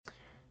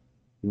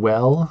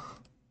Well,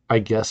 I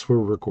guess we're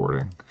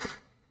recording.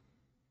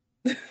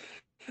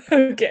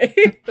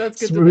 Okay, that's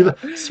good to Smooth,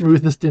 know.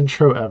 smoothest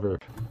intro ever.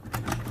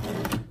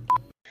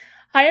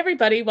 Hi,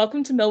 everybody.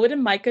 Welcome to Milwood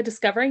and Mika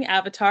Discovering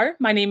Avatar.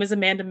 My name is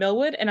Amanda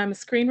Milwood, and I'm a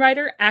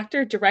screenwriter,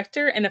 actor,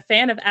 director, and a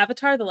fan of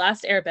Avatar The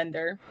Last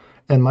Airbender.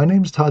 And my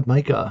name's Todd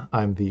Micah.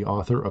 I'm the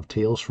author of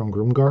Tales from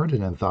Grimgard,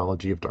 an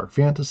anthology of dark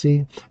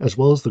fantasy, as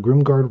well as the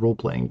Grimgard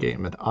role-playing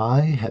game. And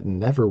I had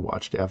never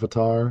watched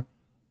Avatar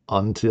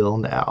until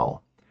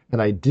now.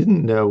 And I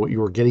didn't know what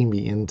you were getting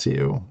me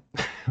into.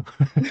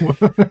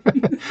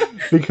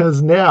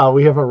 Because now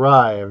we have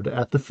arrived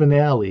at the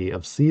finale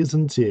of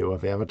season 2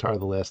 of Avatar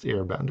The Last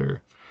Airbender.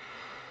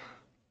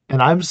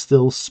 And I'm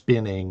still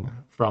spinning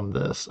from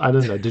this. I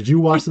don't know. Did you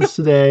watch this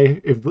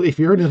today? If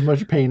you're in as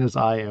much pain as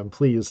I am,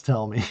 please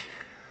tell me.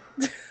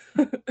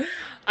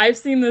 I've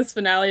seen this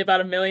finale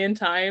about a million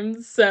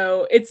times,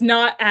 so it's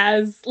not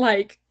as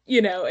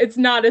it's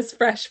not as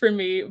fresh for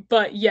me.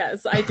 But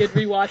yes, I did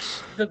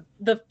rewatch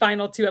the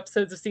final two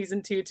episodes of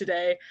season 2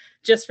 today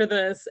just for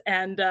this,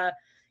 and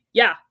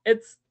yeah,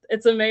 it's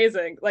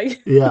amazing.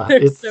 Like Yeah,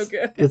 they're so it's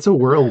good. it's a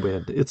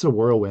whirlwind. It's a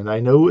whirlwind. I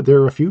know there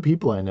are a few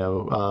people I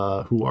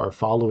know who are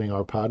following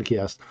our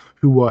podcast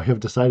who have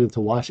decided to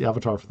watch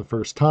Avatar for the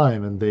first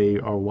time, and they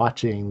are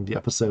watching the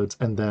episodes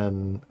and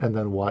then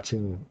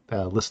watching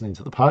listening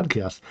to the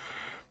podcast.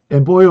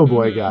 And boy, oh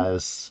boy, Hmm.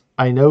 guys,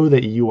 I know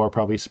that you are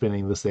probably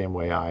spinning the same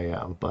way I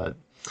am, but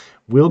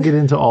we'll get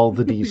into all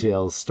the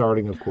details,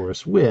 starting, of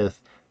course,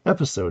 with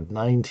episode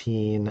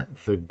 19,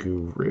 The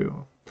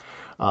Guru.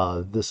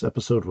 This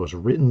episode was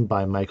written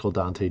by Michael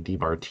Dante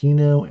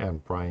DiMartino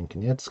and Brian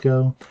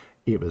Konietzko.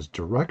 It was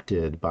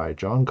directed by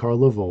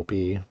Giancarlo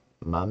Volpe,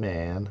 my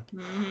man.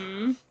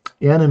 Hmm.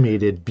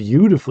 Animated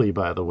beautifully,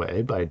 by the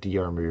way, by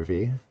DR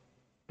Movie.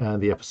 And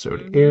the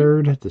episode Hmm.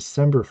 aired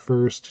December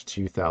 1st,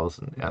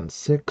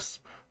 2006.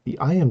 The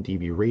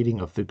IMDb rating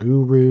of The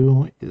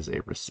Guru is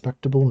a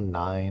respectable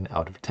 9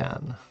 out of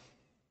 10.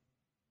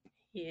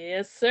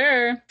 Yes,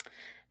 sir.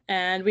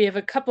 And we have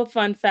a couple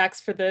fun facts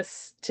for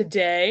this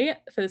today,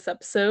 for this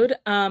episode.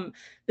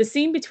 The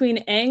scene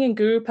between Aang and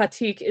Guru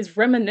Patik is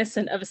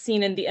reminiscent of a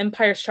scene in The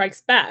Empire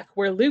Strikes Back,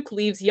 where Luke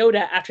leaves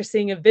Yoda after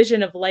seeing a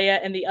vision of Leia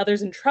and the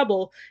others in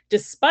trouble,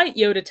 despite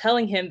Yoda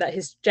telling him that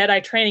his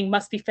Jedi training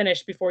must be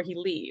finished before he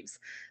leaves.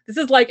 This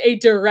is like a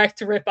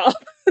direct ripoff.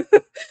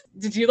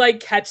 Did you like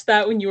catch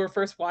that when you were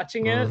first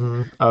watching it?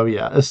 Oh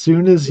yeah. As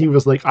soon as he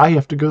was like, I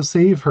have to go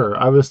save her,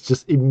 I was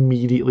just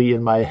immediately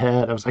in my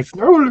head. I was like,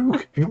 no,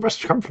 Luke, you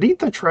must complete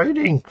the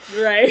training.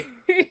 Right.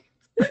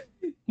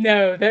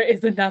 No, there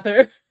is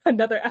another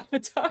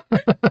avatar.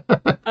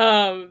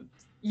 Um,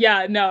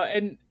 yeah, no,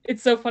 and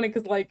it's so funny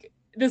because like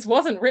this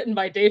wasn't written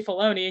by Dave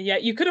Filoni, and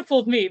yet you could have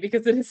fooled me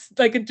because it is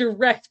like a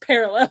direct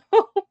parallel.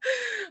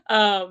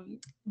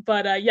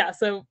 But yeah,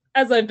 so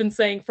as I've been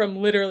saying from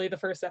literally the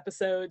first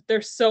episode,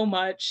 there's so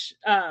much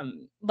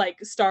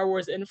like Star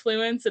Wars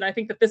influence, and I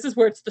think that this is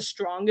where it's the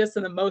strongest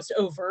and the most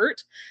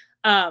overt,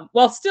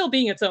 while still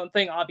being its own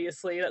thing,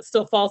 obviously, that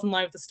still falls in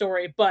line with the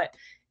story, but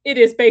it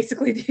is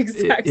basically the It,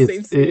 exact it's same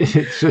it,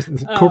 scene. it's just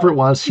corporate Um,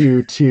 wants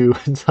you to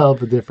tell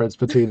the difference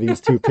between these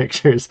two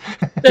pictures: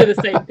 they're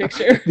the same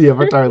picture. the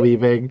Avatar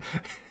leaving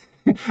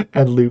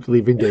and Luke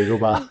leaving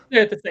Dagobah.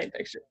 They're the same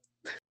picture.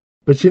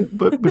 But you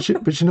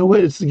know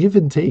what? It's a give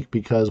and take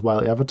because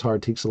while Avatar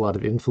takes a lot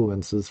of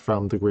influences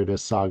from the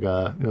greatest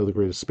saga, the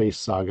greatest space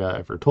saga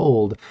ever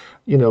told,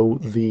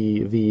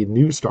 the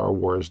new Star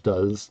Wars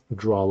does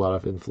draw a lot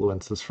of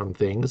influences from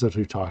things as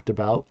we've talked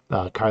about,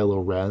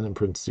 Kylo Ren and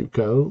Prince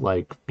Zuko.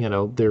 Like,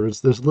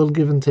 there's a little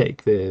give and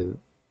take. The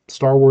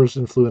Star Wars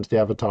influenced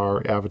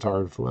Avatar,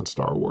 Avatar influenced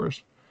Star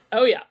Wars.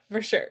 Oh yeah,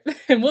 for sure.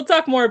 And we'll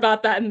talk more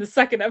about that in the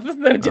second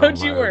episode, Oh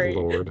don't you my worry.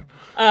 lord.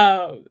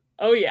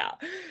 Oh yeah.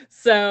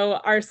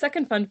 So our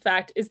second fun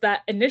fact is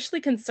that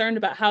initially concerned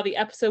about how the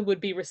episode would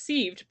be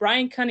received,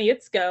 Brian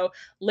Konietzko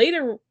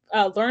later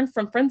learned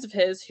from friends of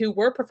his who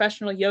were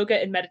professional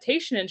yoga and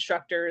meditation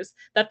instructors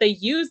that they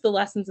used the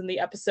lessons in the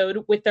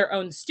episode with their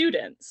own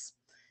students.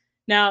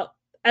 Now,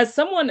 as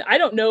someone, I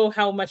don't know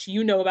how much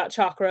you know about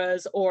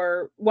chakras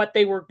or what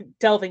they were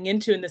delving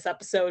into in this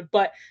episode,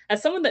 but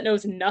as someone that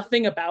knows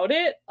nothing about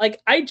it,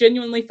 like I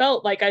genuinely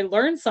felt like I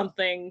learned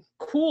something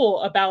cool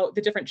about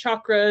the different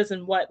chakras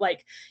and what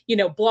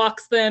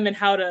blocks them and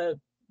how to,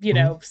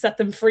 Mhm. set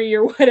them free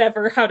or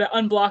whatever, how to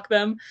unblock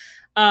them.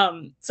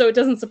 So it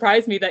doesn't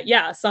surprise me that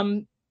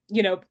some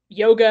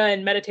yoga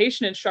and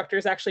meditation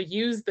instructors actually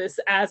use this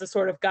as a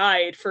sort of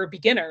guide for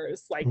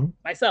beginners like Mhm.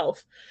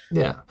 myself.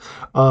 Yeah.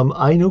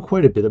 I know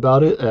quite a bit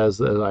about it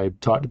as I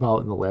talked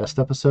about in the last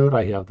episode.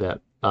 I have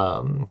that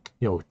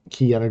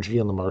Key Energy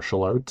in the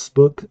Martial Arts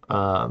book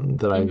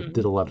that I Mhm.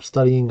 did a lot of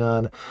studying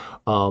on.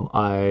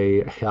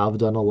 I have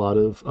done a lot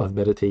of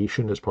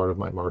meditation as part of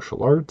my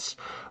martial arts.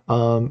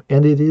 And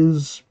it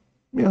is,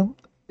 you know,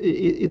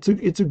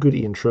 it's a good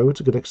intro. It's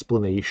a good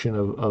explanation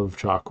of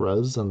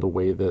chakras and the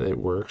way that it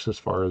works as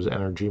far as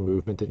energy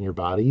movement in your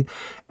body.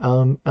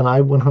 And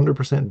I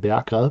 100%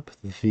 back up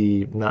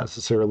the not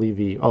necessarily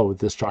the oh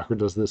this chakra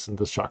does this and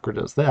this chakra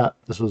does that.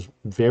 This was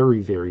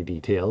very very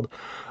detailed,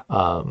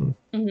 but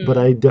Hmm.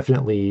 I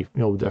definitely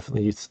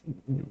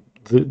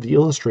the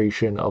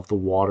illustration of the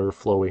water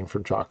flowing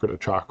from chakra to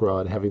chakra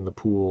and having the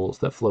pools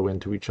that flow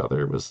into each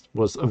other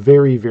was a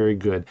very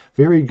good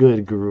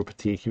Guru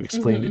Patik. You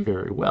explained it Hmm.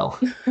 very well,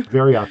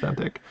 very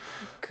authentic.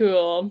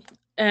 Cool.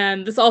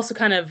 And this also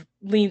kind of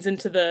leans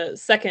into the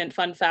second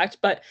fun fact,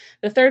 but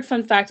the third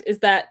fun fact is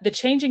that the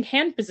changing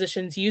hand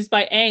positions used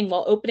by Aang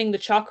while opening the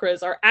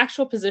chakras are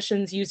actual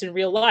positions used in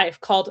real life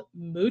called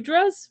Mm.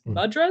 mudras,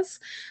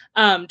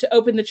 to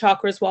open the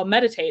chakras while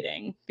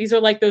meditating. These are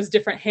like those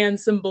different hand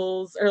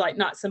symbols, or like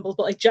not symbols,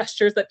 but like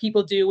gestures that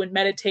people do when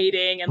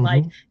meditating and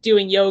like Hmm.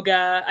 doing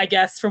yoga, I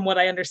guess, from what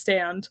I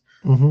understand.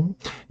 Hmm.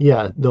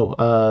 Yeah, no,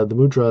 the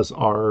mudras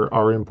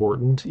are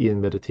important in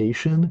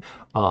meditation.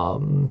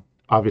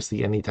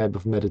 Obviously, any type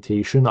of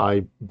meditation.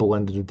 I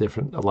blended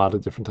a lot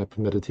of different type of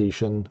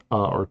meditation,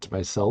 or to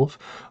myself.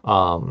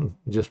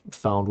 Just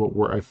found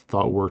I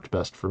thought worked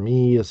best for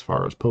me as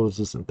far as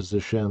poses and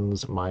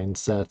positions,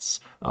 mindsets,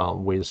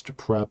 ways to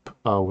prep,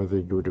 whether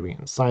you're doing it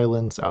in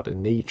silence, out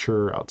in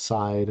nature,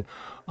 outside.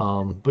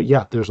 But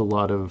yeah, there's a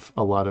lot of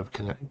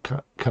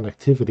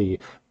connectivity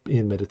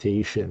in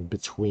meditation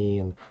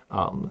between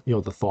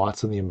the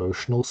thoughts and the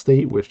emotional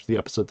state, which the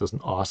episode does an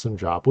awesome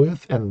job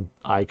with. And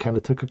I kind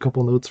of took a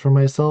couple notes for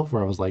myself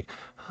where I was like,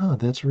 huh,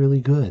 that's really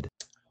good.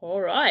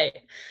 All right.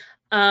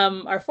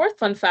 Our fourth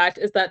fun fact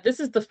is that this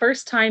is the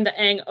first time that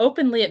Aang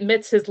openly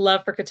admits his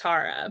love for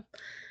Katara.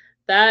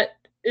 That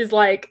is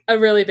like a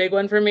really big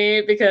one for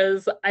me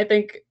because I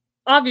think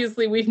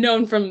obviously we've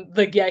known from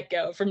the get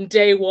go, from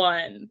day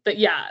one, that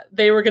yeah,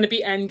 they were going to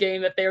be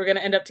endgame, that they were going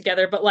to end up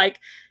together. But like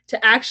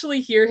to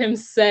actually hear him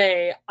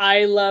say,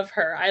 I love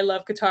her, I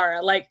love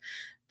Katara, like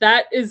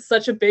that is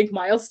such a big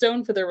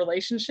milestone for their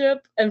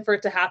relationship. And for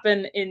it to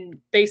happen in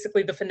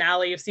basically the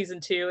finale of season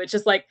two, it's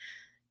just like,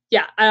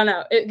 yeah, I don't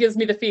know. It gives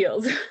me the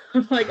feels.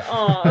 I'm like,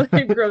 oh,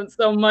 they've grown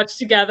so much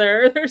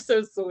together. They're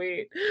so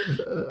sweet.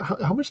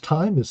 How much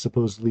time is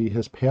supposedly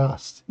has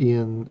passed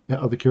in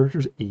are the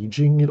characters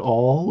aging at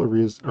all,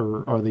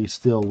 or are they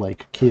still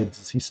like kids?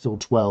 Is he still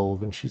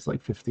 12 and she's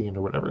like 15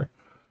 or whatever?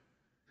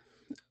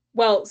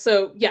 Well,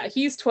 so yeah,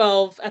 he's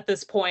 12 at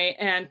this point,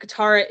 and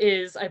Katara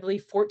is, I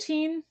believe,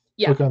 14.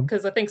 Yeah, Okay.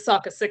 because I think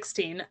Sokka's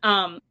 16.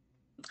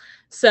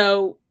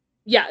 So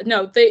yeah,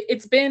 no, they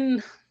it's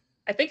been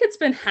I think it's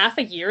been half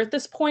a year at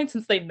this point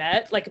since they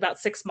met, like about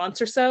 6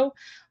 months or so.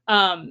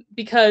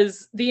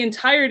 Because the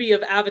entirety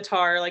of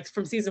Avatar, like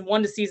from season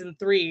one to season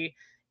three,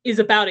 is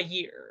about a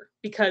year.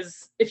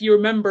 Because if you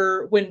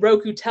remember when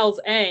Roku tells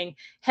Aang,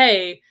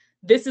 hey,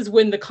 this is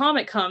when the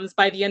comet comes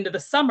by the end of the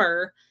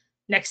summer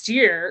next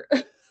year.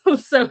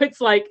 So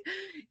it's like,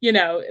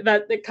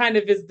 that kind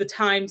of is the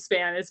time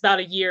span. It's about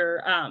a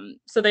year.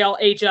 So they all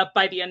age up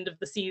by the end of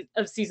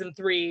of season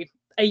three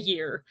a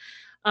year.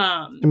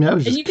 I mean, I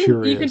was And just you can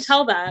curious.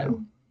 tell that,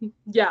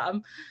 yeah,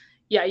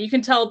 yeah, you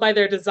can tell by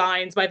their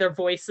designs, by their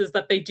voices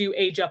that they do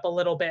age up a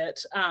little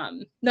bit.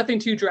 Nothing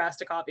too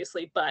drastic,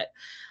 obviously, but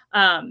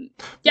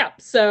yeah.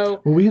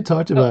 So, Well, we had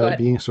talked oh, go about it ahead.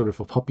 being sort of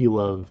a puppy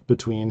love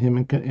between him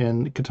and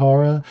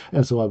Katara,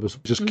 and so I was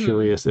just Hmm.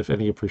 curious if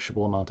any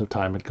appreciable amount of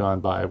time had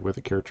gone by where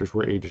the characters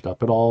were aged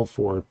up at all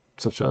for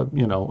such a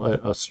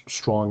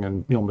strong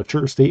and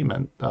mature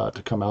statement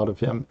to come out of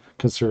him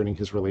concerning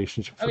his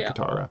relationship Oh for yeah.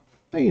 Katara.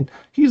 I mean,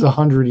 he's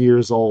 100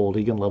 years old.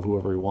 He can love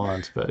whoever he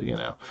wants, but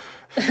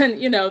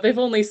And they've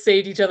only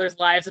saved each other's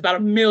lives about a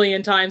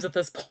million times at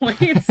this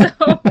point, so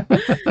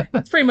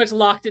it's pretty much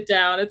locked it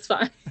down. It's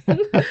fine.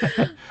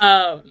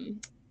 um,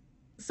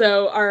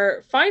 so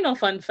our final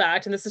fun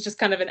fact, and this is just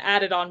kind of an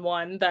added on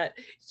one that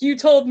you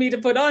told me to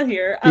put on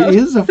here, it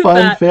is a fun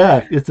that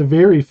fact. It's a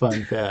very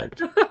fun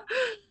fact.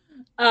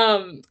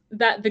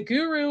 that the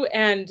Guru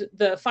and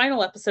the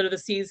final episode of the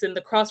season,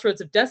 The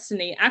Crossroads of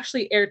Destiny,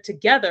 actually aired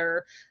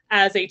together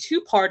as a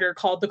two-parter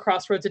called The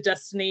Crossroads of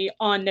Destiny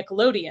on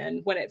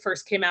Nickelodeon when it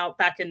first came out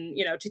back in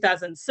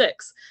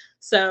 2006.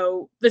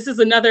 So this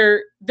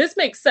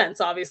makes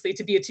sense obviously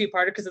to be a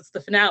two-parter because it's the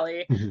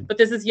finale, Mhm. but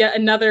this is yet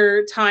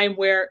another time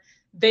where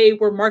they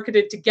were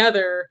marketed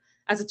together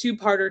as a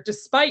two-parter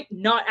despite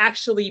not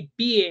actually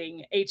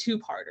being a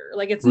two-parter.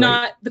 Like it's Right.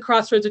 not The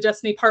Crossroads of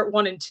Destiny part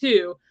 1 and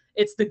 2,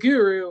 it's the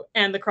Guru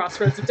and the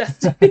Crossroads of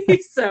Destiny.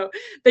 So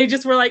they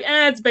just were like,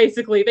 it's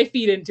basically they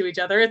feed into each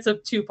other. It's a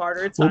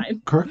two-parter. It's Well,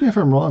 fine. correct me if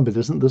I'm wrong, but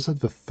isn't this like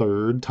the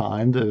third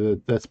time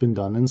that's been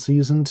done in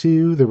season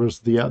two? There was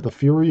the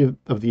Fury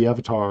of the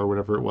Avatar, or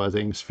whatever it was,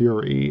 Aang's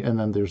Fury, and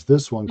then there's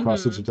this one,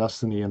 Crossroads Mm-hmm. of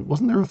Destiny, and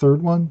wasn't there a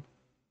third one?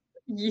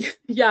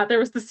 Yeah, there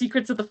was the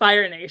Secrets of the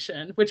Fire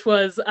Nation, which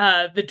was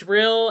the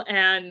drill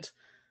and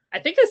I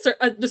think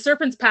the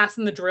Serpent's Pass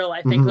and the drill.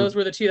 I think Hmm. those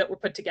were the two that were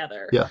put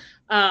together. Yeah.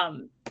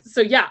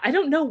 So yeah, I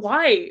don't know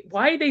why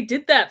they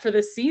did that for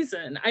this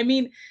season. I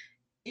mean,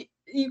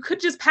 you could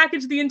just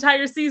package the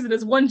entire season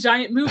as one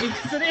giant movie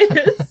because it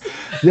is.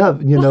 Yeah,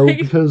 Like,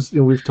 because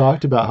we've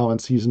talked about how in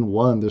season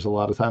one there's a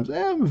lot of times,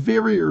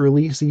 very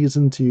early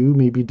season two,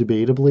 maybe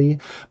debatably,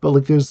 but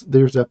like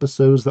there's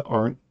episodes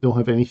that don't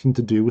have anything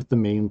to do with the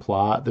main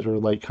plot that are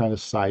like kind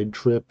of side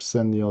trips,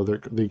 and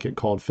they get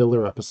called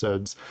filler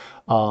episodes,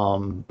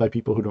 by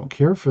people who don't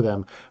care for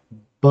them.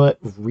 But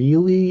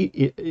really,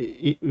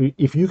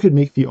 if you could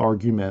make the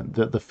argument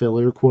that the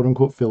filler, quote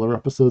unquote, filler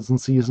episodes in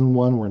season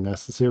one were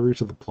necessary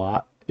to the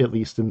plot, at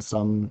least in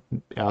some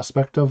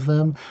aspect of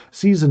them,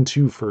 season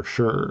two for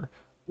sure.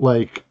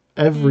 Like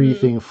mhm.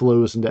 everything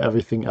flows into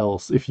everything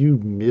else. If you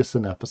miss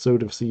an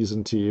episode of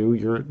season two,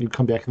 you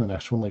come back in the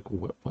next one like,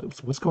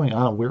 what's going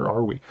on? Where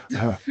are we?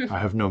 I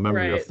have no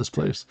memory of Right. this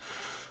place.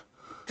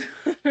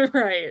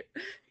 Right.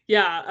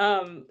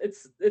 Yeah,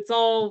 it's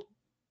all,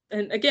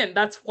 and again,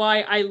 that's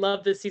why I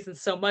love this season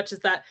so much, is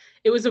that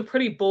it was a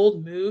pretty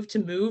bold move to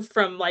move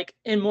from like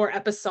a more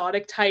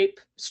episodic type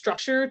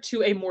structure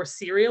to a more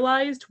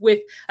serialized with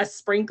a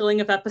sprinkling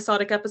of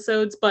episodic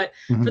episodes. But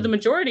for the Hmm.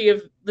 majority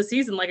of the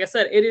season, like I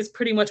said, it is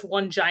pretty much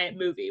one giant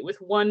movie with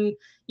one,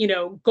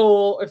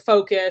 goal or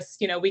focus.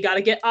 We got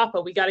to get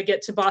Appa, we got to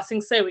get to Ba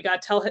Sing Se, we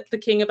got to tell the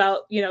king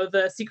about,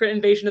 the secret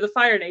invasion of the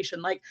Fire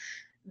Nation. Like,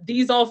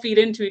 these all feed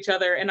into each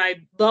other, and I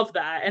love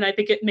that, and I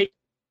think it makes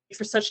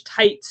for such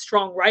tight,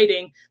 strong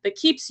writing that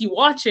keeps you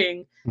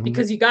watching, Hmm.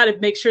 because you got to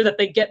make sure that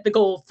they get the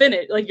goal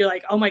finished. Like, you're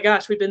like, oh my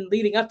gosh, we've been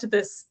leading up to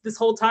this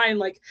whole time.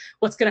 Like,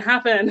 what's gonna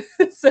happen?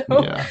 So,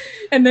 Yeah.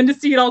 and then to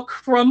see it all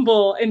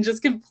crumble and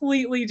just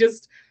completely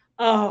just,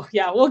 oh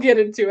yeah, we'll get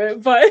into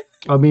it, but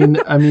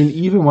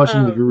Even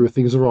watching the um, Guru,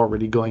 things are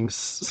already going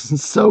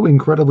so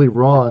incredibly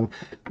wrong.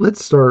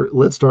 Let's start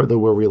though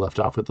where we left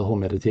off with the whole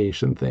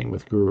meditation thing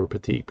with Guru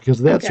Patik, because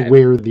that's okay.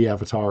 where the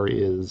Avatar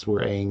is,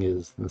 where Aang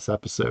is in this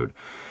episode.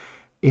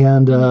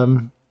 And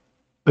Hmm.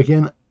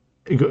 again,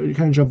 kind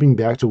of jumping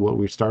back to what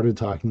we started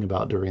talking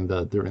about during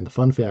the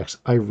fun facts,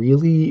 I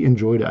really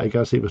enjoyed it. I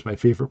gotta say, it was my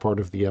favorite part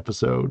of the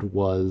episode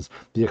was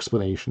the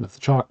explanation of the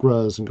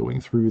chakras and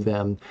going through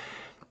them,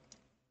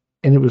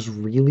 and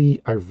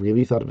I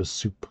really thought it was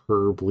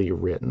superbly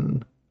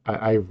written.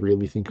 I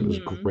really think it was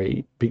Hmm.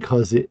 great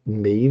because it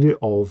made it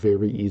all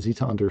very easy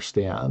to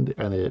understand,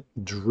 and it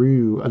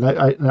drew. And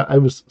I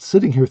was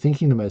sitting here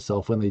thinking to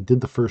myself when they did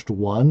the first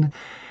one,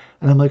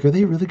 and I'm like, are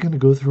they really going to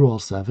go through all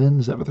seven?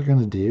 Is that what they're going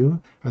to do?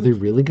 Are they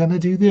really going to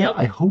do that? Yep.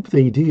 I hope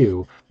they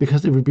do,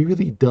 because it would be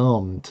really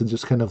dumb to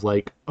just kind of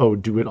like, oh,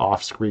 do it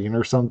off screen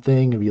or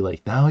something and be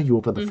like, now you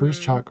open the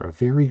first Hmm. chakra,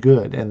 very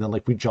good. And then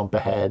like we jump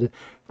ahead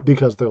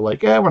because they're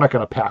like, we're not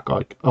going to pack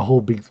like a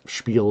whole big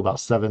spiel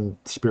about seven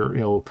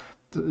spirit,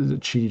 chi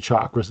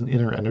chakras and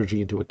inner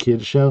energy into a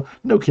kids show.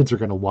 No kids are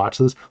going to watch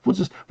this. We'll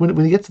just when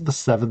we get to the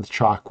seventh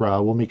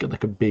chakra, we'll make it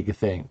like a big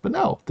thing. But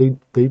no,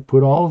 they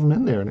put all of them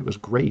in there, and it was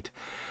great.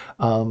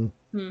 Um,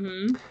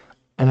 Hmm.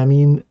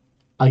 and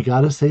I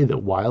gotta say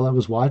that while I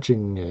was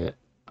watching it,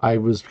 I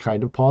was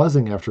kind of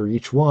pausing after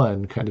each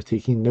one, kind of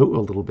taking note a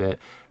little bit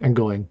and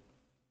going,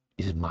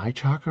 is my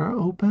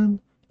chakra open?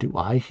 Do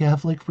I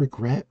have like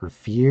regret or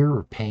fear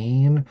or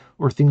pain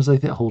or things like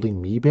that holding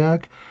me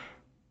back?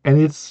 And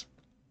it's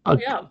Oh a,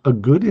 yeah. a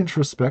good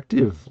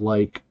introspective.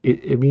 Like,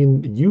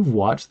 you've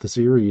watched the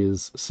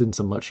series since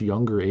a much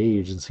younger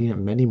age and seen it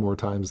many more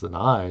times than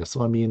I.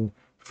 So,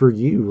 for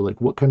you, like,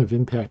 what kind of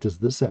impact has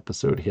this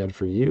episode had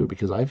for you?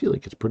 Because I feel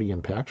like it's pretty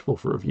impactful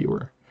for a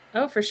viewer.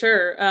 Oh, for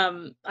sure.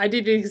 I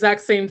did the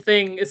exact same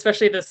thing,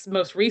 especially this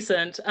most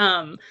recent,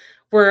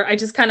 where I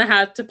just kind of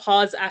had to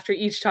pause after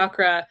each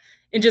chakra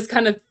and just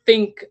kind of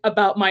think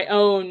about my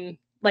own,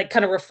 like,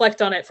 kind of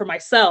reflect on it for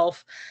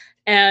myself.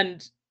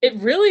 And it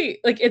really,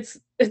 like, it's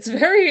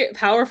very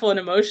powerful and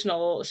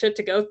emotional shit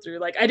to go through.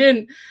 Like,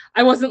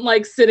 I wasn't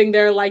like sitting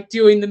there like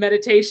doing the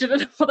meditation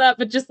and all that,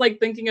 but just like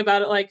thinking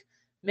about it, like,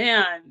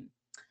 man,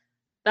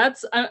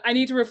 I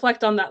need to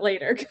reflect on that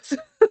later, 'cause,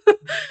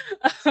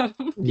 um,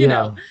 you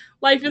know, Yeah.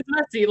 life is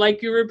messy, like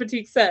Guru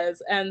Patik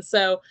says, and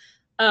so,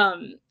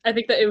 I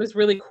think that it was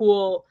really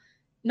cool,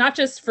 not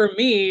just for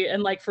me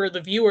and, like, for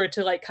the viewer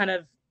to, like, kind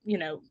of,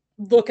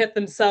 look at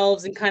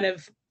themselves and kind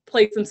of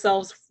place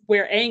themselves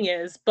where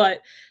Aang is,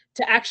 but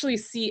to actually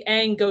see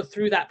Aang go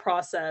through that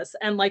process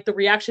and, like, the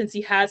reactions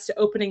he has to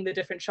opening the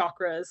different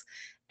chakras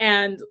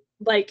and,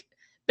 like,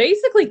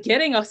 basically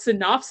getting a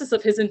synopsis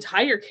of his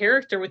entire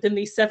character within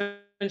these 7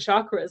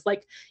 chakras,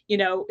 like,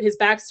 his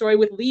backstory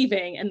with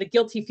leaving and the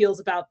guilt he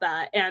feels about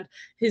that, and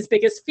his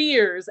biggest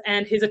fears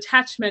and his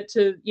attachment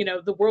to,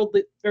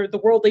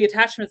 the worldly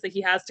attachments that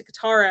he has to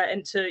Katara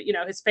and to,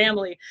 his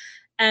family.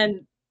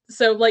 And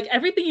so, like,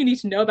 everything you need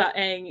to know about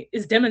Aang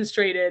is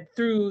demonstrated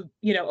through,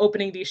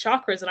 opening these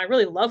chakras, and I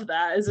really love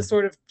that as a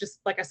sort of, just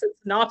like I said,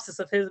 synopsis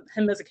of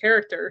him as a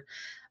character.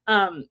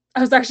 I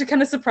was actually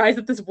kind of surprised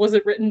that this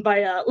wasn't written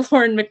by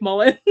Lauren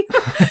McMullen,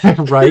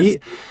 because Right?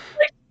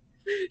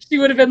 she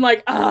would have been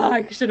like, ah,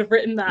 I should have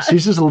written that.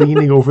 She's just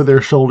leaning over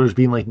their shoulders,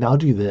 being like, now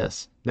do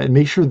this. And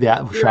make sure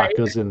that shot Right,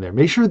 goes in there.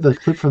 Make sure the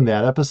clip from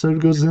that episode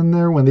goes in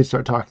there when they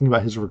start talking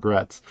about his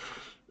regrets.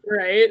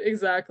 right,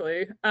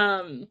 exactly.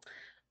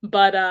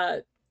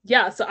 But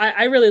yeah, so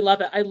I really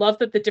love it. I love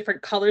that the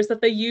different colors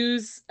that they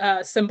use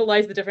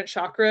symbolize the different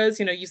chakras,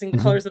 you know, using the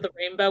Mhm. colors of the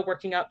rainbow,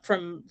 working up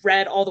from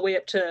red all the way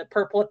up to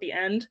purple at the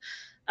end.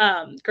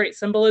 Great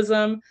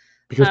symbolism.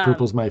 Because Um,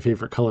 purple's my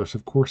favorite color, so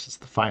of course it's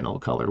the final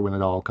color when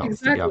it all comes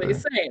exactly,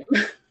 together.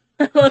 same.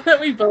 I love that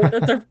we both,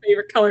 that's our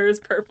favorite color is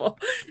purple.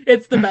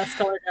 It's the best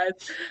color,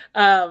 guys.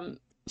 Um,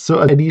 So,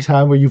 any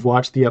time where you've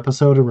watched the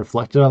episode and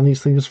reflected on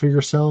these things for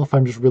yourself,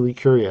 I'm just really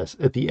curious.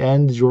 At the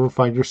end, did you ever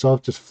find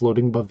yourself just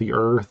floating above the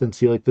earth and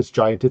see like this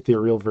giant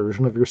ethereal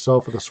version of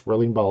yourself with a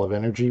swirling ball of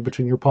energy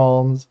between your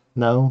palms?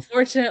 No?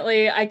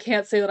 Fortunately, I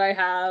can't say that I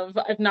have.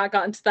 I've not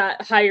gotten to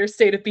that higher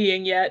state of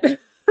being yet.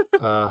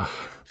 Uh,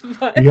 you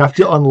But have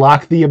to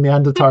unlock the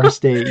Amandatar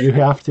state. You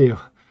have to.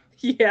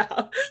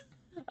 yeah.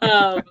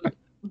 Um,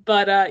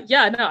 but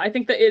yeah, no, I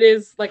think that it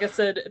is, like I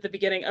said at the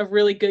beginning, a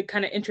really good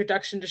kind of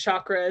introduction to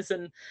chakras,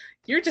 and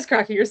you're just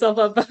cracking yourself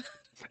up.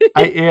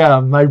 I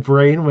am. My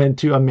brain went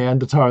to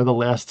Amandatar, the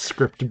last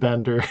script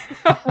bender.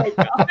 Oh my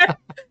god,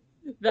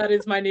 that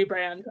is my new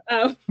brand.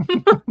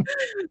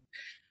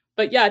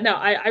 But yeah, no,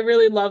 I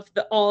really love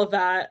all of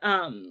that.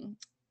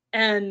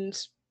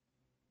 And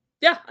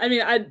yeah, I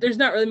mean, there's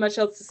not really much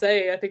else to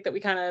say. I think that we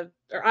kind of,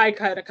 or I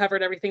kind of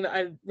covered everything that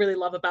I really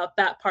love about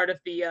that part of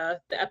the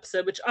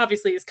episode, which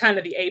obviously is kind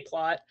of the A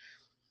plot.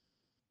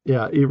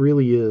 Yeah, it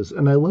really is.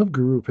 And I love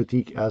Guru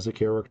Patik as a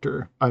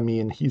character. I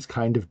mean, he's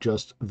kind of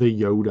just the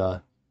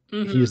Yoda.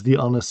 Hmm. He's the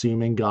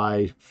unassuming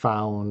guy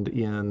found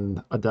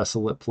in a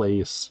desolate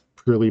place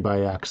purely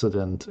by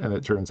accident, and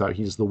it turns out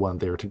he's the one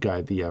there to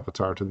guide the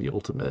Avatar to the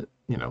ultimate,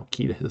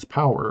 key to his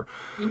power.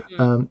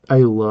 Hmm. I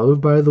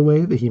love, by the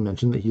way, that he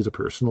mentioned that he's a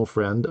personal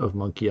friend of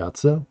Monkey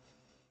Atso.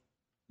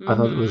 I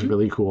thought it was Hmm.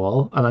 really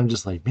cool. And I'm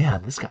just like,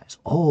 man, this guy's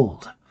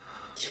old.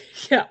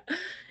 Yeah.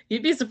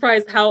 You'd be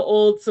surprised how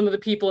old some of the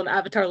people in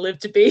Avatar live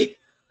to be.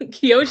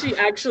 Kyoshi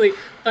actually,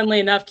 funnily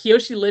enough,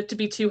 Kyoshi lived to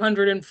be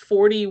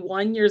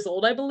 241 years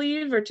old, I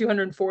believe, or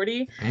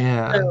 240.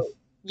 Man, So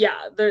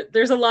yeah,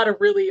 there's a lot of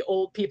really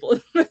old people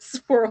in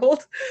this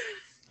world.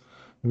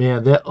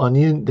 man, that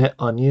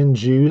onion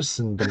juice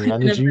and banana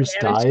And a juice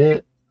banana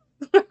diet.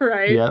 juice,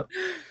 right? Yep.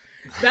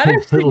 That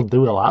It'll actually,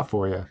 do a lot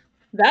for you.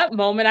 that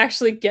moment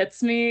actually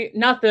gets me,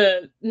 not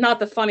the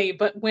funny,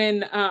 but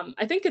when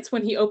I think it's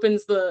when he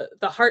opens the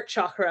heart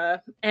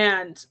chakra,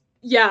 and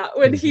yeah,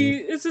 when Hmm. he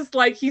it's just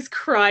like he's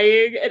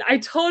crying, and I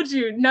told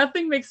you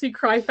nothing makes me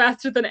cry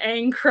faster than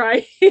Aang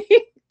crying.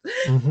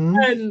 Hmm.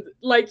 And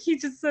like he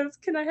just says,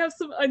 "Can I have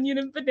some onion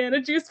and banana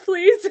juice,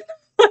 please?"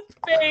 Like,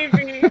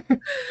 baby,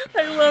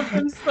 I love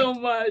him so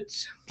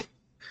much.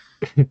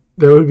 That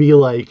would be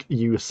like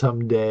you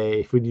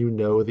someday when you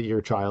know that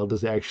your child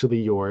is actually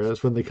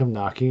yours, when they come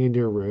knocking in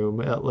your room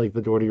at like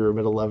the door to your room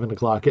at 11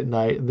 o'clock at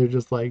night, and they're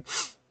just like,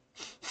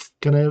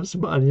 can I have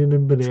some onion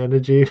and banana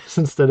juice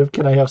instead of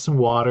can I have some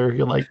water?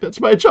 You're like, that's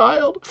my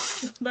child.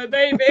 My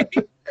baby.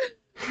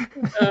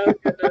 Oh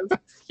goodness.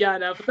 Yeah,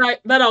 no,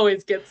 but that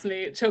always gets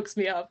me, it chokes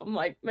me up. I'm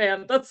like,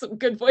 man, that's some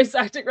good voice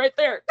acting right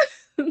there.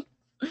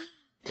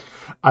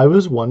 I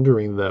was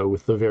wondering though,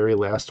 with the very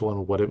last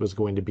one, what it was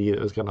going to be that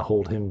was going to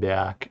hold him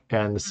back.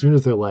 And as soon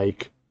as they're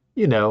like,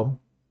 you know,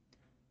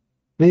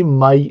 they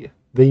might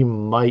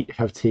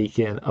have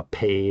taken a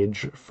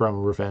page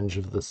from Revenge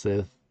of the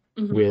Sith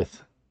Mhm.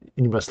 with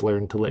you must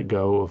learn to let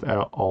go of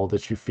all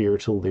that you fear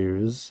to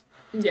lose.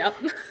 Yep.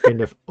 And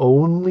if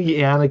only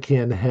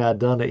Anakin had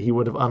done it, he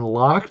would have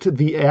unlocked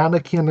the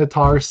Anakin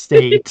Atar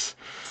state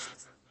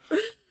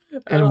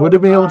and Oh would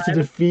have been able to god.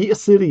 defeat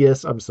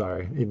Sidious. I'm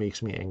sorry, it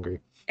makes me angry.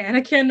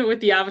 Anakin with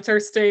the Avatar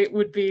state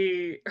would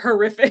be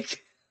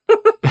horrific.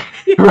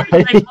 He would wipe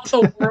out Right?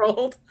 the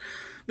world,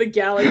 the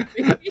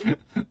galaxy.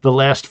 The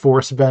last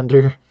Force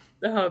bender.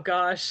 Oh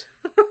gosh.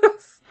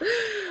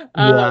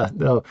 Yeah, Um,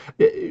 no.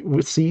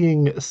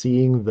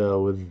 Seeing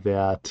though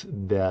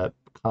that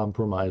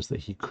compromise that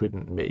he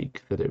couldn't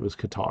make, that it was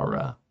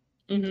Katara,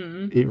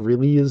 mhm. it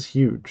really is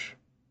huge.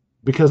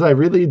 Because I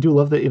really do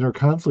love the inner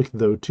conflict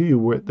though too,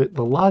 where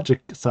the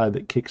logic side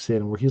that kicks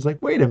in, where he's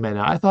like, wait a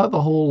minute, I thought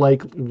the whole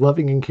like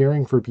loving and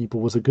caring for people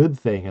was a good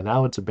thing, and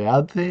now it's a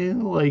bad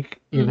thing,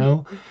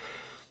 Mhm.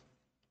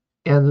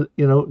 and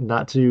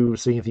not to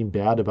say anything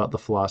bad about the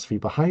philosophy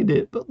behind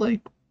it, but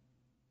like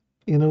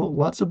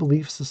lots of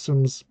belief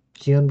systems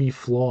can be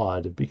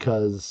flawed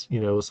because,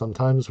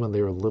 sometimes when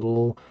they're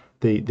little,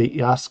 they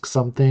ask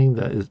something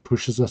that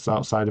pushes us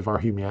outside of our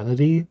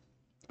humanity.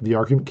 The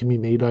argument can be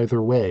made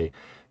either way.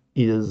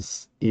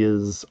 Is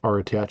our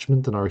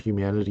attachment and our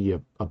humanity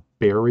a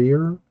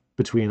barrier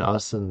between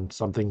us and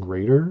something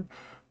greater?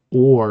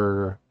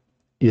 Or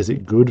is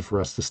it good for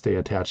us to stay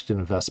attached in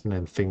investment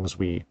in things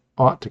we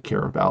ought to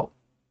care about?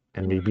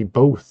 And maybe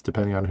both,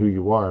 depending on who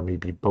you are,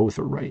 maybe both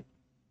are right.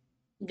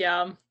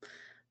 Yeah.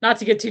 Not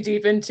to get too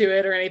deep into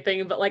it or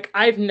anything, but like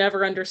I've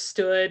never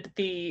understood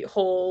the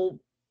whole,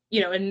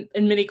 in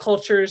many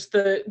cultures,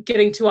 the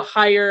getting to a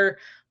higher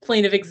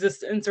plane of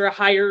existence or a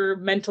higher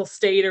mental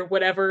state or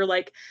whatever,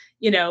 like,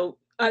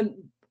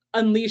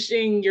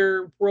 unleashing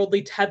your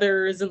worldly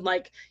tethers and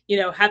like,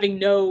 having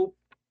no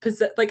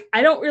like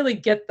I don't really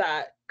get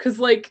that Because,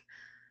 like,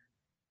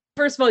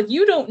 first of all,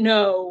 you don't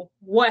know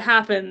what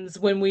happens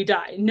when we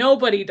die.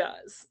 Nobody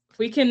does.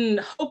 We can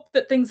hope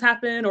that things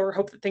happen or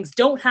hope that things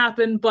don't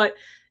happen, but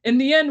in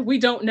the end, we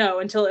don't know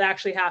until it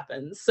actually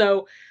happens.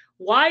 So,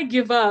 why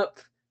give up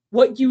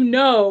what you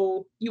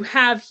know you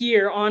have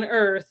here on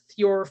earth,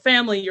 your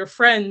family, your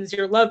friends,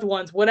 your loved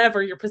ones,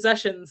 whatever, your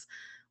possessions?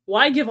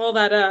 Why give all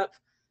that up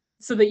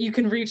so that you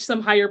can reach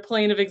some higher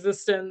plane of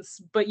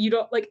existence? But you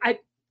don't, like,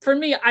 for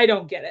me, I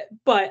don't get it.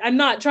 But I'm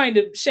not trying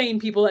to shame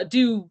people that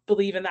do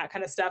believe in that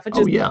kind of stuff. It Oh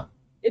just, yeah.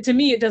 to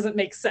me, it doesn't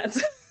make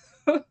sense.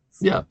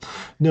 Yeah.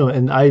 No,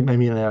 and I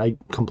mean, I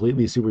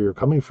completely see where you're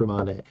coming from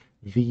on it.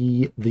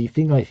 The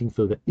thing I think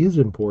though that is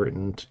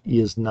important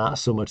is not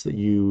so much that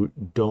you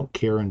don't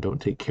care and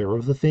don't take care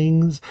of the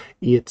things.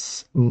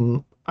 It's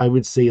I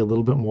would say a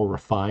little bit more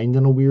refined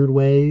in a weird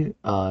way.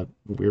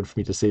 Weird for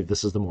me to say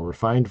this is the more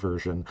refined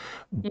version,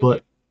 Mhm.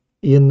 but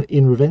in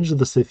Revenge of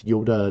the Sith,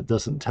 Yoda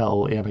doesn't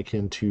tell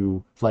Anakin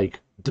to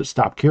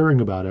stop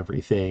caring about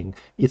everything.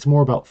 It's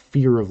more about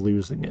fear of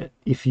losing it. Right.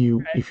 If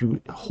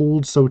you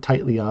hold so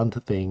tightly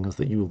onto things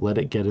that you let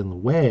it get in the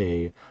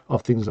way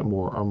of things that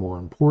more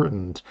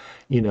important,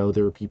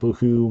 there are people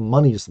who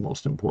money is the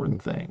most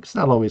important thing. It's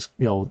not always,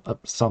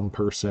 some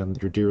person,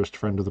 your dearest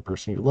friend or the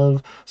person you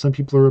love. Some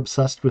people are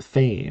obsessed with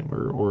fame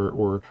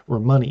or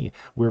money,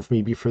 where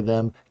maybe for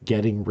them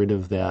getting rid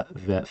of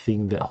that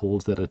thing that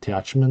holds that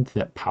attachment,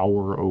 that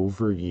power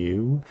over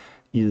you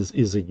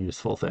is a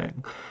useful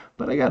thing.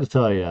 But I got to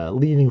tell you,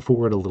 leaning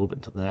forward a little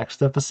bit to the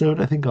next episode,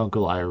 I think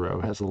Uncle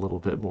Iroh has a little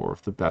bit more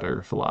of the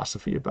better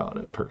philosophy about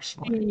it,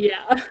 personally.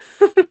 Yeah.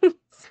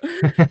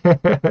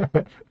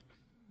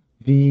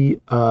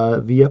 The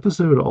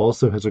episode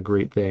also has a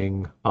great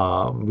thing,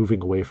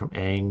 moving away from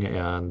Aang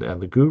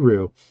and the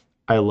Guru.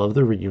 I love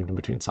the reunion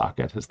between Sokka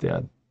and his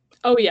dad.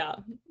 Oh yeah.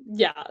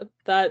 Yeah.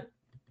 That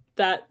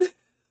that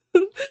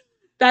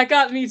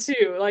got me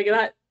too. Like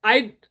that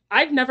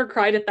I've never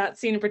cried at that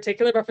scene in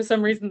particular, but for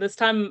some reason this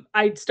time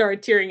I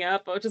started tearing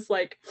up. I was just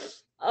like,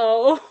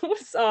 "Oh,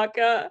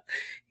 Sokka."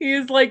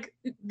 He's like,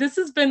 this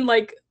has been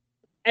like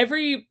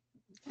everything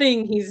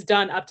he's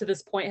done up to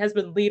this point has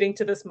been leading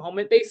to this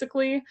moment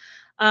basically.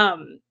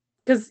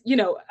 Because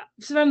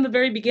from the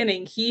very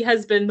beginning, he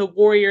has been the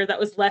warrior that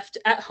was left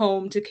at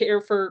home to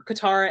care for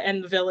Katara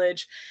and the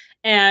village.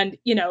 And,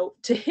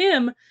 to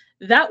him,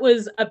 that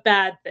was a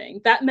bad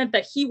thing. That meant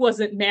that he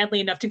wasn't manly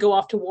enough to go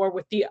off to war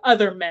with the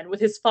other men, with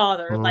his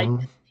father. Like, Hmm.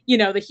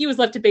 that he was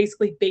left to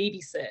basically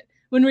babysit.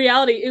 When in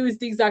reality, it was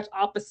the exact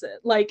opposite.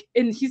 Like,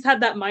 and he's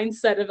had that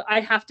mindset of, I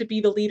have to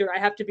be the leader, I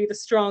have to be the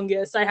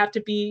strongest, I have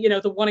to be,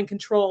 the one in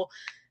control.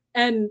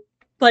 And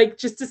like,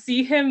 just to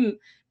see him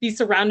be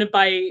surrounded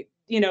by,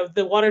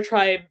 the water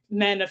tribe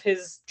men of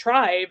his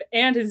tribe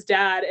and his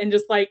dad, and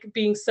just like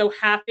being so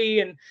happy,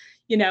 and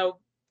you know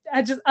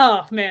I just,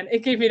 oh man,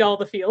 it gave me all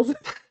the feels.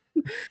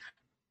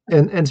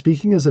 And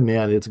speaking as a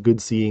man, it's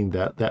good seeing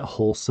that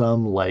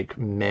wholesome like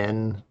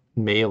men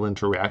male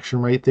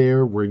interaction right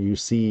there, where you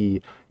see,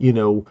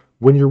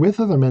 when you're with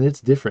other men, it's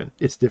different.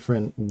 It's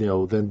different,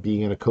 than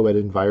being in a co-ed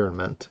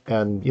environment.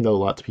 And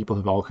lots of people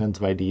have all kinds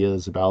of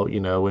ideas about,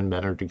 when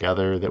men are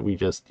together, that we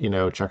just,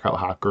 check out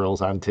hot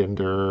girls on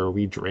Tinder, or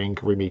we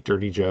drink, or we make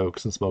dirty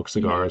jokes and smoke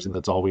cigars, Mhm. and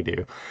that's all we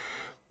do.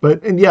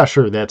 But and yeah,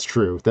 sure, that's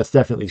true. That's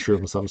definitely true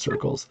in some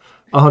circles,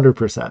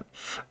 100%.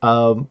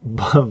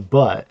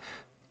 But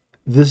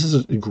this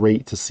is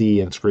great to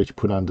see, and it's great to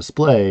put on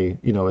display.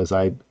 As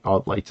I'd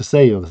like to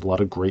say, there's a lot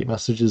of great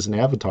messages in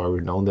Avatar.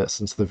 We've known that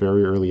since the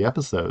very early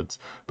episodes,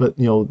 but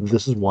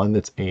this is one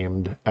that's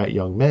aimed at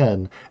young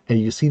men,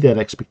 and you see that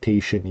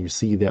expectation, you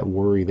see that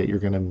worry that you're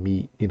going to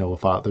meet, a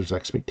father's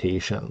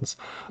expectations,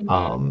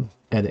 Mhm.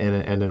 and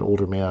an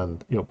older man,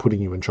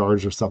 putting you in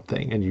charge of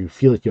something, and you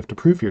feel like you have to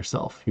prove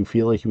yourself. You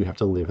feel like you have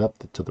to live up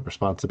to the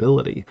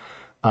responsibility.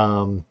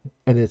 And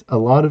it's a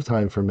lot of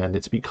time for men,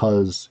 it's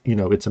because,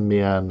 it's a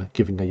man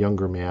giving a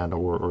younger man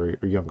or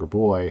a younger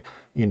boy,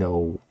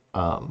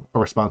 a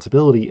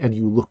responsibility, and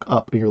you look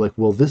up and you're like,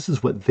 well, this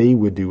is what they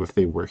would do if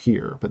they were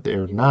here, but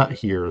they're not Mhm.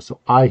 here, so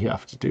I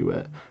have to do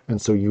it.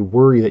 And so you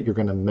worry that you're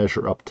going to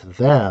measure up to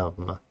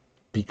them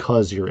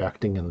because you're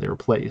acting in their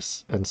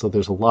place. And so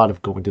there's a lot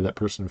of going to that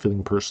person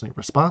feeling personally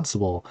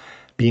responsible,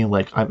 being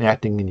like, I'm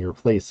acting in your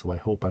place, so I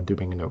hope I'm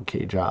doing an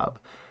okay job.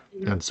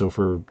 Mhm. And so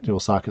for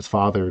Sokka's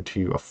father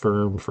to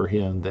affirm for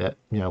him that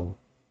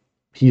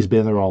he's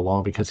been there all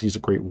along because he's a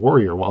great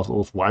warrior.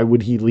 Well, why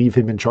would he leave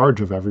him in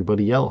charge of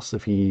everybody else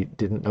if he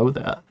didn't know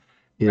that?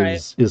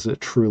 Right. Is a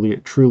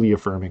truly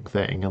affirming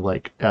thing. And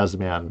like as a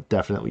man,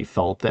 definitely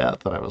felt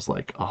that I was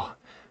like, oh,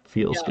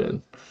 feels Yeah.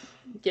 good.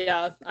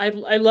 Yeah, I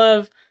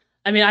love,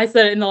 I mean, I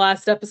said it in the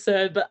last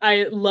episode, but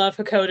I love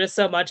Hakoda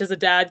so much as a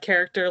dad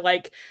character.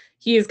 Like,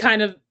 he is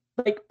kind of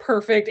like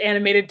perfect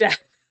animated dad.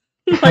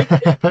 Like,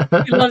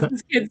 he loves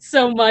his kids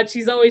so much.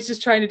 He's always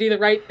just trying to do the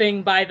right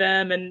thing by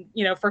them, and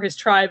for his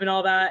tribe and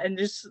all that, and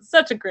just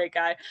such a great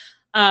guy.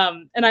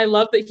 And I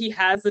love that he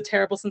has a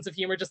terrible sense of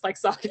humor, just like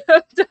Sokka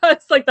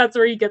does. Like, that's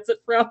where he gets it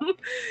from.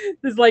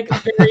 This like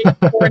very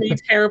corny,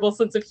 terrible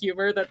sense of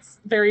humor that's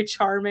very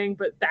charming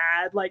but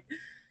bad. Like,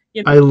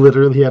 you I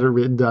literally had it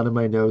written down in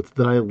my notes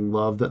that I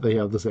love that they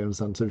have the same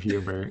sense of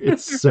humor.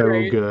 It's know, so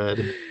right?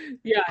 good.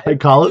 Yeah, I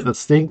it's call it just the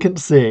stink and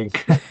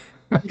sink.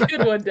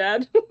 good one,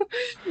 Dad.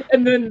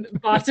 And then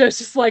Bato's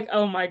just like,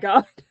 oh my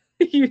God,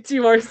 you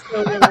two are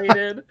so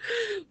related.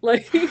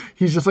 Like,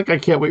 He's just like, I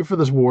can't wait for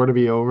this war to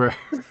be over.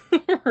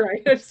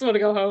 right, I just want to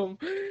go home.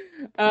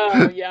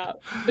 Oh, yeah.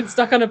 Been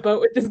stuck on a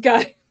boat with this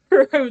guy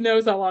for who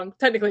knows how long.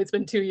 Technically, it's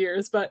been 2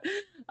 years, but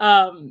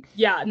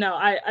yeah, no,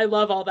 I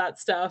love all that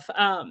stuff.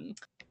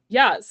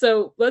 Yeah,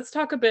 so let's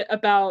talk a bit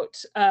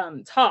about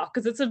talk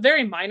because it's a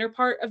very minor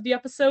part of the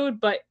episode,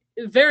 but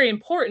very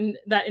important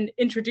that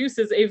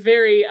introduces a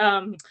very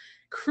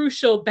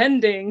crucial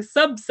bending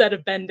subset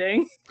of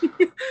bending.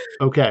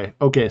 Okay,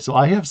 so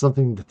I have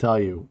something to tell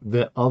you.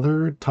 The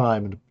other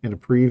time in a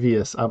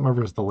previous, I don't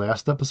remember if it was the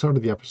last episode or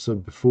the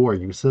episode before,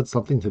 you said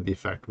something to the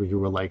effect where you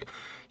were like,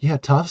 yeah,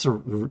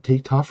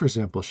 take Toph for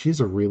example. She's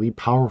a really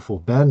powerful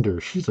bender.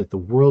 She's like the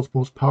world's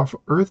most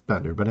powerful earth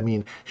bender. But I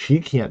mean, she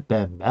can't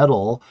bend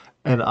metal.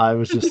 And I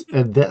was just,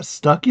 and that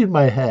stuck in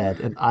my head.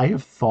 And I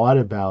have thought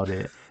about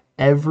it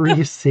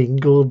every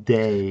single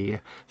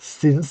day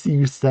since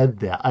you said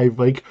that. I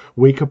like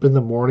wake up in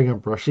the morning, I'm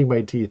brushing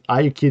my teeth.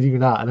 I kid you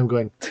not. And I'm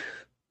going,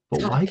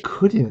 but why Talk.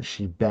 couldn't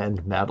she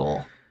bend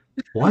metal?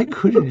 Why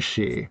couldn't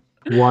she?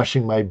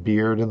 Washing my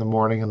beard in the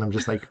morning, and I'm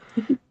just like,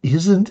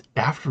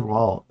 after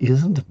all,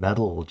 isn't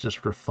metal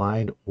just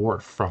refined ore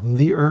from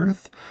the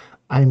earth?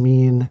 I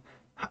mean,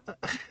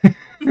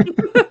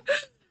 Yeah.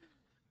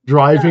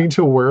 driving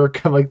to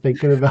work, I'm like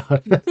thinking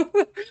about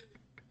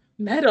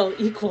Metal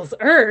equals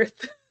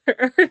earth.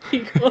 Earth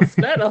equals it.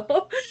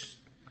 metal.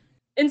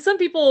 And some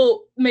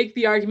people make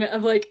the argument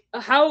of like,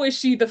 how is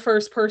she the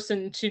first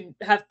person to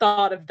have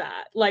thought of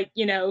that? Like,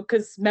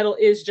 because metal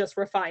is just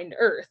refined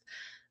earth.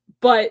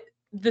 But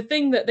the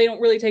thing that they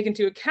don't really take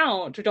into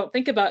account or don't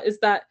think about is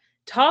that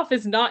Toph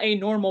is not a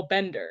normal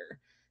bender.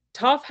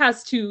 Toph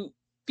has to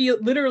feel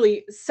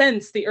literally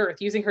sense the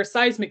earth using her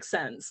seismic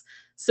sense.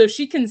 So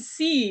she can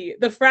see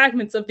the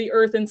fragments of the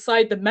earth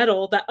inside the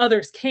metal that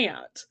others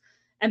can't.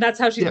 And that's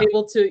how she's Yeah.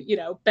 able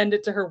to, bend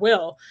it to her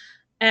will.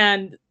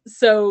 And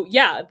so,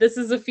 yeah, this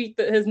is a feat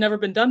that has never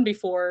been done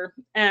before.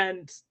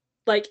 And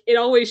like, it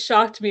always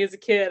shocked me as a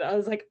kid. I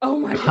was like, oh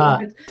my Ha,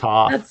 God,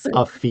 Toph, that's so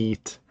a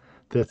feat.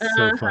 That's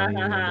so funny,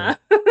 uh, Amanda.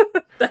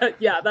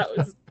 that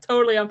was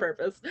totally on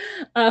purpose.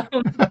 Um,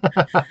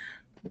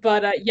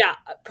 but yeah,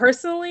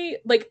 personally,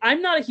 like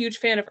I'm not a huge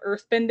fan of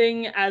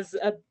earthbending as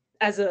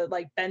a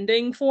like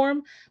bending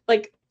form.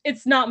 Like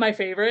it's not my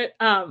favorite.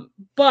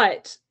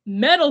 But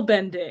metal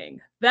bending,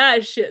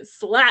 that shit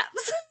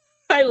slaps.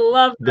 I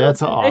love metal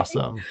That's bending.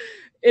 awesome.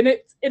 And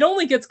it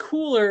only gets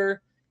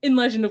cooler in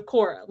Legend of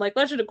Korra. Like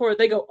Legend of Korra,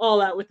 they go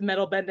all out with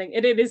metal bending,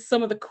 and it is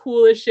some of the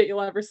coolest shit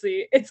you'll ever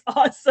see. It's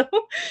awesome.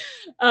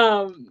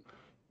 um,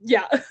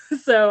 yeah.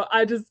 So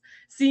I just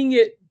seeing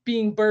it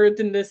being birthed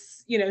in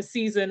this,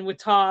 season with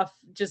Toph,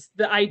 just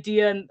the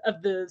idea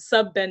of the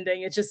sub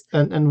bending, it just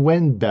And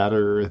when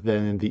better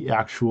than the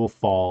actual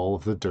fall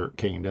of the Dirt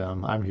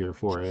Kingdom? I'm here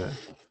for it.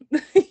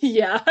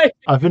 yeah.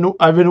 I've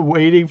been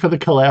waiting for the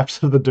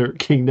collapse of the Dirt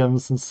Kingdom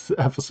since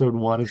episode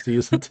one of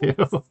season two.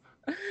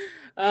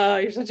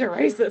 You're such a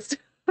racist.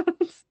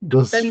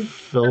 Those Ben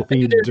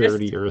filthy,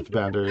 dirty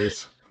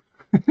Benderist.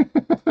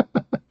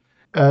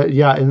 earthbenders.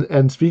 Yeah,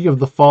 and speaking of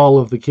the fall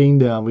of the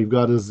kingdom, we've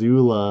got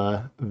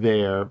Azula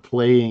there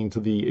playing to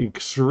the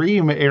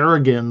extreme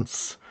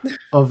arrogance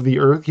of the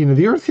Earth Kingdom.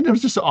 The Earth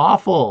Kingdom's just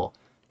awful.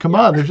 Come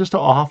Yeah. on, they're just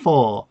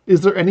awful.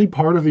 Is there any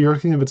part of the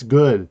Earth Kingdom that's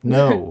good?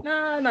 No.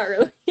 No, not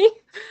really.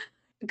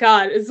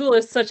 God, Azula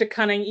is such a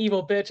cunning,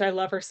 evil bitch. I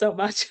love her so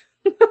much.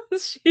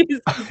 she's,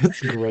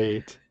 It's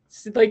great.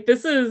 she's like,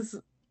 this is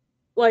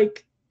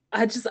like,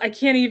 I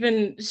can't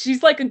even.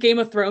 She's like a Game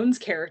of Thrones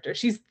character.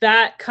 She's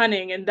that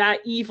cunning and that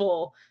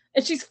evil.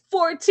 And she's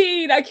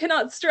 14. I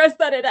cannot stress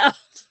that enough.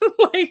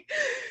 Like,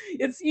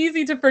 it's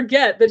easy to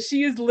forget that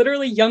she is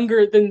literally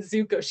younger than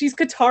Zuko. She's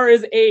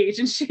Katara's age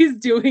and she's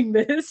doing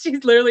this.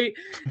 She's literally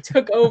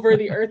took over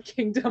the Earth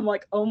Kingdom.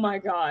 Like, oh my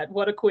God,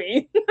 what a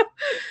queen.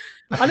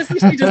 Honestly,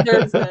 she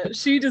deserves it.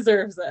 She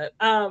deserves it.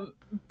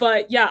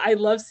 But yeah, I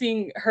love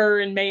seeing her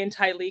and May and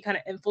Ty Lee kind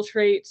of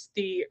infiltrate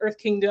the Earth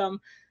Kingdom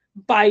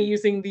by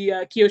using the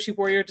Kyoshi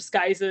warrior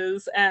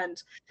disguises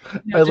and I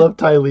just love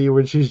Ty Lee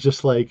when she's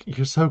just like,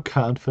 "You're so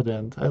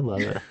confident." I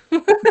love it.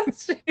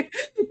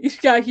 you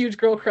got a huge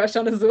girl crush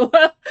on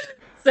Azula.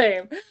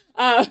 Same.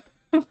 Uh,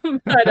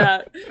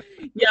 but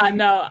yeah,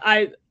 no,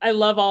 I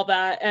love all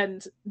that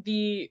and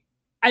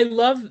I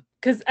love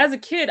because as a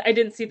kid I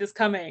didn't see this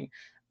coming.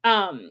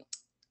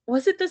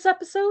 Was it this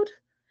episode?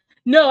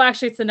 No,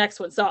 actually, it's the next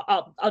one, so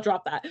I'll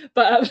drop that.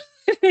 But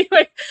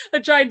anyway,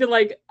 I'm trying to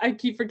like I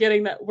keep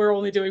forgetting that we're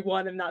only doing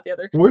one and not the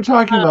other. We're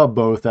talking Um, about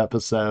both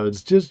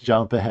episodes. Just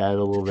jump ahead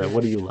a little bit.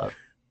 What do you love?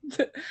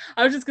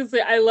 I was just gonna say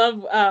I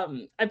love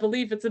I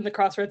believe it's in the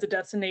Crossroads of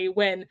Destiny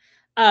when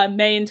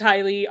May and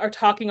Tylee are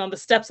talking on the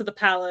steps of the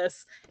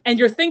palace, and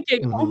you're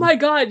thinking, "Oh Hmm. my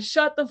god,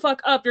 shut the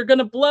fuck up! You're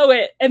gonna blow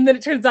it." And then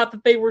it turns out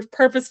that they were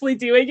purposefully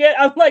doing it.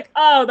 I'm like,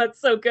 "Oh, that's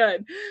so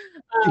good."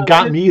 It And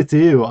got it's me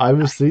too. I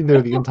was sitting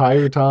there the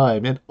entire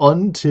time, and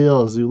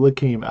until Zula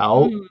came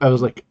out, I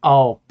was mm, like,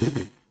 "Oh,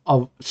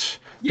 oh,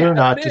 yeah, they're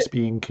not it, just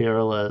being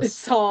it's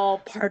careless." all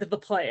part of the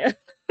plan.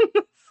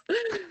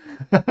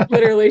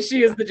 Literally,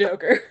 she is the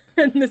Joker,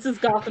 and this is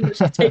Gotham that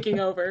she's taking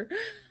over.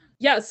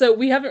 Yeah, so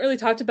we haven't really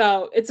talked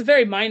about it's a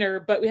very minor,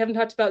 but we haven't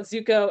talked about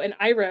Zuko and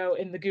Iroh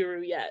in the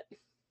Guru yet.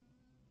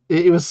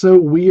 It was so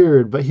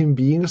weird, but him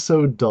being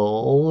so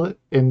dull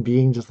and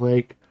being just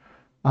like,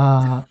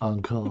 "Ah,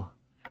 uncle,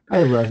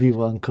 I love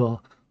you,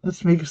 uncle.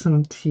 Let's make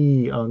some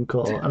tea,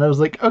 uncle." And I was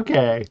like,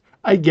 "Okay,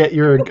 I get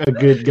you're a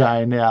good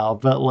guy now,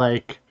 but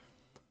like,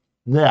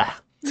 nah."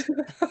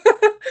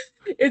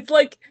 It's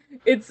like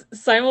it's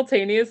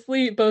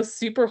simultaneously both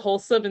super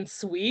wholesome and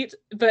sweet,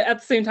 but at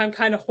the same time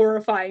kind of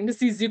horrifying to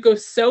see Zuko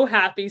so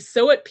happy,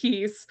 so at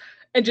peace,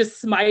 and just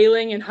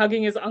smiling and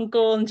hugging his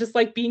uncle and just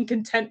like being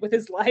content with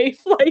his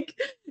life. Like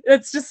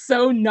it's just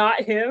so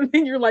not him.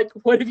 And you're like,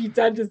 what have you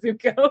done to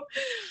Zuko?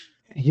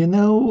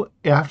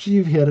 After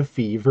you've had a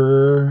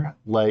fever,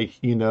 like,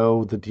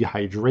 the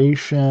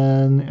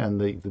dehydration and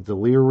the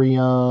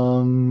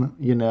delirium,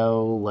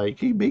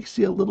 like it makes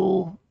you a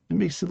little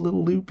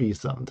loopy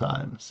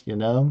sometimes.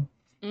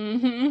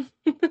 Hmm.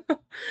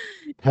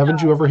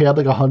 Haven't you ever had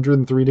like a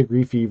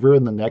 103-degree fever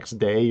and the next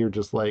day you're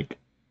just like,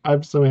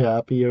 I'm so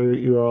happy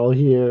you're all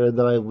here and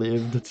that I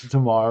lived to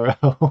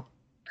tomorrow.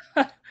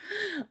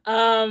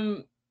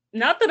 um,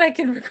 not that I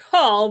can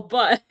recall,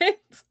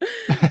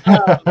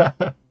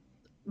 um,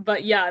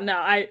 but yeah, no,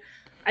 I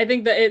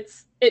think that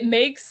it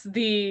makes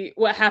the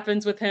what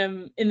happens with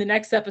him in the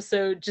next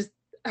episode just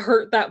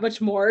hurt that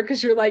much more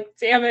because you're like,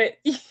 damn it,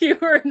 you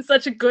were in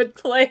such a good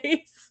place.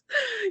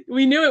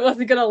 We knew it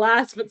wasn't gonna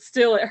last, but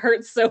still it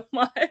hurts so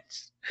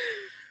much.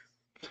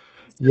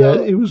 Yeah,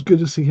 So it was good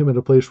to see him in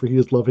a place where he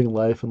is loving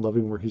life and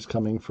loving where he's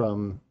coming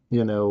from,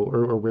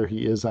 or where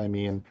he is, I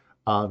mean.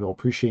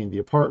 Appreciating the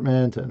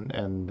apartment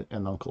and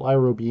Uncle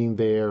Iroh being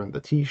there and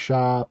the tea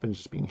shop and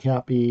just being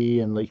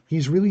happy and like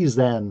he's really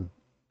zen.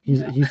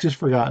 He's yeah. he's just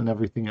forgotten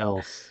everything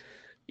else.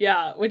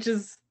 Yeah, which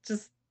is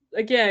just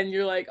again,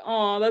 you're like,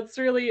 oh, that's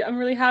really I'm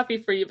really happy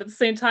for you, but at the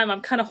same time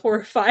I'm kind of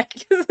horrified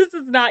because this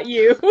is not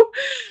you.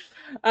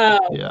 Um,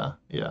 Yeah,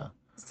 yeah.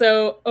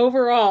 so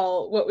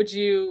overall, what would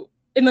you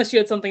unless you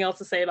had something else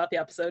to say about the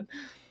episode?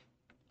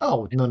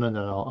 Oh, no, no,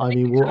 no, no. I I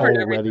think mean, we we're covered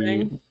already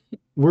everything.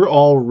 we're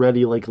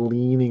already like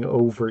leaning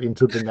over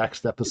into the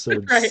next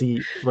episode Right.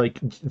 seat. Like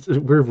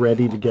we're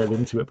ready to get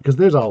into it because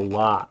there's a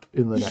lot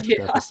in the next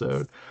Yes.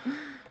 episode.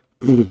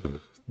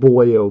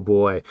 Boy, oh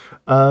boy.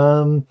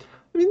 I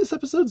mean, this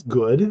episode's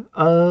good.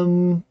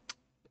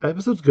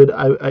 Episode's good.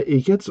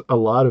 It gets a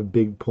lot of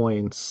big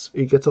points.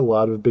 It gets a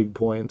lot of big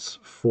points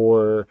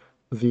for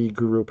the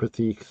Guru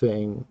Pratik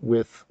thing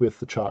with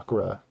the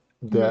chakra.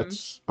 Mhm.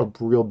 That's a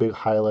real big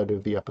highlight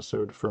of the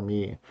episode for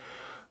me.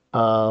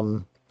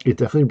 It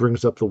definitely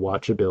brings up the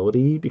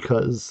watchability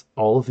because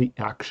all of the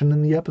action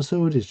in the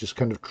episode is just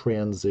kind of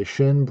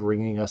transition,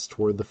 bringing us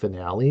toward the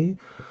finale.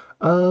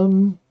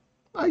 Um,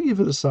 I give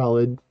it a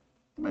solid.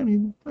 I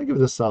give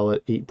it a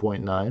solid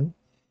 8.9.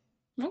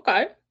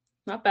 Okay.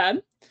 Not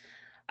bad.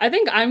 I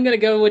think I'm gonna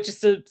go with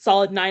just a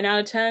solid 9 out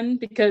of 10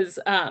 because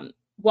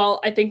while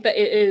I think that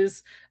it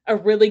is a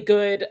really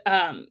good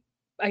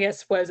I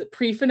guess was it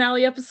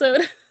pre-finale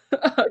episode?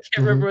 I can't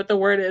Hmm. remember what the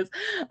word is.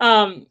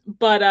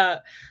 But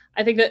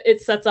I think that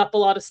it sets up a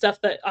lot of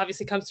stuff that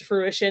obviously comes to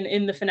fruition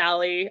in the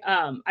finale.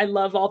 I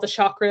love all the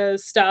chakra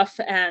stuff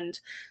and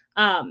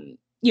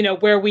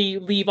where we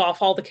leave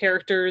off all the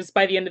characters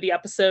by the end of the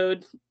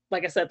episode,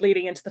 like I said,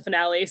 leading into the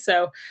finale.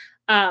 So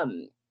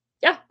um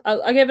yeah,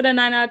 I'll give it a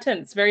 9 out of 10.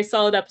 It's a very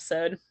solid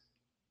episode.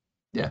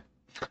 Yeah,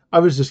 I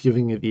was just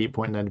giving it the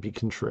 8.9 to be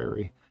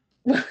contrary.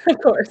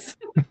 Of course.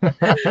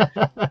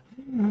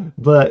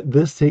 But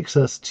this takes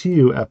us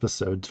to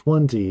episode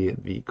 20,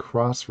 The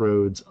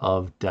Crossroads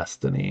of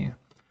Destiny.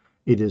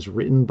 It is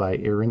written by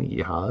Aaron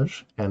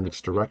Ehaj and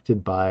it's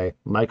directed by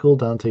Michael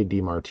Dante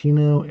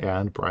DiMartino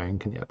and Brian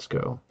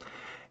Konietzko.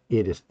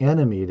 It is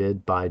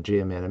animated by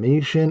JM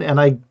Animation, and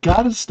I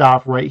gotta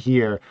stop right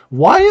here.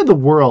 Why in the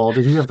world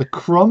did you have the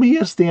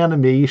crummiest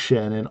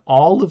animation in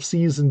all of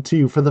season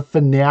two for the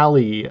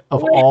finale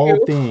of Wait, all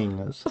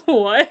things?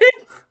 what?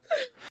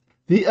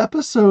 The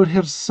episode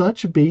has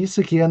such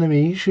basic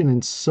animation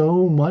in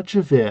so much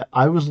of it.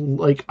 I was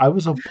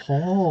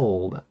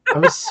appalled. I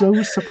was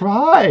so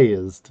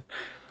surprised.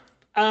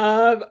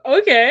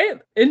 Okay.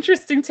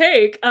 Interesting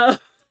take.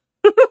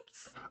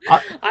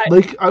 I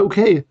I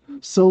okay,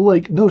 so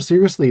like no,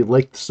 seriously,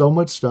 like so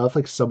much stuff,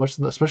 like so much,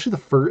 especially the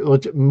first,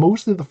 like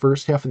mostly the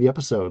first half of the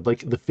episode, like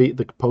the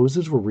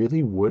poses were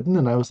really wooden,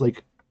 and I was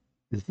like,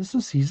 is this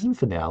a season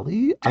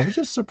finale? I was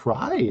just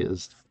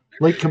surprised.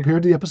 Like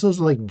compared to the episodes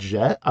of like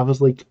Jet, I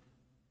was like,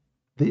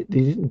 They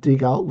didn't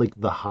dig out like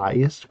the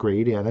highest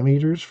grade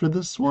animators for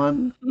this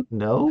one?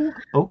 No?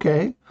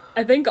 Okay.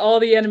 I think all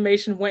the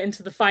animation went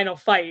into the final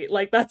fight.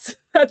 Like that's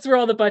where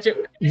all the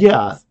budget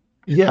Yeah. went.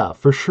 Yeah,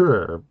 for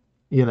sure.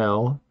 You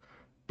know,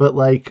 but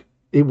like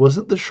it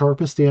wasn't the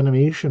sharpest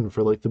animation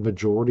for like the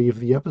majority of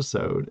the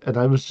episode. And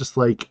I was just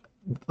like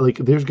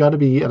there's got to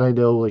be, and I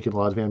know like in a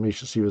lot of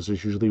animation studios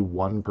there's usually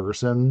one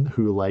person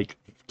who like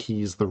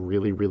keys the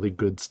really really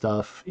good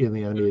stuff in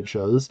the animated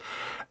shows.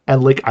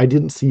 And like I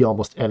didn't see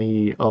almost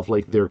any of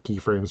like their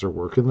keyframes or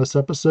work in this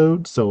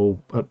episode. So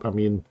I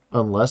mean,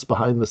 unless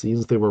behind the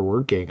scenes they were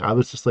working, I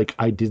was just like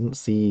I didn't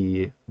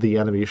see the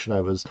animation I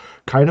was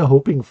kind of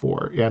hoping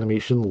for.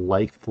 Animation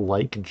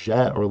like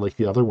Jet or like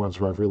the other ones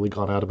where I've really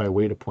gone out of my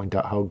way to point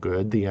out how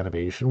good the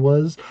animation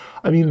was.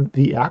 I mean,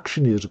 the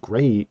action is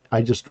great.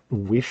 I just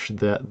wish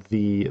that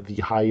the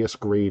highest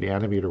grade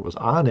animator was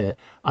on it.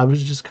 I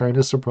was just kind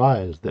of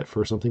surprised that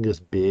for something as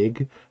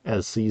big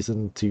as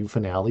season two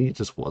finale, it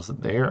just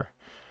wasn't there.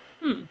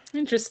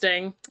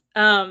 Interesting.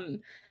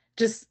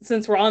 Just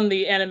since we're on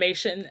the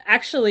animation,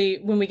 actually,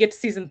 when we get to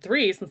season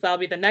three, since that'll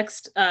be the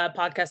next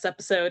podcast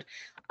episode,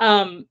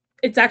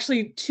 it's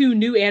actually two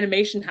new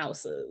animation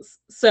houses.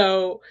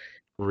 So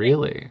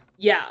Really?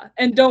 yeah,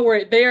 and don't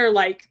worry, they are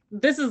like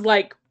this is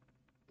like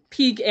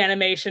peak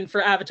animation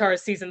for Avatar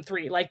season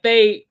three. Like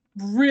they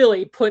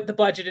really put the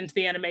budget into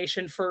the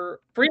animation for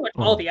pretty much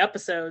all Oh, the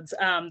episodes.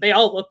 They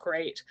all look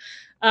great.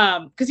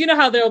 Because you know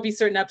how there will be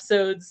certain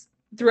episodes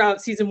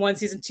throughout season one,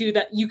 season two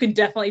that you can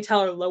definitely tell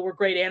are lower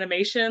grade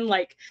animation,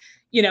 like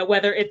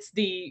whether it's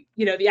the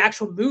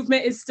actual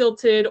movement is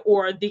stilted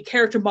or the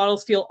character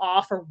models feel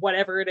off or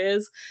whatever it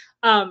is.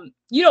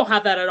 You don't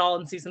have that at all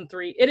in season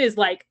three. It is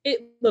like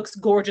it looks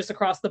gorgeous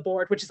across the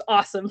board, which is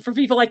awesome for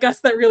people like us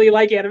that really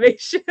like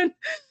animation.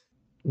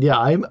 yeah,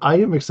 I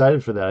am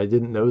excited for that. I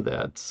didn't know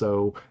that.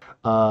 So,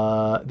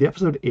 the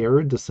episode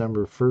aired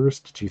December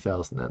 1st,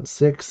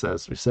 2006.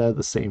 As we said,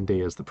 the same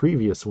day as the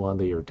previous one,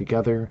 they aired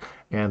together.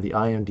 And the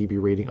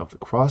IMDb rating of The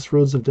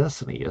Crossroads of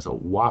Destiny is a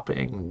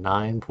whopping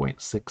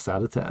 9.6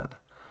 out of 10.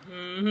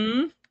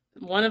 Hmm.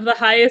 One of the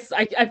highest.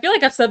 I feel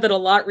like I've said that a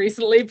lot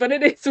recently, but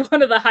it is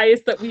one of the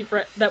highest that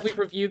we've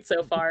reviewed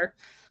so far.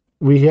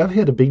 We have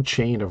had a big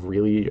chain of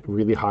really,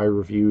 really high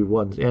reviewed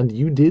ones, and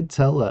you did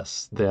tell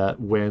us that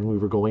when we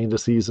were going into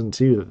season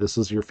two that this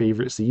was your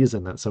favorite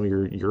season, that some of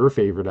your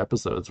favorite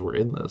episodes were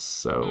in this.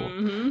 So,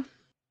 Hmm.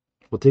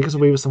 well, take us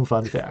away with some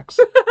fun facts.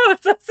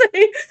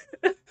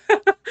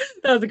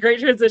 That was a great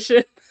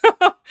transition.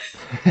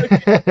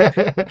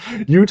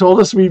 You told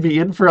us we'd be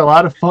in for a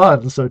lot of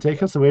fun, so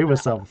take us away with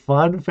some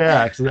fun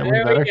facts. Is that one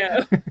There we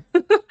better?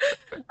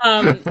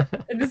 go.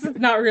 This is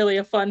not really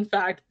a fun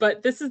fact,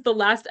 but this is the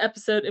last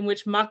episode in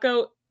which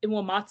Mako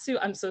Iwamatsu,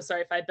 I'm so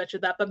sorry if I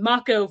butchered that, but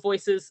Mako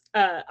voices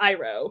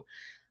Iroh.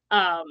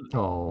 Um,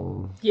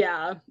 Oh,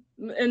 yeah,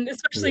 and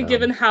especially yeah.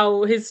 given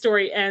how his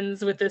story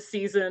ends with this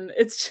season,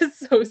 it's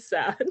just so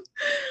sad.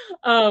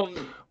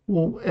 Um,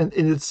 Well, and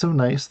it's so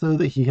nice though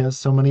that he has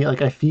so many.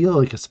 Like I feel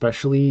like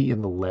especially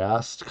in the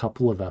last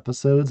couple of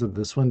episodes and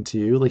this one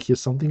too, like he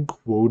has something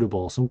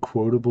quotable, some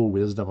quotable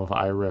wisdom of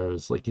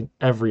Iroh's. Like in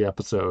every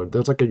episode,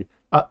 there's like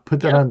a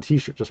put that yep. on a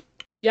t-shirt. Just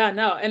Yeah,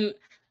 no, and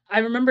I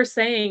remember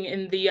saying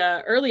in the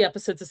early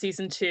episodes of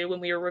season two when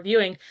we were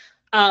reviewing,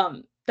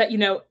 that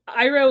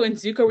Iroh and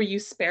Zuko were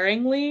used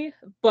sparingly,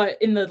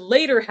 but in the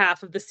later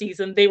half of the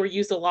season they were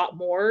used a lot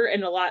more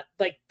and a lot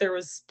like there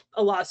was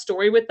a lot of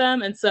story with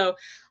them, and so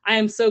I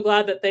am so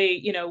glad that they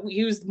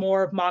used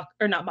more of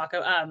not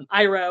Mako,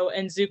 Iroh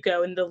and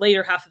Zuko in the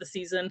later half of the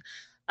season.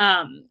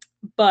 Um,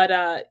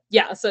 but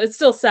yeah, so it's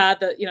still sad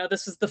that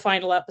this was the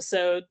final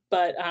episode,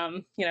 but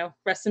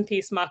rest in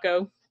peace,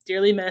 Mako,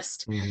 dearly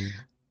missed. rest in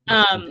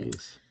Um,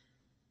 peace.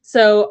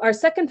 so our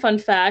second fun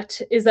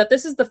fact is that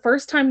this is the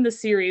first time in the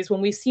series when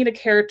we've seen a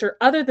character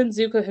other than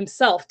Zuko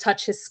himself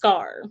touch his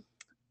scar.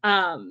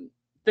 Um,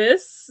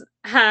 this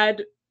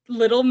had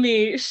little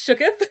me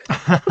shooketh.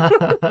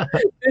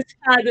 This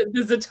had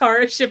the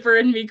Zatara shipper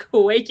and me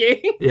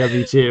quaking. Yeah,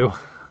 me too.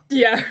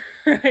 Yeah,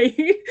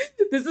 right.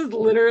 This is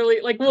literally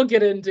like we'll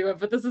get into it,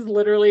 but this is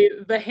literally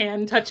the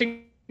hand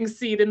touching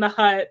seed in the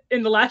hut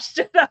in the Last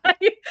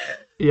Jedi.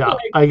 Yeah, Like,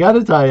 I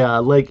gotta tell ya,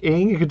 like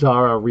Aang and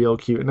Katara are real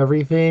cute and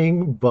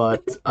everything,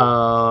 but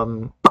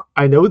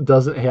I know it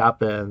doesn't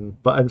happen,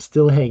 but I'm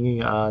still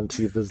hanging on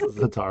to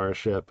the Tara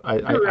ship.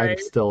 I'm right,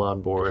 still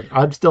on board.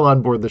 I'm still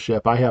on board the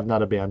ship. I have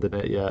not abandoned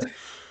it yet.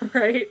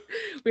 right.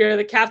 We are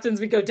the captains.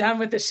 We go down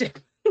with the ship.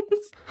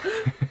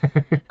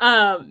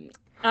 Um,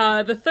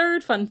 the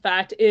third fun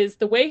fact is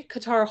the way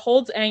Katara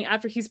holds Aang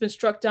after he's been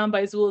struck down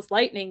by Azula's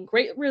lightning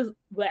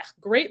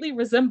greatly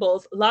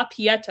resembles La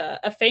Pieta,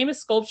 a famous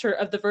sculpture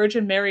of the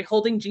Virgin Mary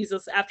holding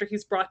Jesus after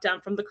he's brought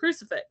down from the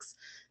crucifix.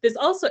 This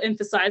also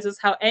emphasizes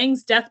how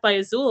Aang's death by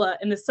Azula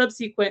and the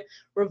subsequent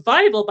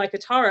revival by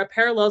Katara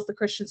parallels the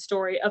Christian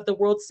story of the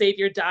world's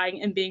savior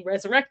dying and being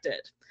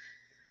resurrected.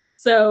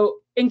 So,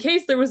 in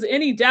case there was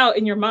any doubt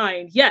in your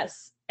mind,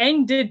 yes,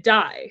 Aang did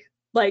die.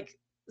 Like,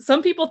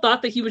 some people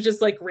thought that he was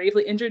just like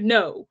gravely injured.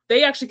 No,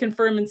 they actually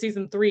confirmed in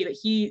season 3 that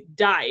he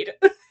died.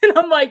 And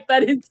I'm like,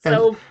 that is And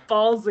so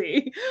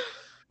ballsy.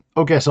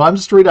 okay, so I'm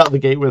straight out the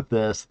gate with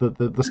this.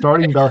 The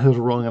starting bell has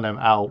rung and I'm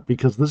out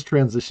because this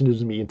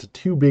transitions me into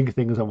two big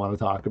things I want to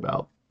talk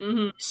about.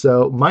 Hmm.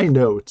 So my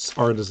notes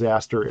are a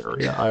disaster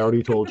area. I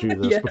already told you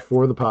this Yes.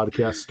 before the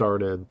podcast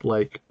started.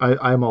 Like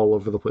I'm all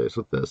over the place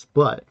with this.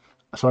 But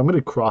so I'm going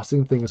to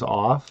crossing things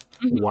off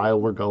Hmm.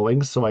 while we're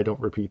going so I don't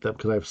repeat them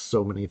because I have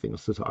so many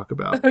things to talk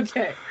about.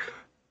 Okay.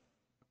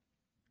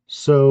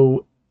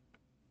 So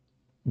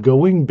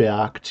going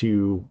back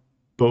to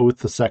both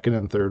the second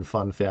and third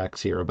fun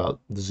facts here about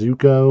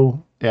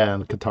Zuko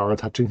and Katara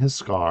touching his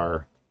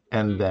scar,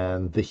 and Hmm.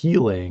 then the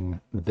healing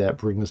that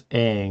brings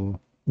Aang,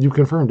 you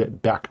confirmed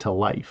it, back to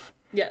life.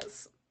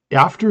 Yes.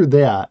 After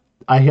that,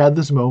 I had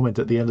this moment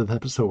at the end of the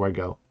episode where I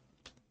go,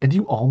 and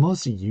you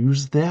almost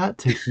used that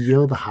to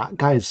heal the hot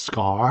guy's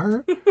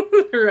scar?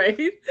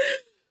 Right.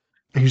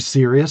 Are you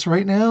serious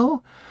right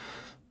now?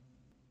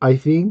 I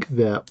think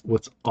that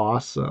what's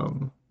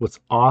awesome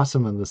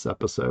in this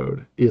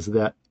episode is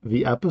that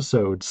the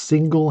episode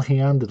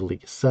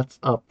single-handedly sets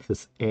up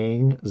this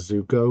Aang,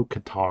 Zuko,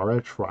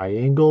 Katara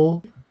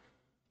triangle,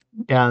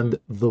 and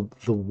the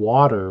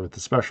water, the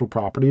special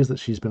properties that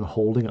she's been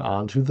holding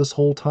on to this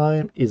whole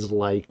time is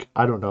like,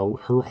 I don't know,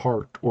 her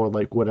heart or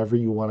like whatever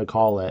you want to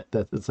call it,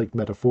 that it's like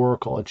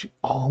metaphorical, and she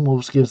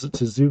almost gives it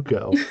to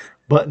Zuko.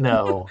 But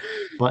no,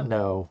 but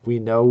no, we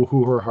know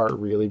who her heart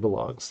really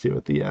belongs to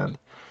at the end.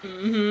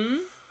 Hmm.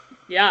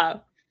 Yeah.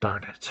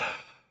 Darn it.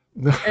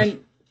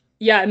 And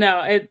yeah,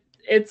 no,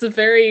 it's a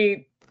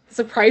very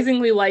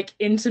surprisingly like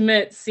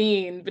intimate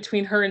scene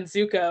between her and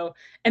Zuko,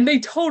 and they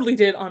totally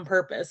did it on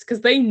purpose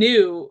because they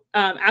knew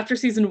after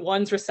season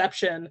one's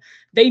reception,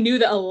 they knew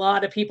that a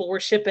lot of people were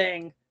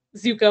shipping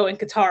Zuko and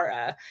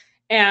Katara,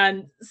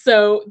 and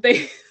so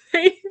they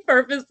they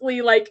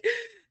purposely like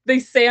they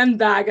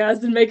sandbag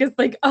us and make us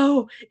like,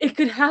 oh, it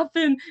could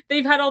happen.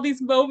 They've had all these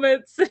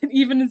moments,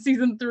 even in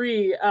season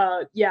 3.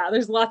 Yeah,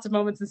 there's lots of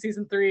moments in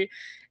season 3,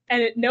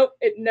 and nope,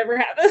 it never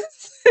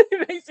happens.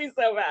 It makes me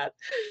so mad.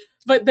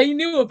 But they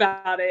knew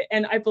about it,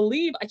 and I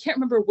believe I can't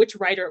remember which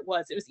writer it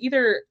was. It was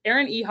either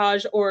Aaron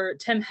Ehaj or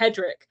Tim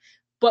Hedrick,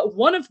 but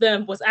one of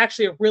them was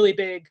actually a really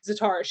big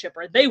Zatara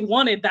shipper. They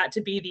wanted that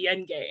to be the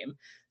end game.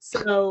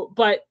 So,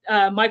 but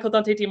Michael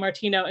Dante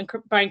DiMartino and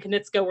Brian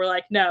Konietzko were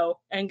like, no,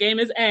 end game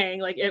is Aang.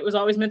 Like it was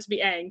always meant to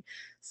be Aang.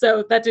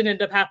 So that didn't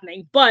end up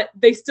happening, but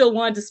they still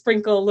wanted to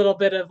sprinkle a little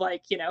bit of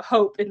like,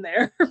 hope in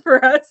there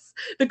for us,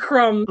 the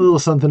crumb, A little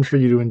something for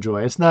you to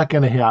enjoy. It's not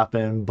going to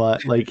happen,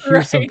 but like here's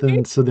right?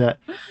 something so that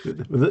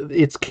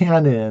it's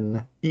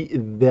canon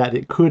that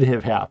it could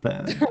have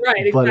happened,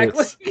 Right, but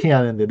exactly. it's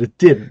canon that it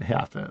didn't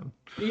happen.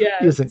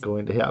 Yes. Isn't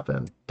going to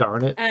happen.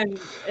 Darn it. And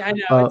I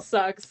know Uh, it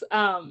sucks.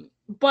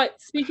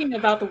 But speaking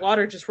about the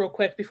water, just real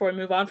quick before we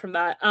move on from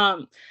that,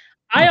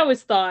 I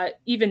always thought,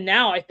 even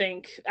now, I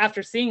think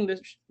after seeing the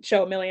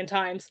show a million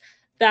times,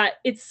 that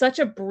it's such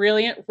a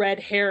brilliant red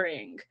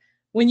herring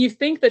when you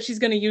think that she's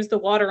going to use the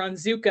water on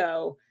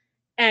Zuko.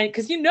 And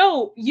because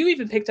you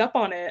even picked up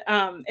on it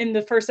in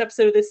the first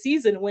episode of this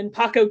season when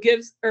Paku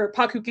gives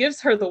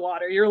her the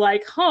water, you're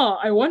like, huh,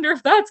 I wonder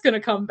if that's gonna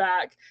come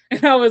back.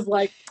 And I was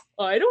like,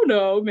 I don't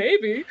know,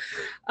 maybe.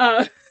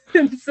 Uh,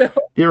 and so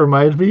it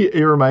reminds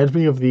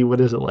me of the, what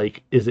is it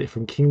like? Is it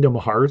from Kingdom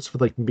Hearts with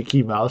like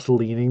Mickey Mouse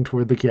leaning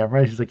toward the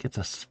camera? She's like, it's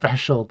a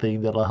special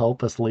thing that'll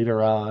help us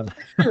later on.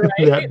 right,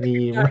 That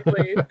meme.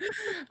 exactly.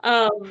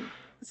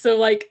 So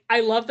like I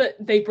love that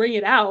they bring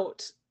it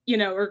out,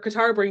 or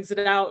Katara brings it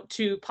out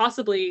to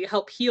possibly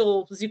help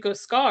heal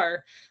Zuko's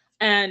scar.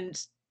 And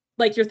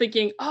like you're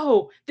thinking,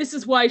 oh, this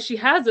is why she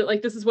has it,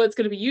 like this is what it's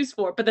going to be used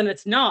for, but then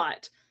it's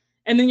not.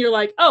 And then you're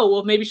like, oh,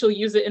 well, maybe she'll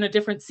use it in a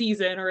different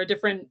season or a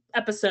different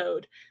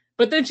episode.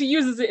 But then she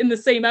uses it in the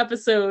same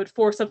episode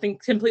for something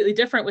completely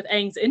different with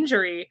Aang's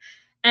injury.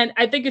 And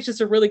I think it's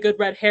just a really good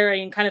red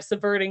herring and kind of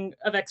subverting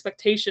of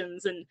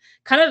expectations and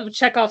kind of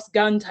Chekhov's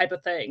gun type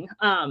of thing,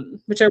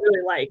 which I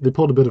really like. They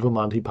pulled a bit of a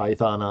Monty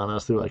Python on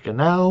us. They're like, and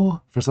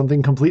now for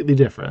something completely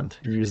different,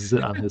 he uses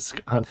it on his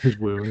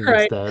wound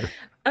Right. instead.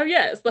 Oh,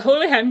 yes, the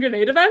Holy Hand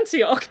Grenade of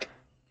Antioch.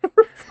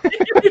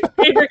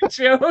 Favorite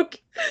joke.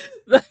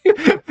 Love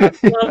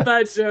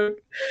that joke.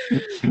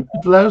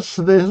 Bless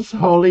this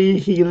holy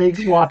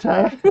healing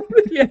water.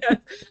 Yeah.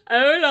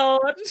 Oh,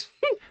 Lord.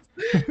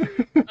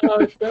 Oh,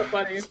 it's so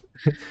funny.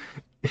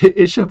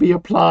 It shall be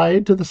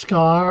applied to the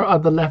scar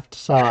on the left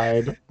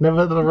side,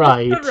 never the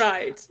right.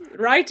 Right.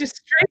 Right is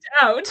straight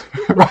out.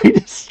 Right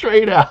is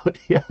straight out,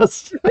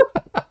 yes.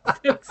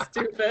 So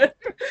stupid.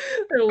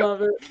 I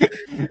love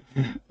it.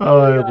 Oh, Oh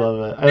my I god. love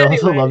it. I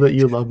also Anyway. love that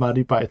you love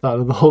Monty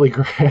Python and the Holy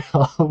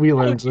Grail. We Oh,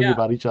 learned something yeah.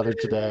 about each other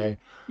today.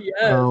 Yes.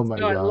 Oh my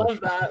No, I gosh. love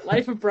that.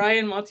 Life of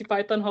Brian, Monty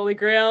Python, Holy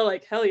Grail.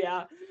 Like, hell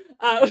yeah.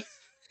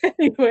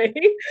 Anyway,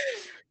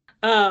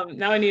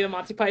 now I need a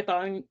Monty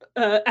Python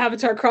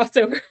Avatar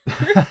crossover.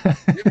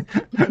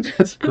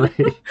 That's great.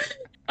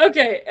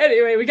 Okay,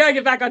 anyway, we gotta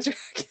get back on track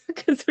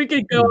because we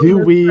could go Do on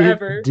this we?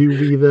 forever. Do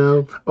we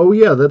though? Oh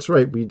yeah, that's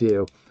right, we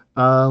do.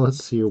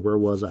 Let's see, where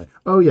was I?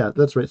 Oh yeah,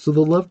 that's right. So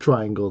the love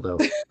triangle, though.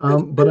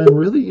 But I'm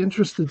really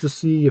interested to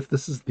see if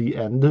this is the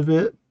end of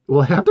it.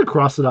 Well, I have to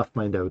cross it off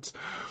my notes.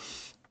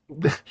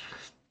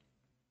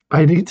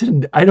 I need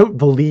to. I don't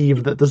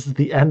believe that this is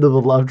the end of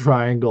the love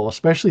triangle,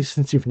 especially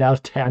since you've now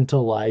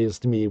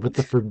tantalized me with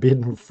the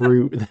forbidden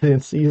fruit. That in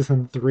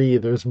season 3,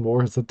 there's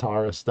more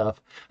Zatara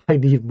stuff. I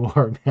need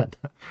more, man.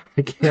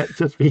 I can't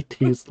just be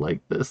teased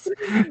like this.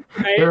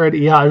 Right? Aaron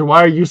Ehaj,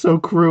 why are you so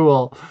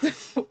cruel?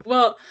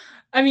 Well,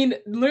 I mean,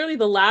 literally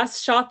the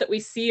last shot that we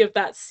see of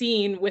that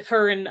scene with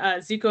her and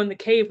Zuko in the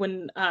cave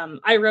when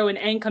Iroh and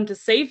Aang come to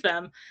save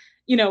them,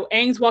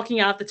 Aang's walking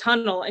out the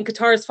tunnel and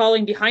Katara's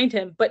following behind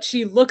him, but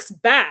she looks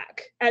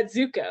back at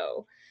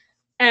Zuko,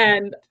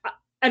 and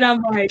and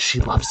I'm like,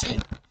 She loves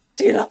him.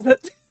 do you love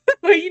it?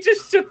 He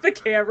just shook the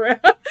camera.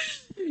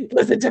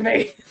 Listen to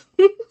me.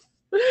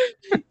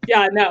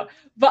 Yeah, no.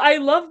 But I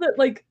love that,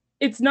 like,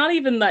 it's not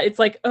even that it's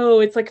like,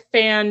 oh, it's like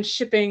fan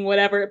shipping,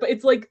 whatever, but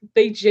it's like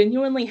they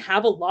genuinely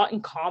have a lot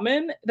in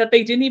common that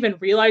they didn't even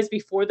realize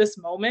before this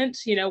moment.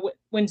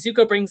 When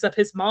Zuko brings up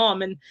his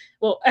mom, and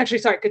well, actually,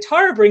 sorry,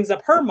 Katara brings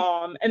up her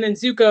mom, and then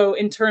Zuko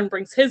in turn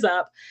brings his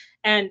up,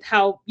 and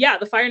how, yeah,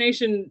 the Fire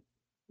Nation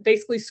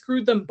basically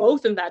screwed them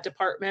both in that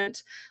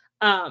department.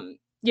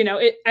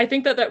 I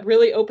think that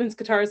really opens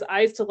Katara's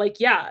eyes to, like,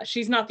 yeah,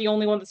 she's not the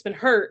only one that's been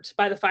hurt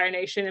by the Fire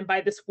Nation and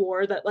by this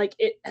war, that like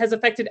it has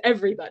affected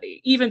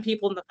everybody, even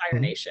people in the Fire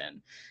Mhm.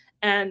 Nation.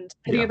 And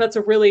I think Yeah. that's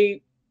a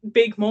really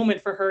big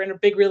moment for her and a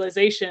big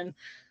realization.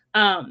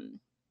 Um,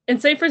 and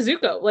same for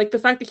Zuko, like the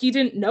fact that he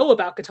didn't know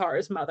about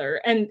Katara's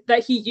mother and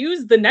that he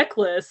used the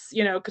necklace,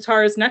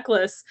 Katara's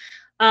necklace,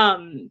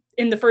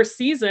 in the first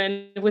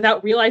season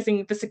without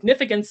realizing the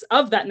significance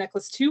of that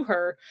necklace to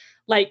her.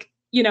 Like,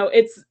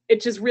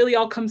 it just really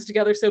all comes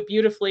together so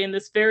beautifully in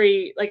this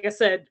very, like I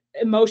said,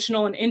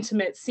 emotional and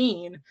intimate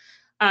scene.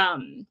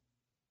 Um,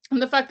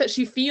 and the fact that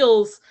she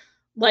feels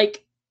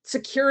like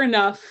secure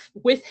enough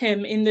with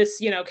him in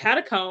this,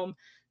 catacomb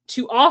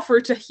to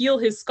offer to heal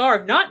his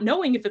scar, not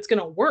knowing if it's going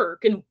to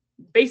work, and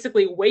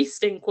basically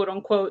wasting, quote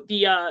unquote,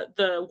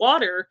 the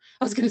water.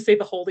 I was going to say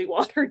the holy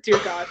water, dear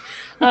God.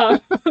 Uh,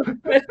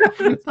 but,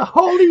 The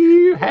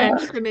holy hand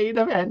grenade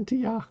of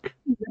Antioch.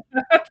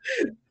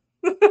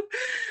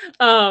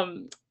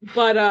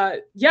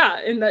 yeah,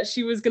 and that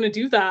she was going to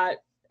do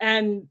that,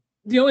 and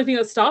the only thing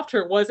that stopped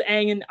her was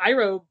Aang and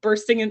Iroh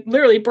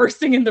literally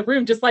bursting in the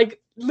room, just like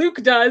Luke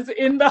does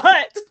in the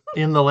hut.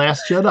 In The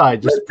Last Jedi, The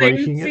just same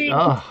breaking it. scene.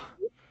 Oh,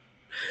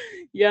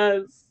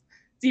 Yes.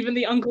 It's even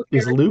the uncle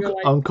is character, Luke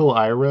like, Uncle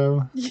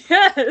Iroh?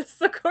 yes,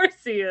 of course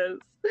he is.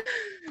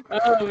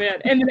 Oh man.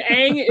 And then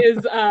Aang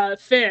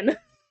is Finn.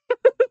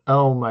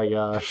 Oh my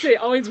gosh. They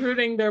always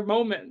rooting their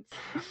moments.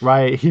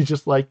 Right, he's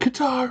just like,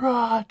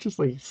 Katara! Just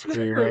like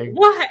screaming.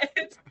 What?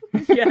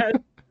 Yes.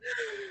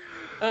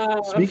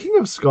 Uh, Speaking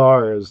of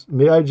scars,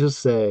 may I just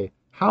say,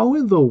 how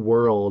in the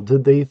world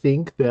did they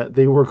think that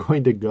they were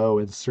going to go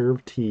and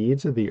serve tea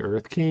to the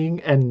Earth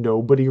King and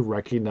nobody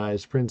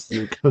recognized Prince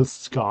Zuko's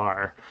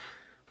scar?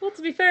 well,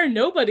 to be fair,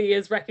 nobody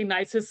has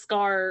recognized his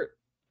scar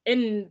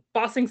in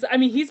bossing. I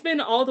mean, he's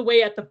been all the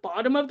way at the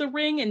bottom of the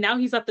ring, and now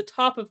he's at the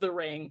top of the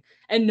ring,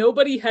 and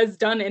nobody has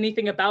done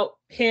anything about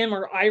him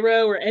or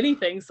Iroh or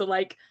anything. So,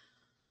 like,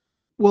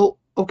 Well,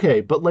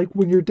 okay, but like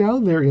when you're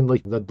down there in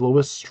like the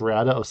lowest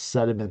strata of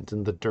sediment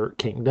in the Dirt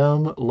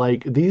Kingdom,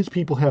 like these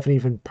people haven't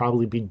even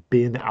probably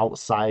been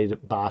outside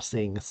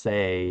bossing,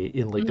 say,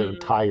 in like their mm,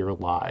 entire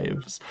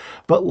lives.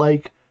 But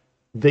like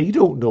they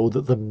don't know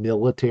that the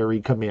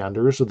military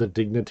commanders or the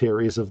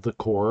dignitaries of the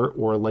court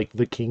or like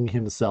the king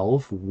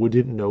himself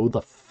wouldn't know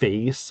the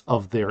face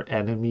of their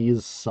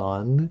enemy's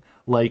son.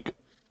 Like,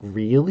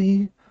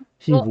 really?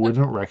 He well,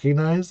 wouldn't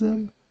recognize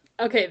him?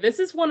 okay, this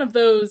is one of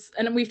those,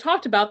 and we've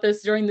talked about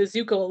this during the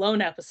Zuko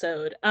alone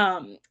episode.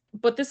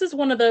 But this is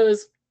one of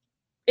those.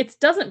 It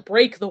doesn't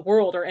break the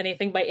world or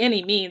anything by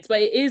any means,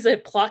 but it is a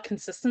plot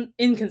consistent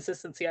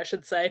inconsistency, I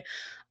should say.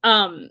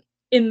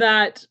 In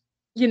that,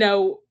 you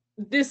know,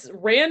 this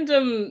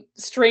random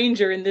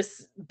stranger in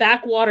this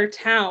backwater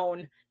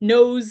town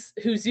knows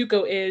who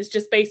Zuko is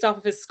just based off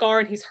of his scar,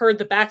 and he's heard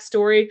the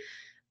backstory.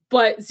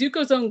 But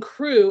Zuko's own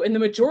crew and the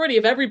majority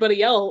of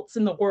everybody else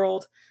in the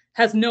world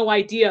has no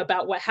idea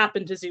about what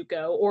happened to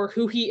Zuko or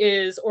who he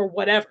is or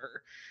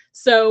whatever.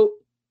 So,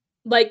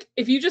 like,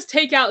 if you just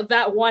take out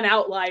that one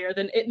outlier,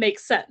 then it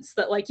makes sense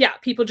that, like, yeah,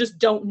 people just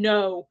don't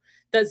know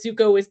that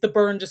Zuko is the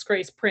burned,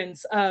 disgraced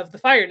prince of the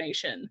Fire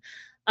Nation.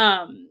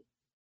 Um,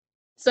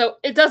 so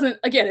it doesn't,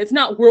 again, it's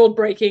not world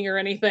breaking or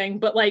anything,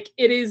 but like,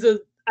 it is a,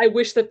 I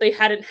wish that they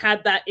hadn't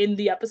had that in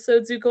the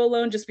episode Zuko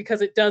alone, just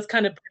because it does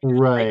kind of bring up,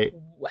 like, Right.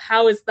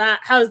 how is that?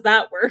 How does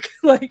that work?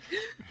 Like,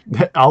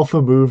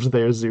 Alpha moves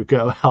there,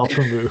 Zuko.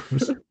 Alpha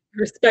moves.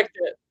 respect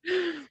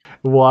it.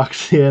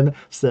 Walks in,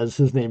 says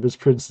his name is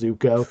Prince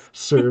Zuko,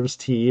 serves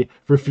tea,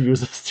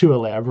 refuses to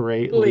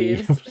elaborate,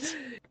 Leaves. leaves.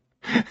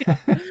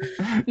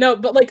 No,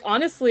 but like,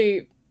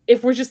 honestly,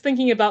 if we're just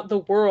thinking about the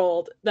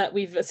world that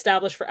we've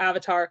established for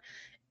Avatar,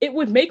 it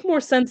would make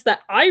more sense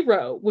that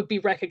Iroh would be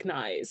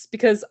recognized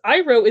because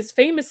Iroh is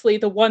famously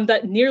the one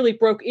that nearly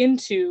broke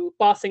into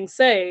Ba Sing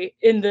Se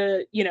in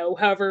the,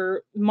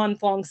 however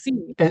month-long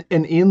scene.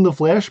 And in the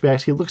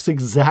flashbacks, he looks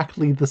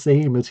exactly the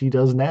same as he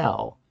does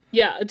now.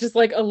 Yeah, just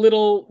like a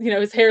little,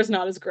 his hair's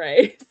not as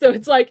gray. So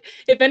it's like,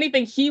 if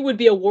anything, he would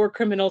be a war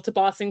criminal to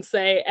Ba Sing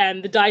Se,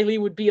 and the Dai Li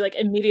would be like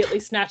immediately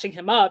snatching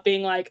him up,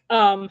 being like,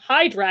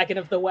 hi, Dragon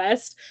of the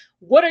West.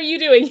 What are you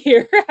doing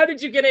here? How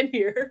did you get in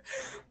here?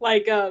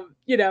 Like,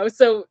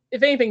 so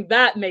if anything,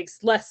 that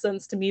makes less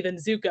sense to me than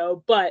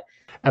Zuko, but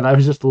And I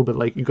was just a little bit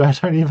like, you guys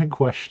aren't even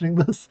questioning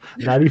this?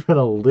 Not even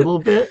a little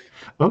bit?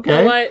 you know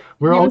Okay. what?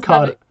 We're He all was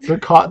having,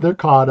 caught they're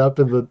caught up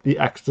in the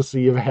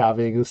ecstasy of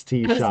having this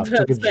tea I was shop. It's about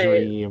like a to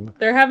say, dream.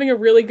 they're having a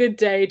really good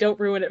day. Don't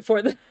ruin it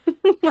for them.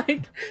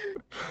 Like,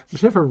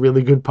 Just have a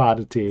really good pot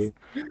of tea.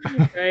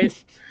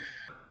 right?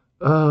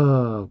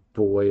 Oh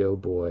boy, oh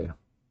boy.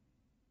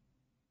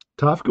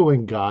 Toph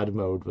going God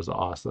mode was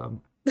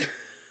awesome.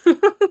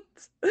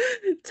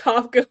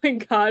 Top going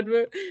God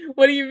mode.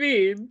 What do you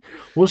mean?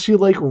 Well, she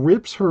like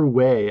rips her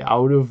way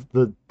out of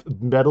the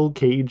metal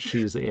cage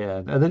she's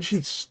in, and then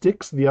she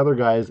sticks the other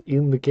guys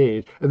in the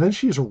cage, and then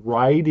she's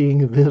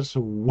riding this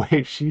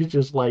wave. She's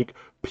just like,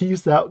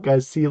 peace out,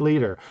 guys, see you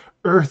later.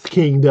 Earth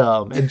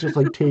Kingdom, and just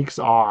like takes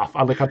off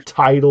on like a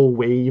tidal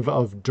wave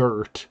of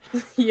dirt.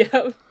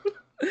 Yep.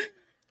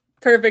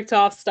 Perfect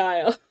off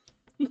style.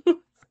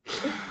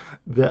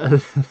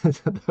 That,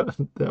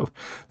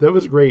 that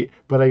was great,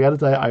 but I gotta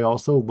tell you, I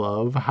also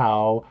love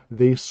how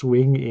they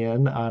swing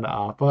in on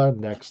Appa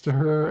next to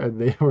her, and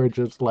they were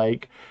just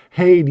like,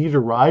 "Hey, need a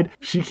ride?"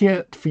 She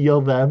can't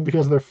feel them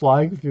because they're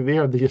flying through the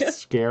air, and they Yeah. just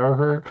scare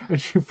her, and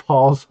she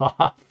falls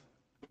off.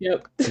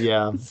 Yep.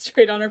 Yeah.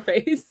 Straight on her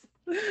face.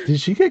 Did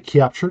she get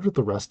captured with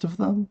the rest of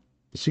them?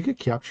 Did she get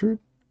captured?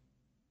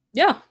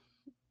 Yeah.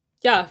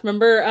 Yeah.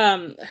 Remember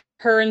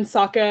her and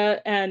Sokka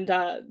and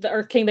the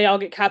Earth King, they all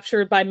get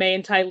captured by Mei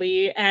and Ty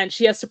Lee, and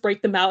she has to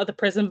break them out of the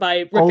prison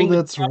by Oh, ripping the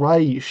that's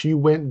right. She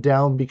went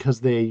down because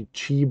they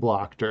chi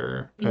blocked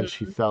her and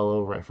she Mhm. fell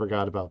over. I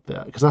forgot about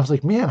that. Because I was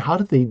like, man, how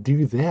did they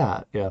do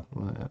that? Yeah,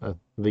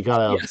 they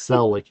got out of Yeah. the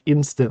cell like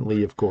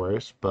instantly, of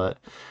course, but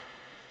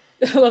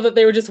I love that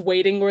they were just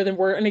waiting where there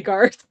weren't any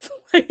guards.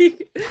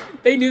 Like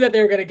they knew that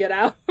they were gonna get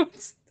out.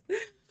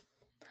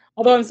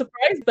 Although I'm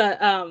surprised that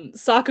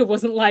Sokka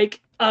wasn't like,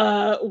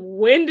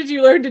 when did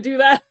you learn to do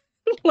that?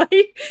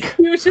 Like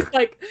he was just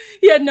like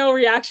he had no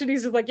reaction.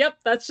 He's just like, yep,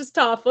 that's just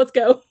tough. Let's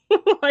go.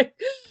 Like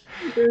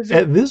it was just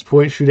at this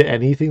point, should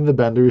anything the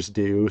Benders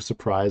do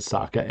surprise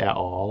Sokka at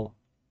all?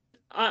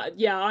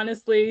 yeah,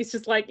 honestly, he's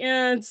just like,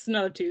 yeah, it's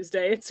another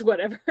Tuesday. It's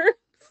whatever.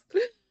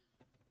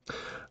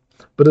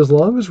 But as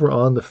long as we're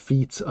on the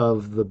feats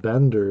of the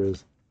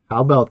Benders,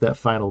 how about that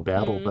final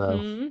battle, though?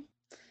 Hmm.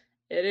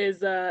 It is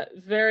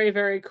very,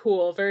 very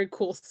cool. Very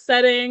cool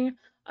setting.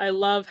 I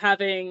love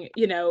having,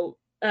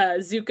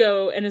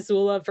 Zuko and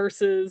Azula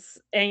versus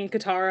Aang and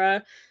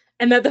Katara.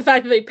 And that the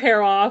fact that they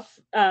pair off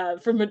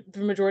the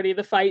majority of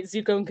the fight,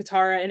 Zuko and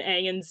Katara and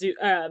Aang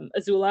and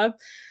Azula.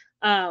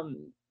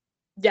 Um,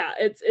 yeah,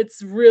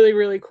 it's really,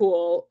 really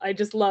cool. I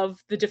just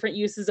love the different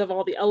uses of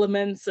all the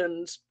elements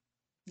and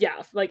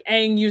yeah, like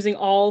Aang using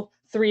all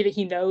three that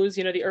he knows,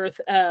 the earth,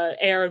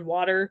 air, and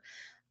water.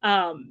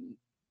 Um,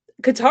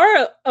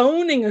 Katara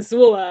owning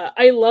Azula,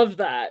 I love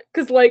that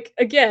because, like,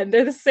 again,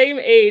 they're the same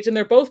age and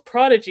they're both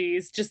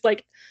prodigies. Just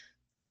like,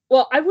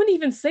 well, I wouldn't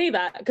even say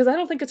that because I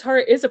don't think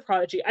Katara is a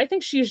prodigy. I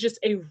think she's just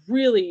a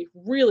really,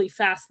 really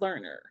fast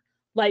learner.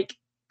 Like,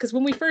 because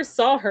when we first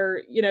saw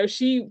her,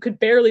 she could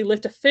barely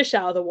lift a fish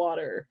out of the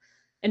water,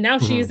 and now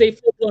she is Mhm. a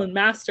full blown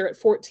master at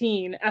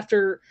 14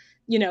 after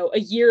a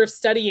year of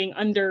studying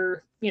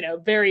under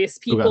various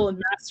Okay. people and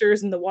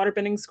masters and the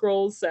waterbending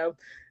scrolls. So,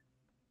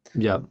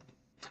 Yeah.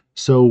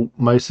 So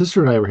my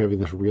sister and I were having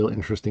this real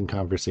interesting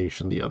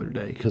conversation the other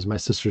day because my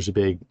sister's a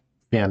big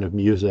fan of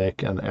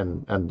music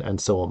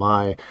and so am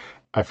I.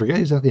 I forget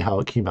exactly how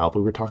it came out, but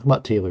we were talking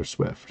about Taylor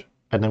Swift.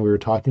 And then we were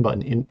talking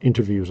about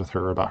interviews with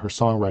her about her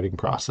songwriting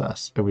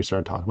process. And we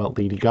started talking about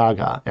Lady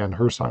Gaga and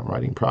her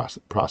songwriting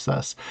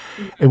process.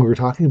 And we were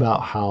talking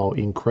about how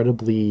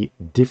incredibly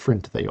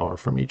different they are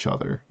from each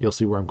other. You'll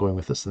see where I'm going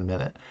with this in a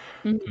minute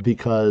mhm,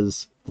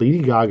 because Lady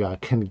Gaga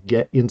can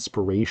get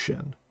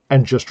inspiration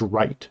and just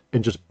write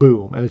and just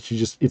boom and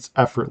it's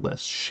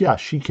effortless. Yeah,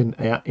 she can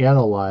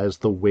analyze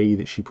the way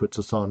that she puts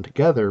a song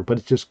together, but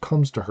it just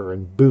comes to her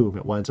and boom,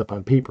 it winds up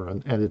on paper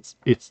and it's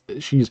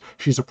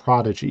she's a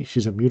prodigy.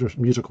 She's a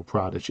musical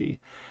prodigy.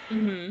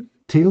 mhm.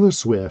 Taylor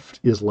Swift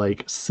is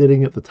like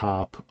sitting at the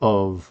top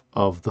of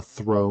the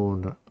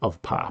throne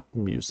of pop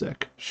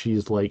music.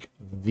 She's like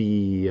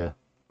the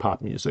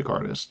pop music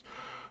artist,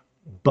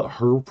 but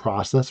her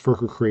process for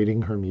her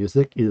creating her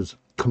music is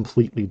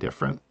completely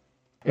different.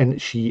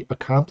 And she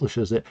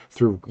accomplishes it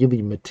through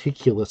really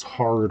meticulous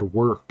hard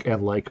work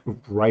and like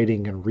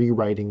writing and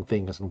rewriting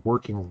things and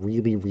working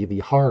really, really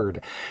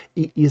hard.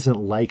 It isn't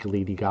like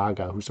Lady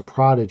Gaga, who's a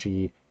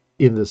prodigy.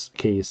 in this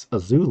case,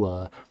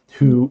 Azula,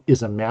 who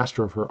is a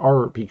master of her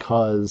art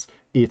because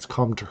it's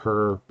come to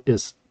her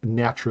as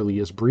naturally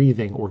as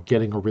breathing or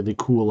getting a really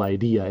cool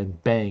idea,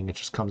 and bang, it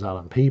just comes out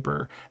on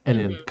paper and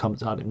then Mhm.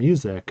 comes out in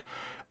music.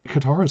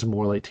 Katara is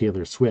more like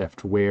Taylor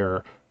Swift,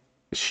 where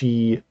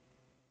she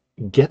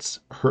gets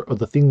her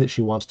the thing that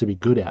she wants to be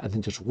good at and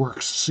then just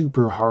works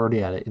super hard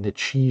at it and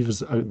achieves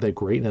the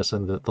greatness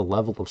and the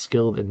level of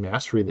skill and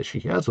mastery that she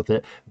has with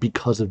it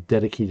because of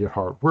dedicated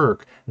hard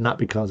work, not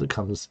because it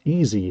comes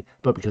easy,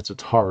 but because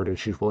it's hard and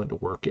she's willing to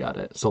work at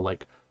it. So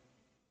like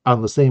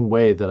on the same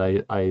way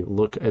that I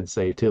look and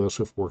say Taylor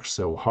Swift works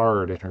so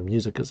hard and her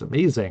music is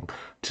amazing,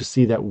 to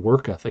see that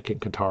work ethic in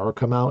Katara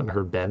come out and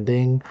her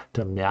bending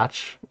to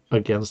match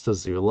against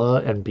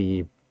Azula and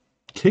be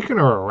kicking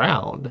her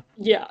around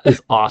Yeah.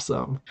 is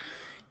awesome.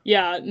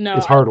 Yeah, no,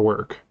 It's hard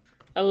work.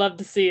 I love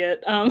to see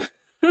it.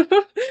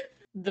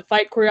 The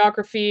fight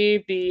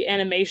choreography, the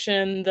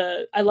animation,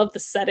 I love the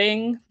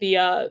setting,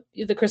 the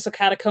Crystal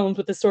Catacombs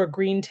with this sort of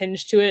green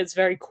tinge to it. It's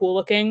very cool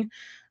looking.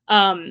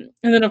 And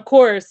then of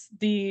course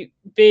the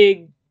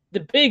big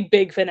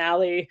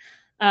finale,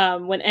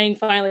 when Aang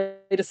finally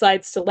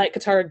decides to let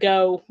Katara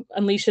go,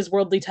 unleash his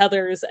worldly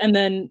tethers, and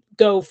then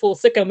go full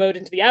sicko mode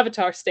into the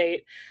Avatar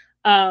state.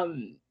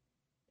 Um,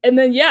 and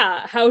then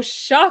yeah, how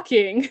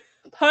shocking,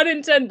 pun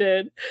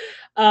intended.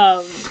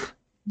 Um,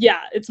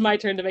 yeah, it's my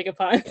turn to make a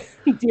pun.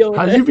 Deal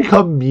How with did you it.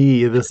 become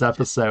me this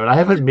episode? I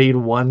haven't made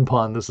one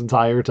pun this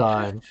entire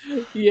time.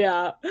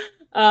 Yeah.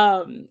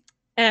 Um,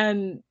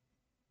 and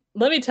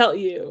let me tell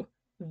you,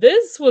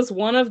 this was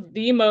one of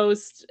the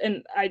most,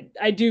 and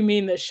I do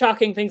mean this,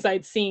 shocking things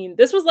I'd seen.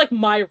 This was like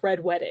my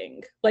red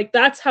wedding. Like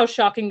that's how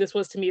shocking this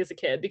was to me as a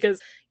kid,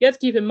 because you have to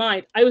keep in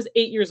mind I was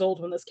 8 years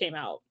old when this came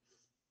out.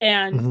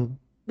 And Hmm.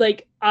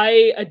 like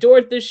I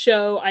adored this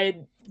show. I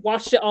had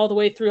watched it all the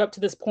way through up to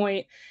this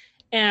point,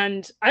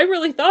 and I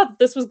really thought that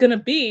this was going to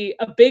be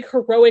a big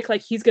heroic,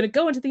 like he's going to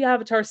go into the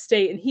Avatar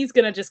state and he's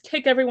going to just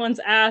kick everyone's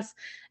ass,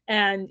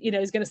 and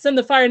he's going to send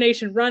the Fire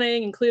Nation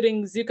running,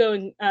 including Zuko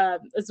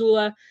and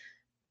Azula.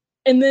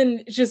 And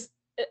then just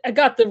I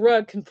got the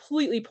rug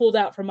completely pulled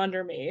out from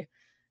under me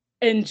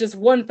in just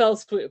one fell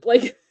swoop.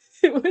 Like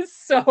it was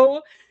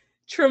so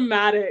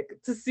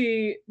traumatic to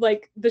see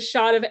like the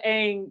shot of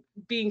Aang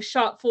being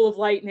shot full of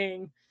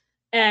lightning,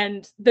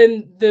 and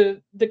then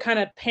the kind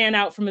of pan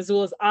out from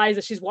Azula's eyes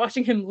as she's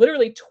watching him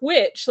literally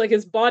twitch, like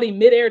his body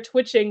midair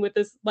twitching with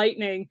this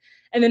lightning,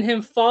 and then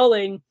him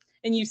falling.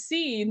 And you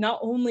see, not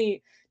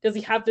only does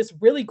he have this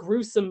really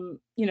gruesome,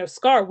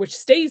 scar, which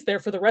stays there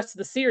for the rest of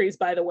the series,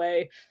 by the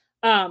way,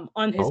 on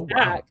Oh his wow.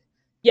 back.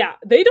 Yeah,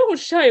 they don't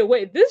shy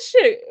away. This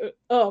shit,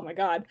 oh my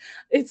god,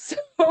 it's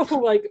so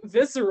like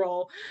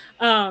visceral.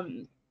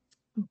 Um,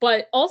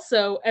 but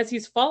also as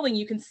he's falling,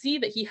 you can see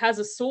that he has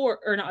a sword,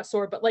 or not a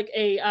sword, but like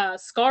a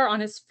scar on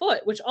his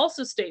foot, which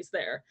also stays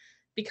there,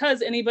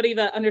 because anybody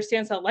that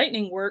understands how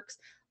lightning works,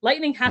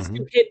 lightning has Hmm.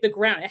 to hit the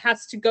ground. It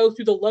has to go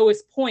through the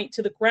lowest point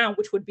to the ground,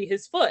 which would be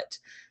his foot.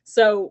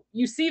 So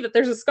you see that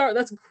there's a scar.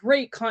 That's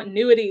great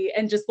continuity,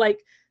 and just like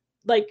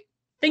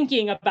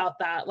thinking about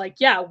that, like,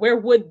 yeah, where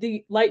would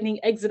the lightning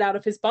exit out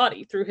of his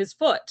body? Through his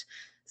foot.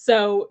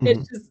 So Hmm.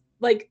 it's just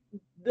like,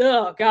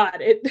 oh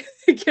god, it,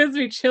 it gives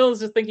me chills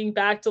just thinking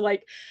back to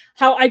like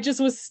how I just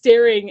was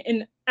staring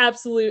in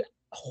absolute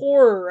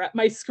horror at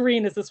my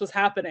screen as this was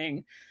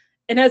happening.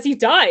 And as he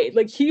died,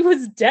 like he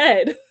was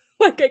dead.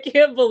 Like I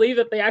can't believe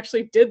that they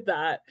actually did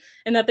that,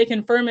 and that they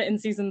confirm it in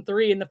season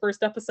 3 in the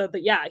first episode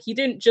that yeah, he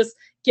didn't just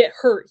get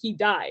hurt, he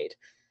died.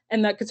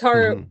 And that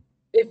Katara, Hmm.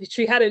 if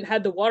she hadn't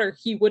had the water,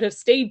 he would have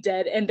stayed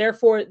dead, and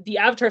therefore the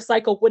Avatar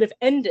cycle would have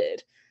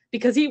ended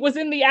because he was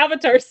in the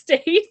Avatar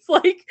state.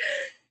 Like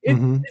it's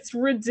Hmm. it's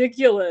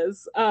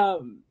ridiculous.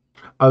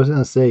 I was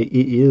gonna say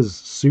it is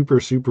super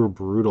super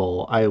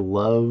brutal. I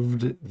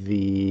loved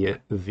the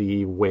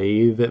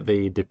way that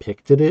they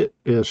depicted it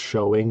as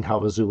showing how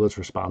Azula's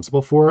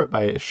responsible for it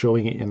by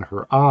showing it in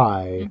her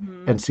eye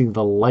Mhm, and seeing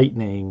the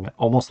lightning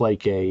almost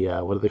like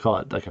a what do they call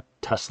it, like a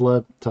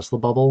Tesla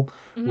bubble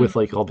mhm. with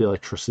like all the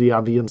electricity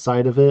on the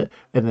inside of it,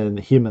 and then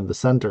him in the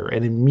center,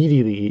 and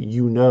immediately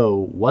you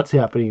know what's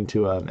happening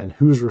to him and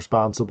who's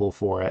responsible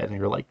for it, and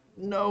you're like,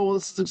 no,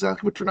 this is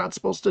exactly what you're not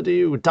supposed to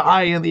do.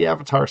 Die in the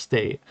Avatar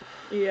state.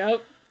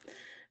 Yep.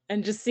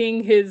 And just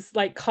seeing his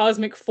like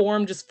cosmic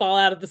form just fall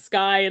out of the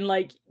sky, and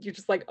like you're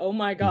just like, "Oh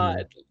my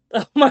god. Mhm.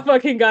 Oh my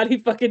fucking god, he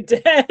fucking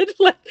dead."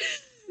 Like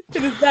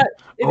it is that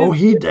it Oh, is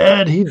he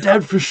dead. He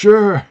dead for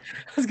sure. I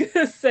was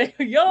gonna say,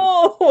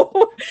 yo,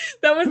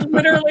 that was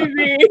literally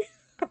me.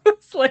 I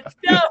was like,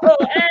 no,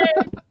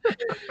 hey.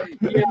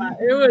 Yeah,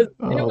 it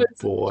Oh was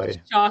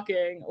boy.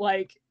 shocking.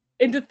 Like,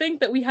 and to think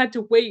that we had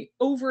to wait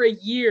over a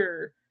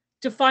year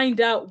to find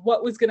out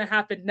what was gonna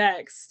happen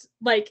next.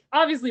 Like,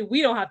 obviously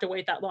we don't have to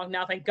wait that long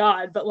now, thank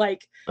God. But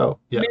like, Oh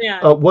yeah.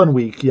 man, 1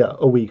 week. Yeah,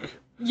 a week.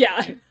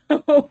 yeah.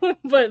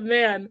 But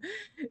man,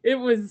 it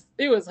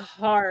was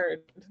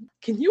hard.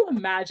 Can you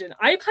imagine?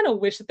 I kind of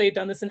wish that they'd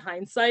done this in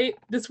hindsight.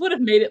 This would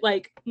have made it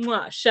like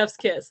mwah, chef's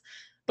kiss.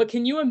 But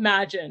can you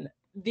imagine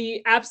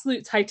the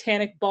absolute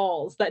titanic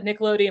balls that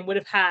Nickelodeon would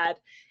have had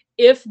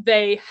if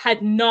they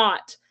had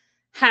not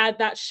had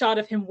that shot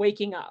of him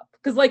waking up.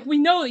 Because, like, we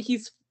know that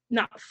he's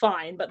not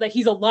fine, but that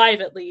he's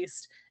alive at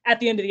least at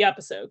the end of the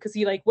episode. Because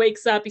he, like,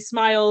 wakes up, he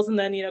smiles, and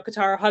then,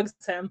 Katara hugs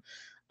him.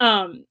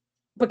 Um,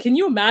 but can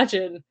you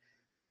imagine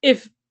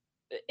if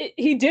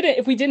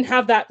if we didn't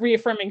have that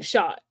reaffirming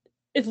shot?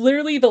 If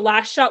literally the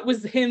last shot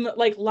was him,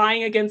 like,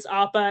 lying against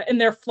Appa and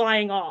they're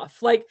flying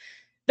off. Like,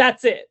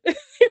 that's it.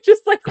 You're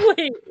just like,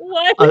 wait,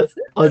 what? a,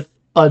 a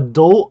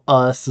adult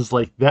us is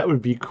like that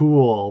would be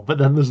cool, but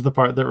then there's the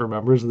part that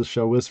remembers the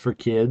show was for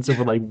kids, and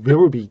we're like there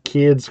would be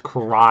kids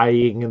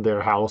crying in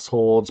their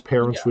households.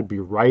 Parents Yeah, would be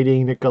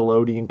writing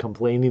Nickelodeon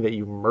complaining that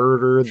you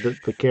murdered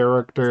the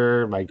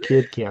character. My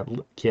kid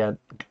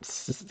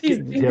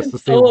he's he has to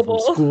stay home from inconsolable.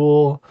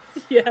 school.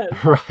 Yes,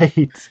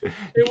 Right? You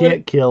it would.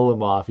 can't kill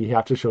him off. You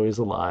have to show he's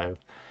alive.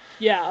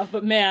 Yeah,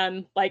 but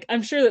man, like,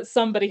 I'm sure that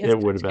somebody has It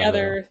cut would have been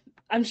there. together.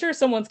 I'm sure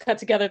someone's cut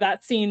together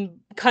that scene,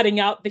 cutting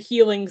out the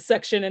healing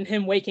section and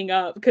him waking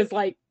up, because,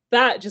 like,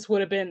 that just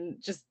would have been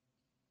just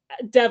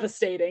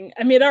devastating.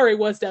 I mean, it already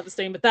was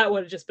devastating, but that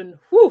would have just been,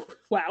 whew,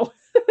 wow.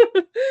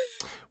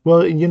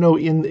 Well,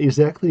 in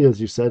exactly as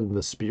you said, in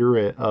the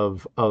spirit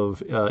of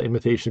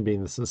imitation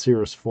being the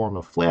sincerest form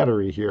of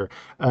flattery here,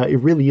 it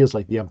really is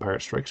like The Empire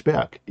Strikes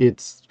Back.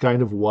 It's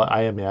kind of what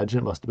I imagine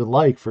it must have been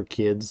like for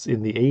kids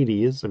in the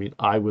 '80s. I mean,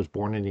 I was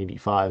born in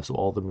 '85, so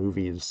all the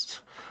movies.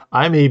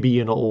 I may be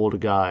an old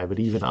guy, but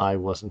even I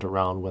wasn't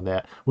around when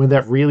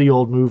that really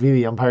old movie,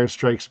 The Empire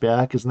Strikes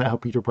Back, isn't that how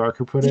Peter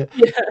Parker put it?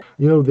 Yeah,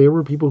 There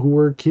were people who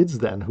were kids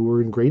then, who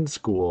were in grade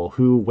school,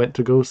 who went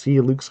to go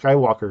see Luke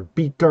Skywalker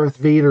beat Darth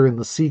Vader in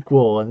the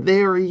sequel, and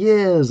there he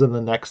is. And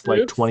the next, like,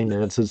 oops. 20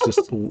 minutes is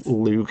just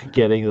Luke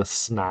getting the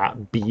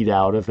snot beat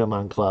out of him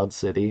on Cloud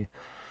City.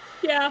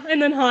 Yeah,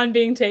 and then Han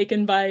being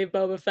taken by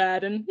Boba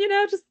Fett, and,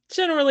 just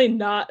generally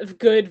not a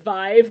good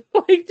vibe,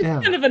 like, just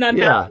kind Yeah, of an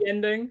yeah, unhappy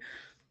ending.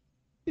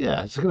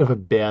 yeah. It's gonna have a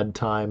bad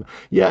time.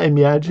 Yeah,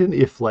 imagine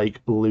if,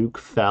 like, Luke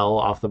fell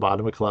off the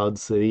bottom of Cloud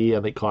City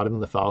and they caught him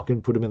in the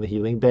Falcon, put him in the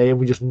healing bay, and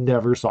we just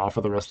never saw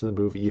for the rest of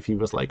the movie if he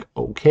was, like,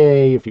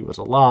 okay, if he was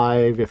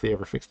alive, if they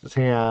ever fixed his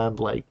hand.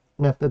 Like,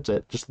 that's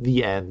it. Just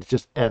the end.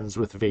 Just ends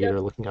with Yep,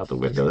 Vader looking out the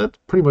window. That's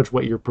pretty much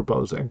what you're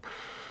proposing.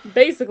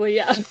 basically,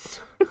 yeah.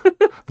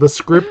 The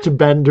script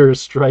bender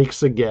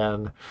strikes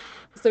again.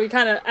 So we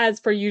kind of, as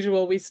per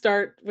usual, we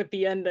start with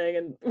the ending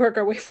and work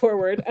our way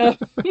forward.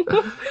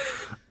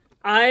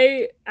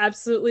 I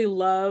absolutely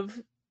love,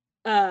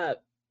 uh,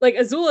 like,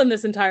 Azula in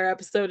this entire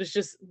episode is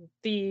just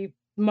the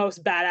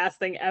most badass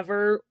thing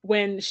ever.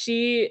 When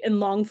she and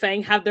Long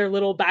Feng have their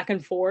little back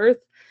and forth,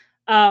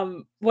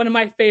 one of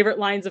my favorite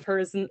lines of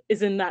hers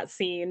is in that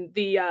scene.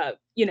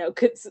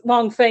 'Cause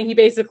Long Feng, he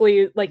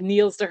basically, like,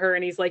 kneels to her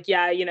and he's like,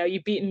 "Yeah,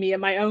 you've beaten me in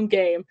my own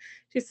game."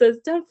 She says,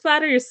 "Don't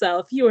flatter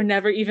yourself. You were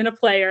never even a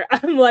player."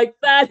 I'm like,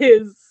 that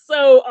is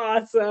so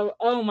awesome.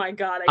 Oh my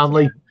god, I I'm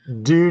like,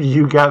 dude,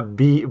 you got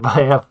beat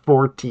by a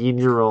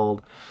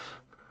 14-year-old.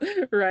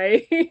 can't.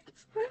 Right?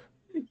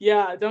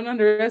 Yeah, don't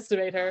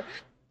underestimate her.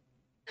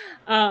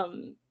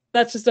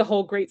 That's just a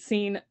whole great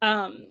scene.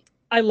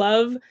 I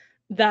love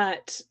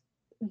that.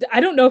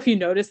 I don't know if you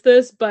noticed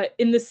this, but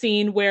in the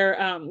scene where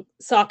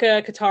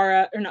Sokka,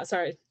 Katara, or not,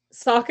 sorry,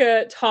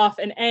 Sokka, Toph,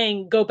 and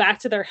Aang go back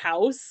to their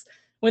house,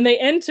 when they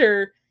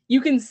enter, you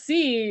can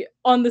see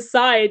on the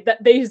side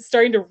that they're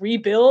starting to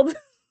rebuild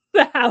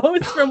the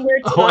house from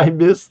where Oh, Toph. I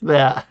missed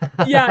that.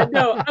 Yeah,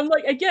 no, I'm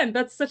like, again,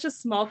 that's such a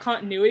small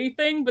continuity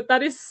thing, but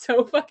that is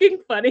so fucking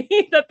funny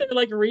that they're,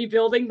 like,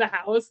 rebuilding the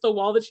house, the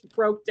wall that she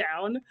broke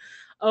down.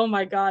 Oh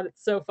my god,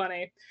 it's so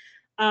funny.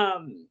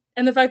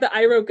 And the fact that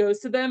Iroh goes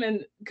to them,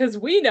 and because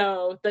we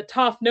know that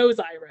Toph knows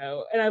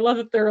Iroh, and I love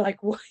that they're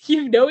like, "What,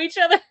 you know each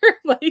other?"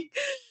 Like,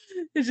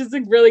 it's just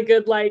a really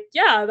good, like,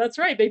 yeah, that's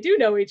right, they do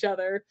know each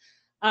other.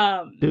 It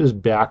Um, was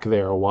back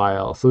there a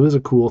while, so it was a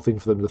cool thing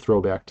for them to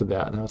throw back to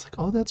that. And I was like,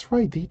 oh, that's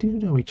right, they do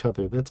know each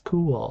other. That's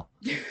cool.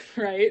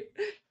 right?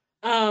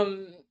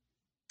 Um,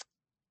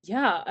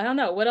 yeah, I don't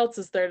know. What else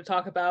is there to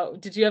talk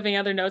about? Did you have any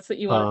other notes that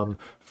you wanted?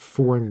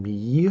 For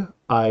me,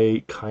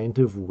 I kind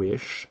of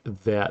wish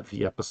that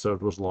the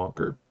episode was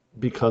longer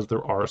because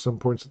there are some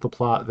points of the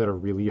plot that are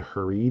really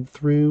hurried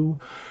through.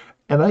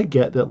 And I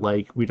get that,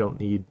 like, we don't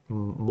need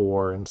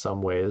more in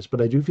some ways, but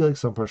I do feel like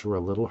some parts were a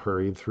little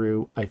hurried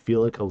through. I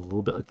feel like a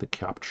little bit like the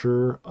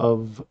capture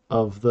of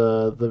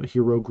the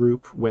hero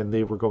group when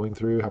they were going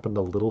through happened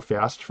a little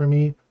fast for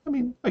me. I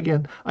mean,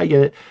 again, I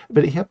get it,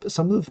 but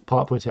some of the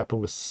plot points happen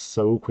with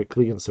so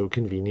quickly and so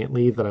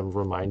conveniently that I'm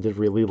reminded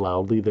really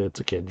loudly that it's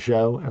a kid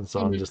show, and so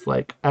I'm Mhm. just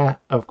like,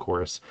 of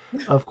course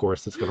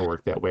it's gonna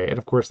work that way, and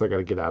of course they're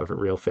gonna get out of it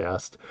real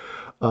fast.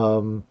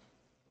 Um,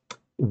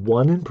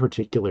 One in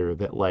particular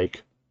that,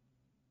 like,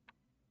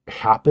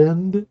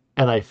 happened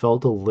and I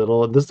felt a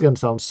little, and this is gonna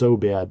sound so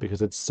bad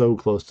because it's so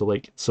close to,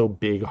 like, so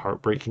big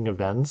heartbreaking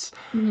events.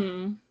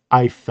 Mhm.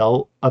 I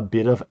felt a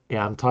bit of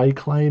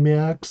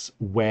anticlimax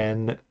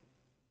when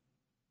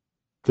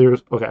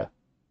there's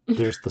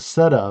the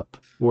setup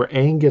where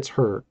Aang gets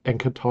hurt and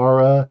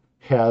Katara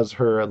has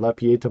her La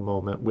Pieta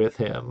moment with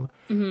him.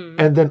 Mhm.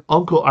 And then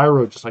Uncle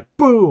Iroh just like,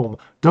 boom,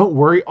 don't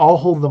worry, I'll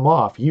hold them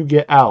off. You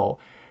get out.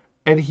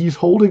 And he's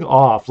holding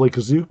off like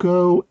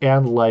Zuko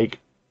and like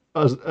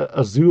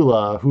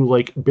Azula, who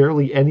like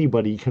barely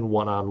anybody can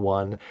one on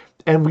one.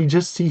 And we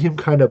just see him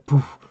kind of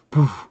poof,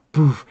 poof,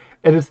 poof.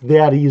 And it's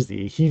that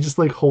easy. He just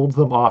like holds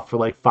them off for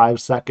like 5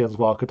 seconds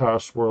while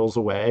Katara swirls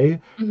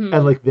away. And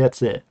Mhm. like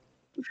that's it.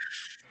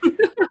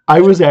 I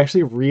was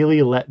actually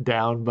really let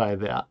down by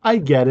that. I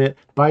get it.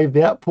 By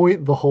that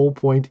point, the whole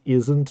point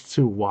isn't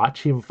to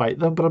watch him fight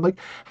them, but I'm like,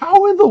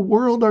 how in the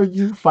world are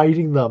you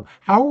fighting them?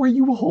 How are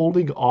you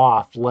holding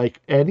off like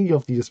any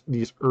of these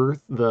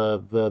Earth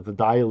the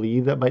Dai Li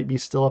that might be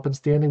still up and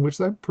standing, which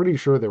I'm pretty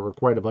sure there were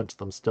quite a bunch of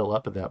them still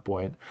up at that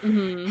point.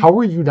 Mhm. How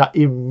are you not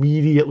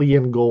immediately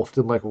engulfed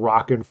in like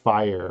rock and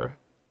fire?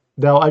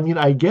 Now, I mean,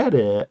 I get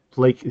it.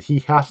 Like he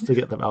has to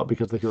get them out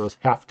because the heroes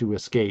have to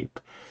escape.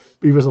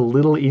 He was a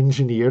little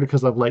engineered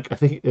because I'm like, I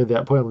think at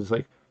that point I was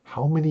like,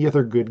 how many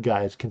other good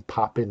guys can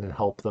pop in and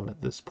help them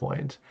at this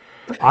point?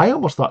 I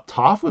almost thought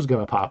Toph was going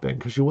to pop in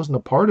because she wasn't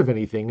a part of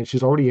anything and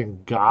she's already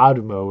in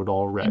God mode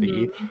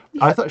already. Mhm.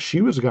 I thought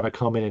she was going to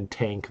come in and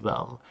tank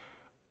them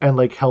and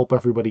like help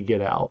everybody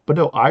get out. But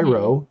no, Mhm.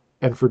 Iroh,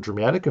 and for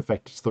dramatic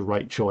effect, it's the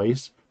right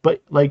choice. But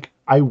like,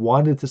 I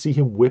wanted to see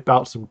him whip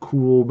out some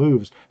cool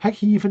moves. Heck,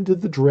 he even did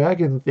the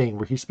dragon thing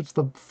where he spits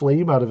the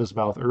flame out of his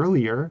mouth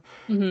earlier,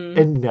 Mhm.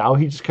 and now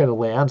he just kind of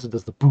lands and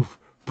does the poof,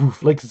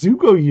 poof, like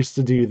Zuko used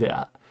to do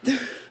that.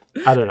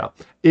 I don't know.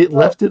 It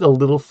Well, left it a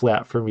little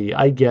flat for me.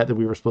 I get that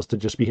we were supposed to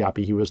just be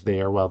happy he was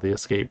there while they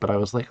escaped, but I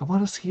was like, I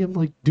want to see him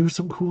like do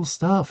some cool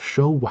stuff,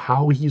 show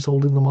how he's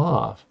holding them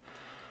off.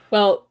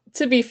 well,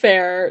 to be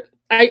fair,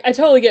 I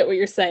totally get what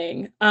you're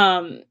saying.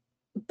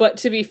 But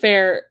to be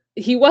fair,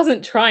 he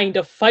wasn't trying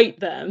to fight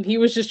them. He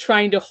was just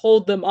trying to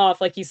hold them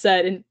off, like you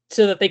said, and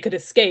so that they could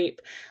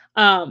escape.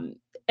 Um,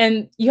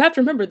 and you have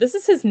to remember, this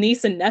is his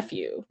niece and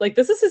nephew. Like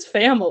this is his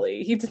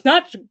family. He's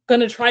not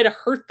gonna try to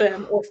hurt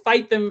them or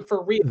fight them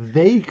for real.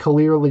 They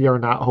clearly are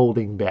not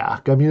holding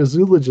back. I mean,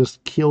 Azula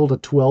just killed a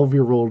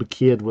 12-year-old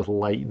kid with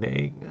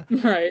lightning.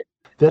 Right.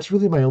 That's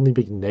really my only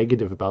big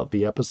negative about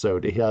the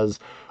episode. It has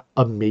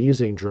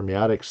amazing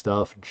dramatic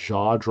stuff,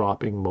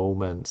 jaw-dropping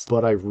moments,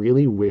 but I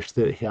really wish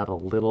that it had a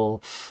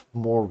little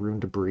more room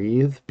to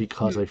breathe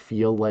because Mhm. I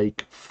feel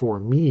like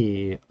for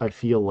me, I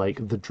feel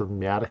like the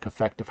dramatic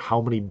effect of how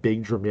many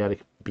big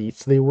dramatic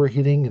beats they were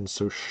hitting in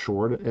so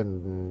short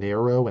and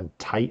narrow and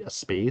tight a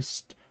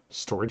space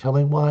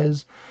storytelling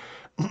wise.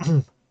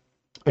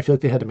 I feel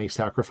like they had to make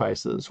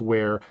sacrifices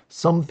where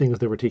some things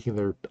they were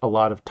taking a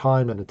lot of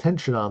time and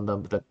attention on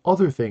them, but then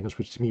other things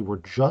which to me were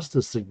just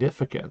as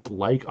significant,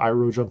 like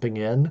Iroh jumping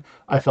in,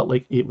 I felt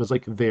like it was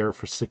like there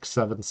for 6,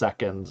 7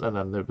 seconds and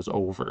then it was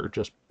over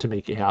just to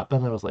make it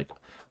happen. I was like,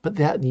 but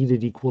that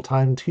needed equal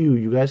time too.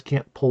 You guys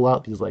can't pull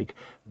out these like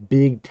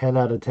big 10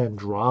 out of 10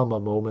 drama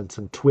moments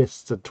and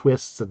twists and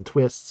twists and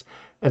twists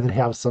and then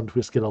have some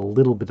twists get a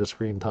little bit of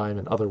screen time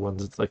and other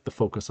ones it's like the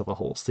focus of a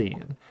whole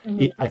scene.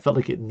 Mhm. I felt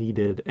like it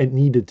needed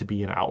to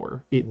be an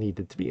hour. It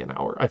needed to be an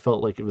hour. I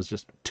felt like it was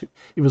just too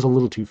it was a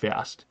little too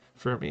fast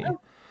for me.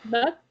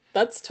 Oh,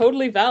 that's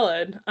totally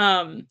valid.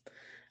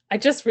 I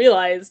just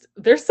realized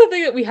there's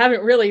something that we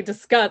haven't really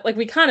discussed. Like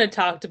we kind of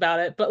talked about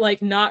it, but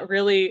like not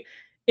really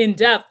in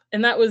depth,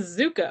 and that was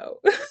Zuko.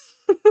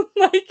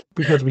 Like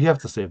Because we have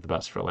to save the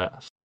best for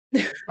last.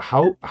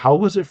 How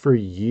was it for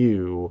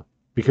you?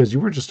 Because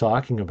you were just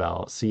talking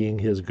about seeing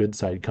his good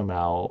side come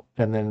out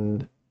and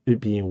then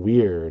it being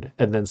weird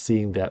and then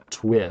seeing that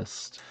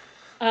twist.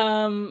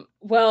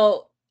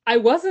 well, I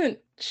wasn't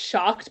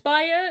shocked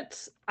by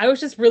it. I was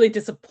just really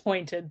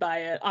disappointed by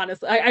it,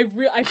 honestly.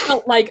 I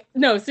felt like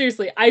no,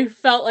 seriously, I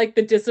felt like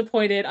the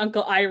disappointed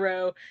Uncle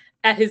Iroh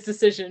at his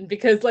decision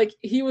because like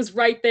he was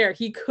right there.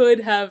 He could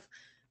have,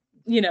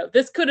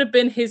 this could have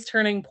been his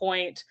turning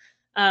point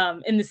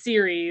in the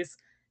series,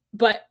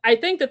 but I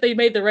think that they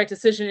made the right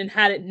decision and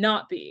had it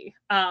not be.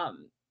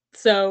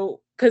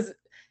 So cuz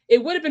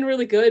it would have been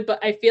really good,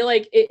 but I feel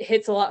like it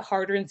hits a lot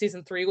harder in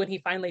season 3 when he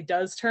finally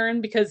does turn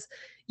because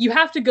you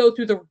have to go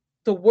through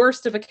the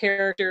worst of a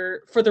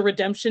character for the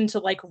redemption to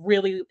like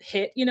really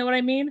hit, you know what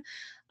I mean?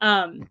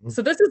 Mhm.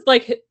 So this is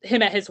like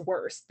him at his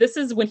worst. This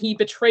is when he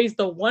betrays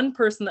the one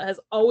person that has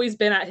always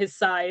been at his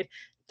side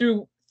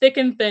through thick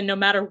and thin, no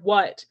matter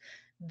what.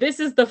 This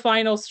is the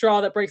final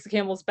straw that breaks the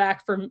camel's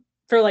back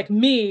for like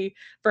me,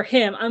 for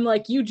him. I'm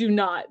like, you do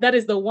not. That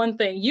is the one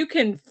thing. You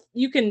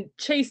can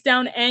chase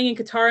down Aang and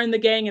Katara and the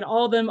gang and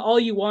all of them all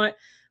you want,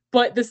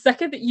 but the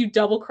second that you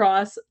double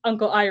cross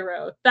Uncle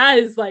Iroh, that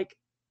is like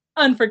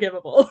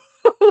unforgivable.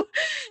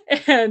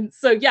 And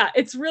so yeah,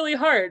 it's really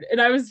hard. And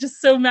I was just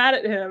so mad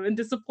at him and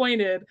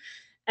disappointed.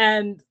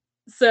 And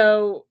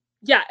so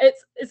yeah,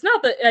 it's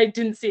not that I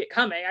didn't see it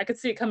coming. I could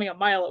see it coming a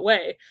mile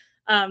away.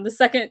 The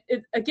second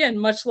it, again,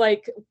 much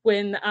like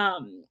when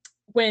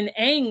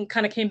Aang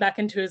kind of came back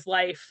into his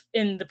life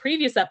in the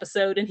previous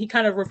episode and he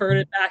kind of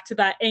reverted back to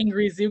that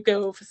angry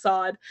Zuko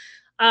facade.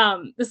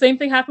 The same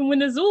thing happened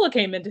when Azula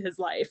came into his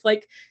life.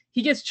 Like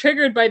he gets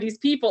triggered by these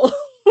people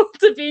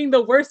to being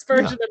the worst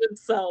Yeah. version of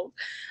himself.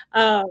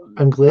 Um,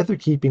 I'm glad they're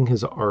keeping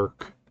his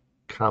arc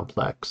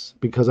complex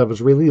because I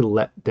was really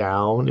let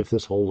down if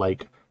this whole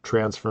like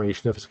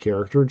transformation of his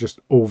character just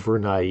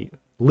overnight,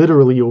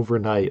 literally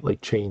overnight,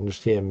 like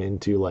changed him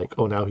into like,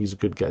 oh, now he's a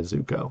good guy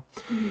Zuko.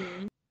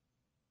 mhm,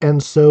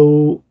 And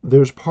so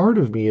there's part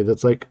of me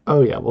that's like,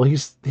 oh yeah, well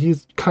he's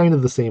kind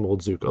of the same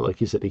old Zuko.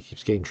 Like you said, he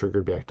keeps getting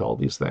triggered back to all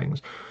these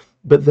things.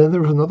 But then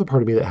there was another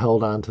part of me that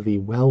held on to the,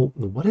 well,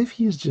 what if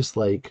he's just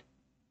like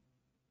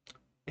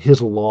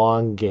his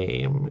long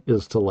game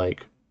is to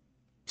like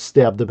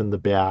stab them in the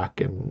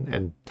back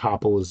and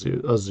topple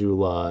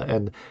Azula,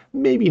 and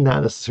maybe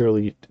not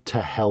necessarily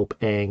to help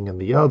Aang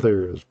and the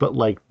others, but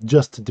like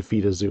just to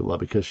defeat Azula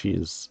because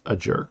she's a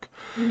jerk,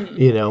 mhm.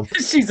 you know.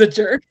 She's a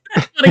jerk.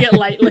 Putting it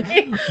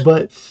lightly.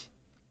 But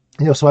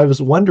so I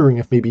was wondering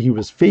if maybe he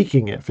was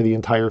faking it for the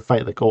entire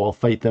fight, like, oh, I'll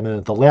fight them, and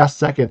at the last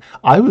second,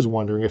 I was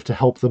wondering if to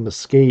help them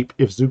escape,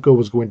 if Zuko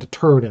was going to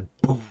turn and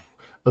poof,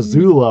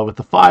 Mhm, Azula with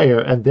the fire,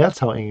 and that's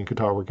how Aang and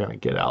Katara were going to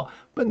get out.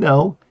 But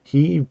no,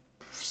 he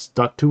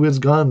stuck to his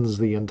guns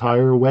the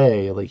entire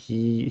way. Like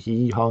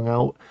he hung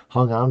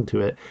on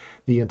to it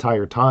the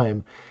entire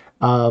time.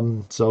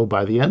 So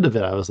by the end of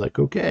it, I was like,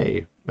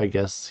 okay, I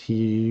guess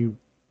he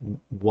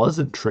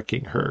wasn't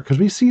tricking her because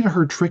we've seen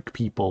her trick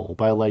people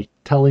by like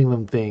telling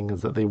them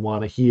things that they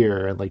want to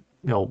hear and like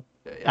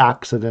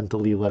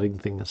accidentally letting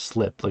things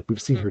slip. Like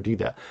we've seen mhm, her do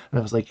that, and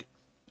I was like,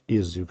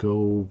 is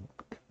Zuko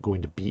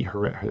going to beat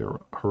her at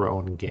her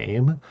own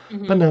game?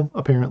 But mhm. no,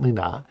 apparently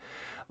not.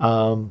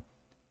 Um,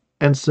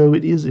 and so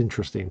it is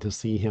interesting to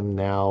see him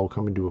now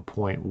coming to a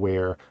point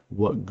where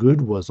what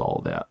good was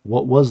all that?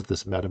 What was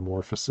this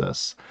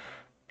metamorphosis?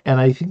 And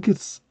I think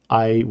it's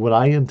I what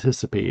I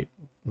anticipate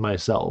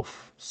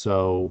myself.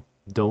 So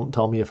don't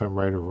tell me if I'm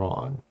right or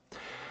wrong.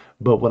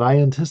 But what I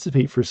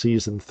anticipate for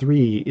season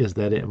 3 is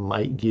that it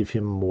might give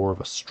him more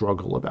of a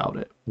struggle about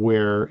it.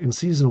 Where in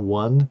season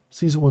one,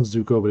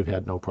 Zuko would have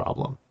had no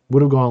problem.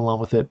 Would have gone along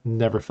with it,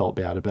 never felt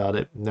bad about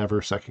it,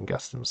 never second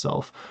guessed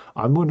himself.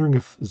 I'm wondering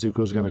if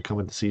Zuko's going to come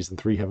into season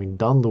 3 having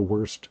done the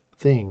worst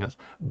things,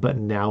 but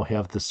now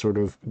have this sort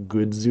of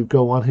good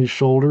Zuko on his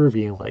shoulder,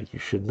 being like, you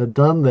shouldn't have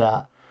done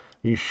that.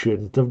 You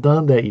shouldn't have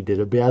done that. You did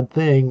a bad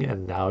thing,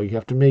 and now you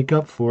have to make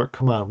up for it.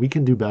 Come on, we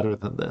can do better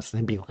than this.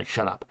 And him being like,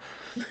 shut up.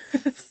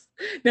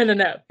 No, no,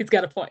 no. He's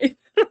got a point.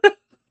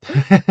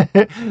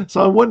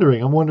 So I'm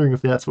wondering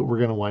if that's what we're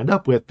going to wind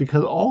up with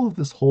because all of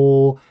this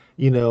whole,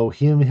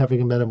 him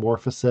having a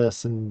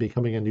metamorphosis and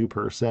becoming a new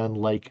person,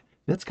 like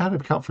that's got to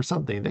count for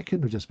something. That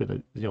couldn't have just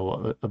been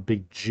a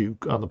big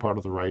juke on the part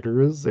of the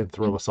writers and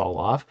throw us all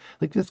off.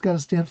 Like that's got to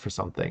stand for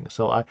something.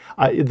 So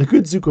the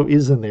good Zuko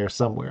is in there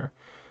somewhere.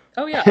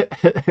 Oh yeah,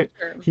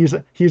 sure. He's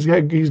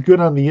good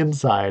on the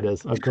inside,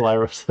 as Uncle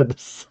Ira said to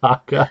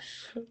Sokka.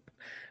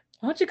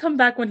 Why don't you come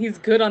back when he's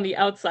good on the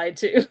outside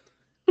too?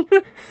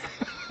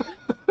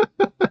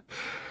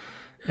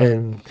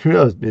 And who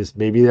knows,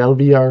 maybe that'll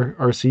be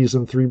our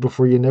season 3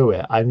 before you know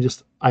it.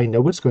 I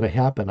know it's going to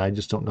happen. I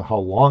just don't know how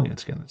long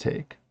it's going to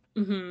take.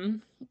 Hmm.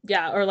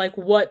 Yeah, or like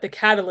what the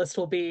catalyst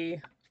will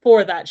be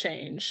for that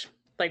change.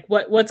 Like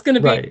what's going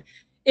to be Right.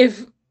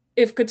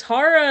 if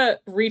Katara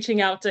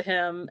reaching out to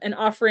him and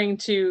offering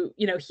to,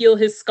 heal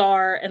his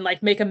scar and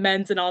like make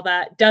amends and all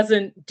that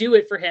doesn't do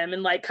it for him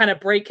and like kind of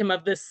break him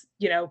of this,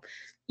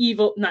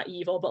 evil, not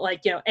evil, but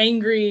like,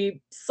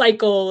 angry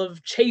cycle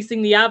of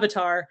chasing the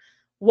avatar,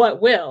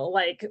 what will?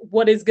 Like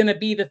what is going to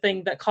be the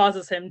thing that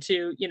causes him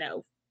to,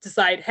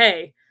 decide,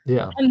 "Hey,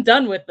 Yeah. I'm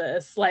done with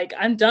this. Like,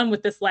 I'm done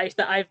with this life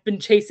that I've been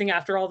chasing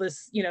after all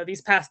this,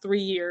 these past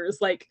 3 years."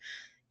 Like,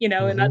 and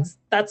Hmm.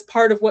 that's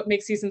part of what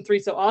makes season 3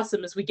 so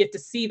awesome is we get to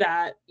see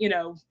that,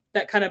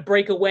 that kind of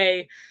break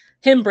away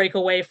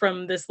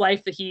from this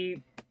life that he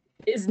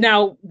is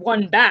now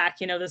won back,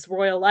 this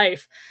royal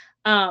life.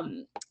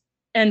 Um,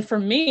 and for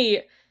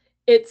me,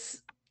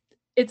 it's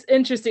it's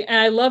interesting, and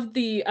I love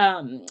the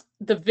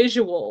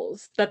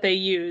visuals that they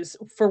use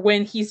for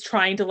when he's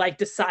trying to, like,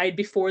 decide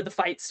before the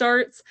fight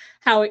starts,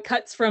 how it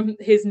cuts from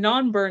his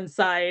non-burn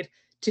side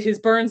to his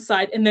burn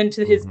side and then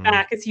to his Hmm.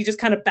 back as he just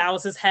kinda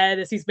bows his head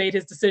as he's made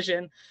his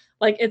decision.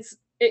 Like,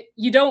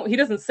 you don't he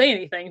doesn't say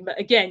anything, but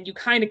again, you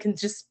kinda can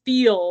just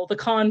feel the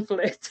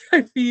conflict.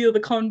 I feel the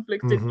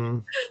conflict in Hmm.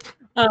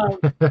 um,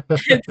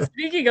 and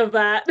speaking of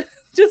that,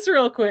 just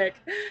real quick,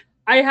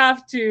 I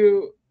have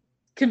to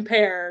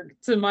compare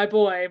to my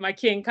boy, my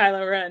king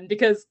Kylo Ren,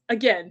 because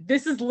again,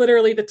 this is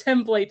literally the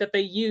template that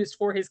they used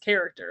for his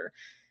character.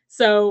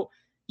 So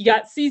you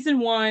got season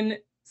 1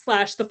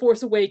 slash The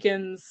Force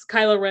Awakens,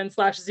 Kylo Ren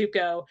slash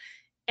Zuko,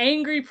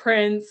 angry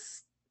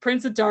prince,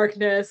 Prince of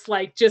Darkness,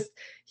 like just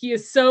he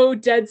is so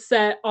dead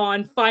set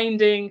on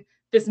finding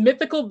this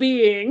mythical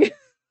being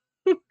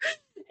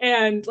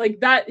and like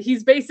that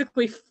he's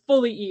basically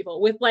fully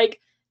evil with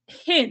like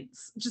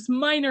hints, just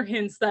minor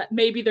hints that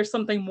maybe there's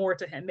something more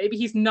to him. Maybe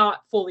he's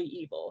not fully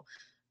evil,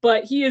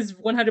 but he is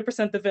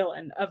 100% the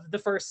villain of the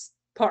first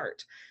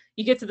part.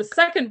 You get to the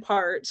second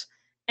part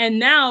and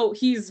now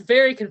he's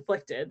very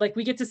conflicted. Like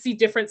we get to see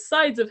different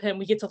sides of him.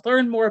 We get to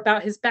learn more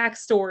about his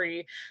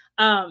backstory.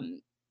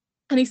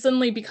 and he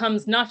suddenly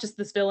becomes not just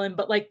this villain,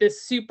 but like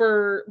this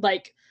super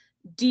like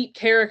deep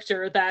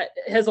character that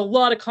has a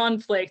lot of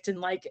conflict and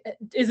like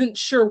isn't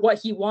sure what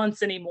he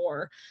wants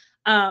anymore.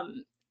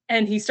 Um,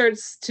 and he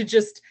starts to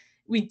just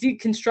we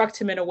deconstruct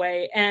him in a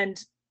way,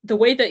 and the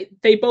way that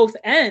they both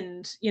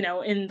end, you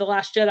know, in The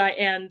Last Jedi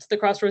and The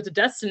Crossroads of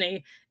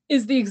Destiny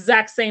is the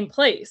exact same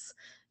place.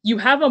 You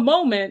have a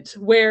moment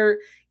where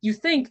you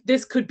think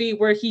this could be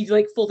where he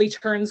like fully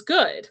turns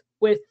good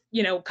with,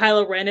 you know,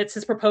 Kylo Ren. It's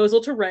his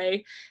proposal to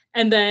Rey,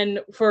 and then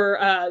for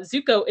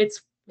Zuko,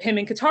 it's him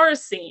and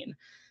Katara's scene.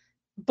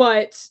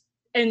 But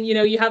and you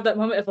know, you have that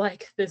moment of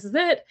like, this is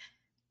it.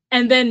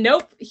 And then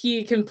nope,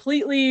 he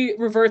completely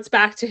reverts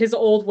back to his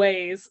old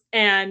ways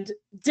and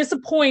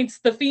disappoints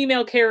the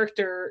female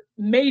character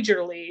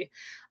majorly,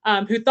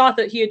 who thought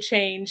that he had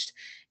changed,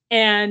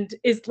 and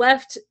is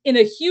left in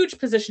a huge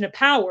position of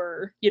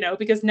power, you know,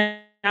 because now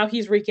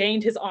he's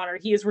regained his honor.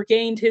 He has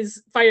regained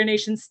his Fire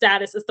Nation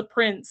status as the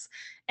prince,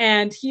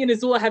 and he and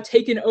Azula have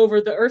taken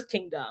over the Earth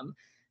Kingdom.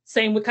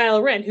 Same with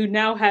Kylo Ren, who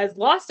now has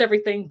lost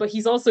everything, but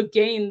he's also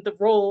gained the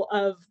role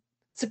of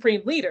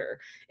supreme leader.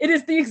 It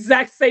is the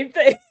exact same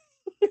thing.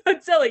 I'm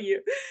telling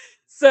you.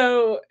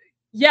 So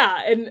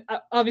yeah, and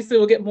obviously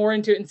we'll get more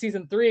into it in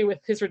season 3 with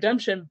his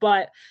redemption,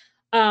 but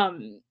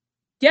um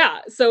yeah,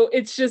 so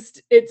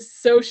it's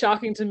so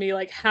shocking to me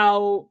like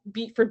how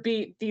beat for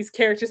beat these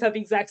characters have the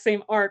exact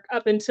same arc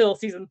up until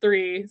season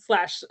 3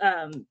 slash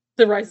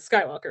the Rise of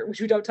Skywalker, which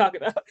we don't talk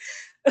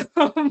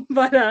about.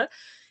 But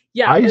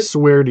yeah, I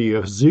swear to you,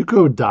 if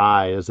Zuko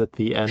dies at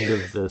the end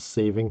of this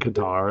saving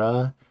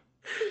Katara,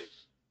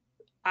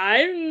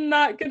 I'm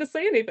not gonna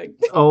say anything.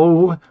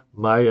 oh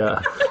my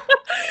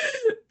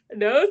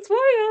No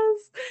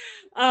spoilers.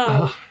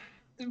 uh,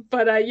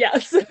 But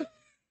yes,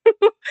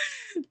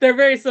 they're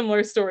very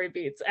similar story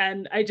beats,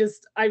 and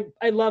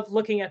I love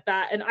looking at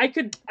that. And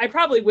I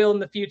probably will in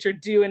the future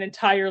do an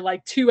entire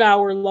like 2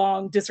 hour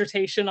long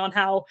dissertation on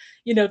how,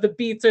 you know, the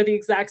beats are the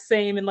exact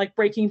same and like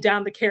breaking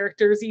down the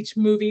characters each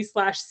movie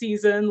slash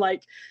season,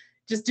 like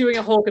just doing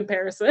a whole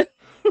comparison.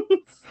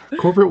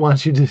 corporate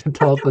wants you to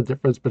tell the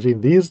difference between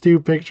these two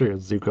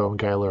pictures, Zuko and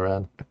Kylo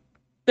Ren.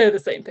 They're the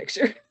same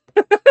picture.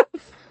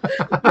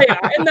 They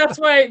are, and that's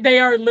why they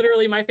are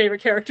literally my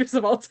favorite characters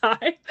of all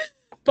time.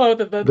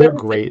 Both of them, They're they're the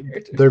same great.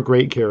 characters. They're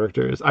great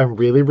characters. I'm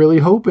really, really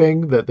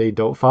hoping that they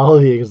don't follow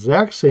the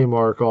exact same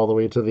arc all the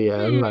way to the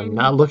end. I'm Hmm.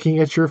 not looking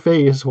at your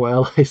face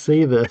while I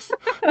say this.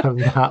 I'm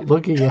not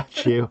looking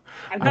at you.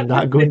 I'm I'm not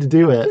not going listening. to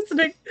do I'm not it.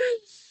 listening.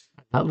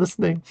 Not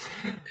listening.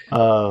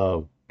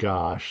 Oh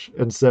gosh.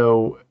 And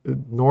so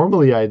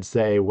normally I'd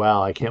say,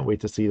 wow, I can't wait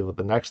to see what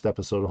the next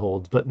episode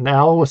holds. But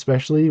now,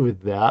 especially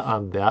with that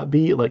on that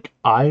beat, like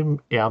I'm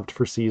amped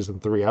for season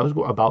 3. I was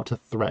about to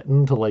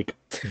threaten to like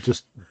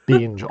just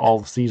binge all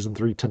of season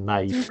 3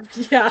 tonight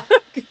Yeah,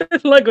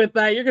 good luck with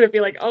that. You're gonna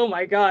be like, oh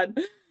my god,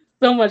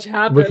 so much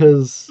happened.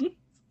 because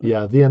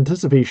yeah, the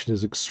anticipation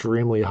is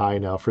extremely high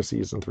now for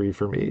season 3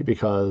 for me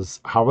because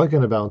how are they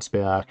going to bounce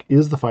back?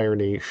 Is the Fire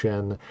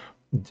Nation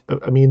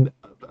I mean,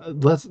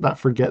 let's not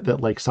forget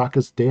that like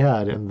Sokka's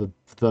dad and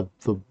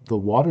the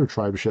water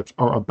tribe ships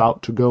are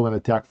about to go and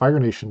attack Fire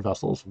Nation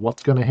vessels.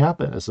 What's going to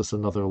happen? Is this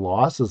another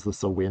loss? Is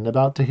this a win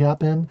about to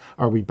happen?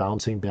 Are we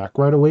bouncing back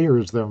right away, or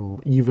is there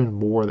even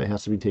more that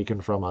has to be taken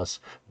from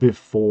us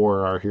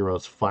before our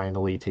heroes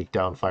finally take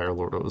down Fire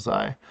Lord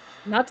Ozai?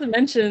 Not to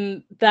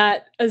mention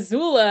that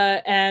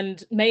Azula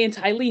and May and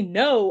Ty Lee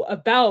know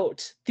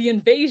about the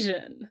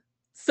invasion.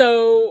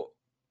 So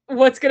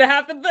what's gonna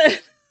happen then?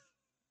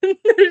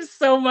 There's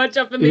so much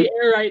up in the It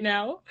air right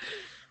now.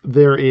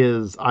 there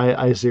is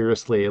I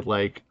seriously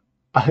like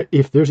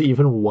if there's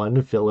even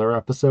one filler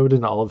episode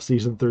in all of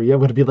season 3, I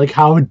would be like,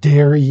 how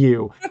dare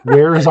you?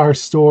 Where is our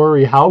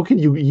story? How can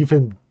you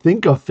even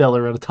think of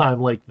filler at a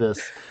time like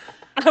this?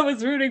 I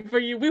was rooting for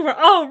you. We were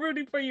all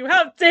rooting for you.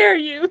 How dare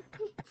you?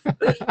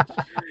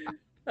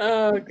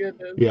 Oh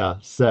goodness. Yeah,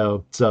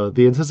 so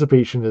the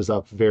anticipation is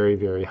up very,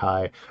 very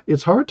high.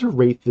 It's hard to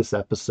rate this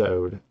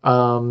episode.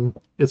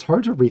 It's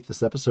hard to rate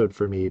this episode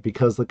for me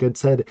because, like I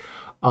said,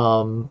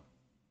 um,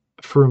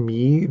 for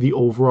me, the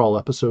overall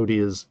episode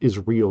is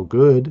real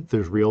good.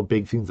 There's real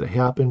big things that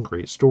happen,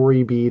 great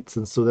story beats,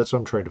 and so that's what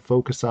I'm trying to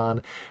focus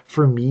on.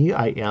 For me,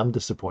 I am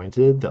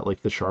disappointed that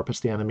like the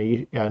sharpest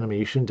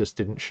animation just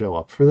didn't show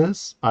up for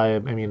this. I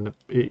mean,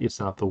 it's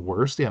not the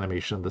worst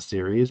animation of the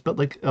series, but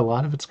like a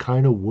lot of it's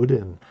kind of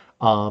wooden.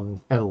 And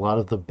a lot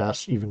of the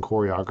best even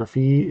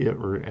choreography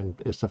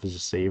and stuff is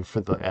just saved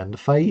for the end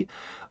fight.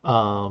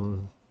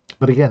 Um,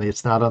 but again,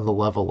 it's not on the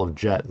level of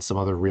Jet and some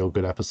other real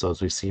good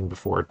episodes we've seen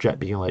before. Jet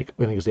being like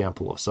an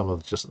example of some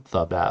of just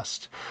the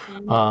best.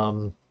 Mhm.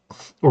 Um,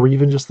 or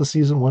even just the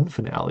season 1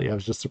 finale. I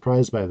was just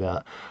surprised by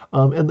that.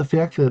 And the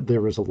fact that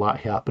there was a lot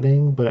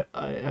happening, but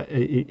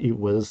it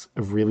was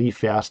really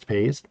fast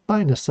paced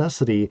by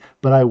necessity.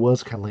 But I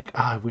was kind of like,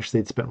 I wish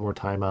they'd spent more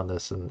time on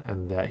this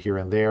and that here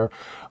and there.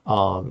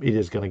 It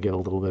is going to get a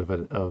little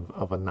bit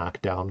of a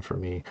knockdown for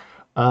me.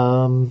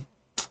 Um,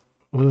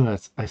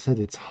 I said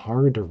it's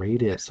hard to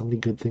rate it. So many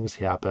good things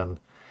happen.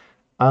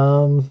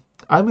 I'm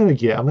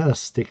gonna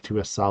stick to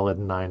a solid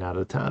 9 out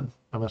of 10.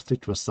 I'm gonna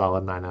stick to a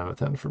solid 9 out of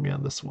 10 for me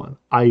on this one.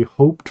 I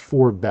hoped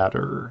for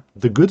better.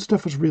 The good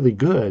stuff was really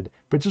good,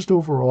 but just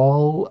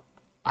overall,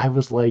 I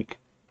was like,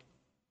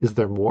 is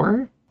there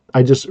more?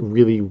 I just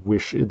really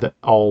wish that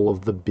all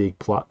of the big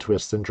plot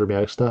twists and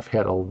dramatic stuff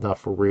had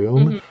enough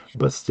room, Mhm.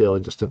 but still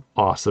just an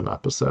awesome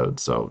episode.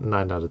 So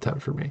 9 out of 10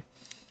 for me.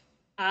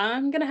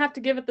 I'm gonna have to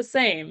give it the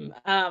same.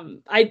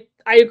 I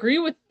agree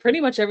with pretty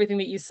much everything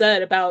that you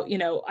said about,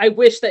 I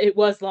wish that it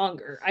was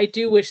longer. I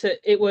do wish that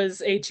it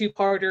was a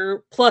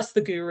two-parter plus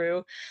the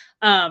guru.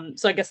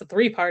 So I guess a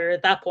three-parter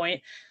at that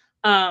point.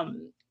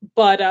 Um,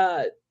 but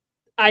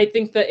I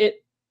think that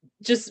it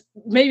just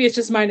maybe it's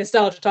just my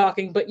nostalgia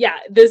talking, but yeah,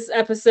 this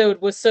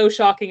episode was so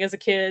shocking as a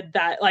kid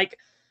that like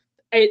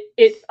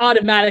it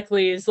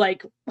automatically is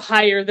like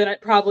higher than it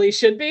probably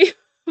should be,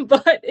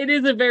 but it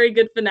is a very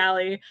good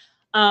finale.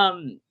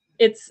 Um,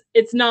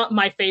 it's not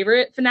my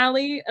favorite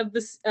finale of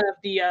this of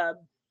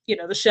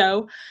the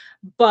show,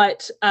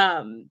 but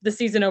the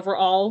season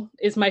overall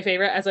is my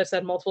favorite, as I've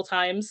said multiple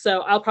times.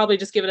 So I'll probably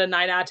just give it a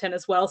 9 out of 10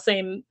 as well,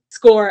 same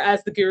score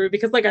as the Guru,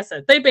 because like I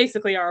said, they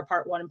basically are a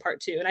part one and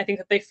part two, and I think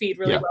that they feed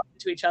really Yeah, well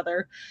into each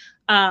other.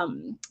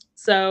 Um,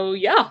 so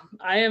yeah,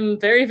 I am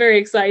very, very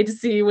excited to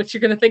see what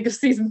you're gonna think of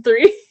season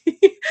three.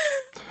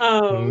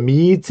 um,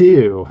 me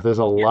too. There's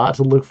a yeah. lot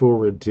to look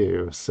forward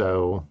to.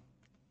 So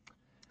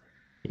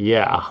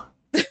yeah.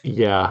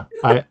 Yeah.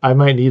 I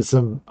might need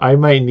some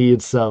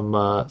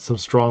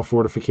strong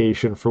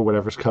fortification for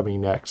whatever's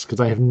coming next because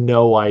I have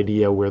no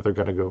idea where they're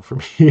gonna go from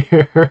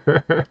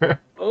here.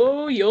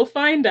 Oh, you'll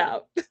find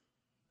out.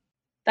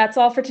 That's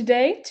all for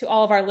today. To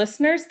all of our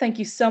listeners, thank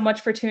you so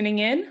much for tuning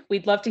in.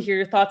 We'd love to hear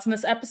your thoughts on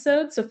this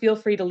episode, so feel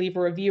free to leave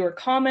a review or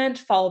comment,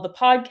 follow the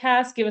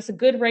podcast, give us a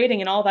good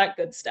rating, and all that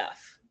good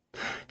stuff.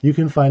 You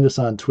can find us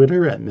on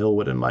Twitter at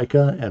Milwood and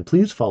Mika, and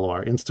please follow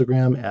our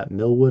Instagram at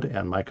Milwood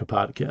and Mika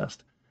Podcast.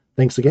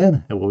 Thanks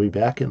again, and we'll be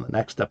back in the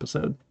next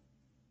episode.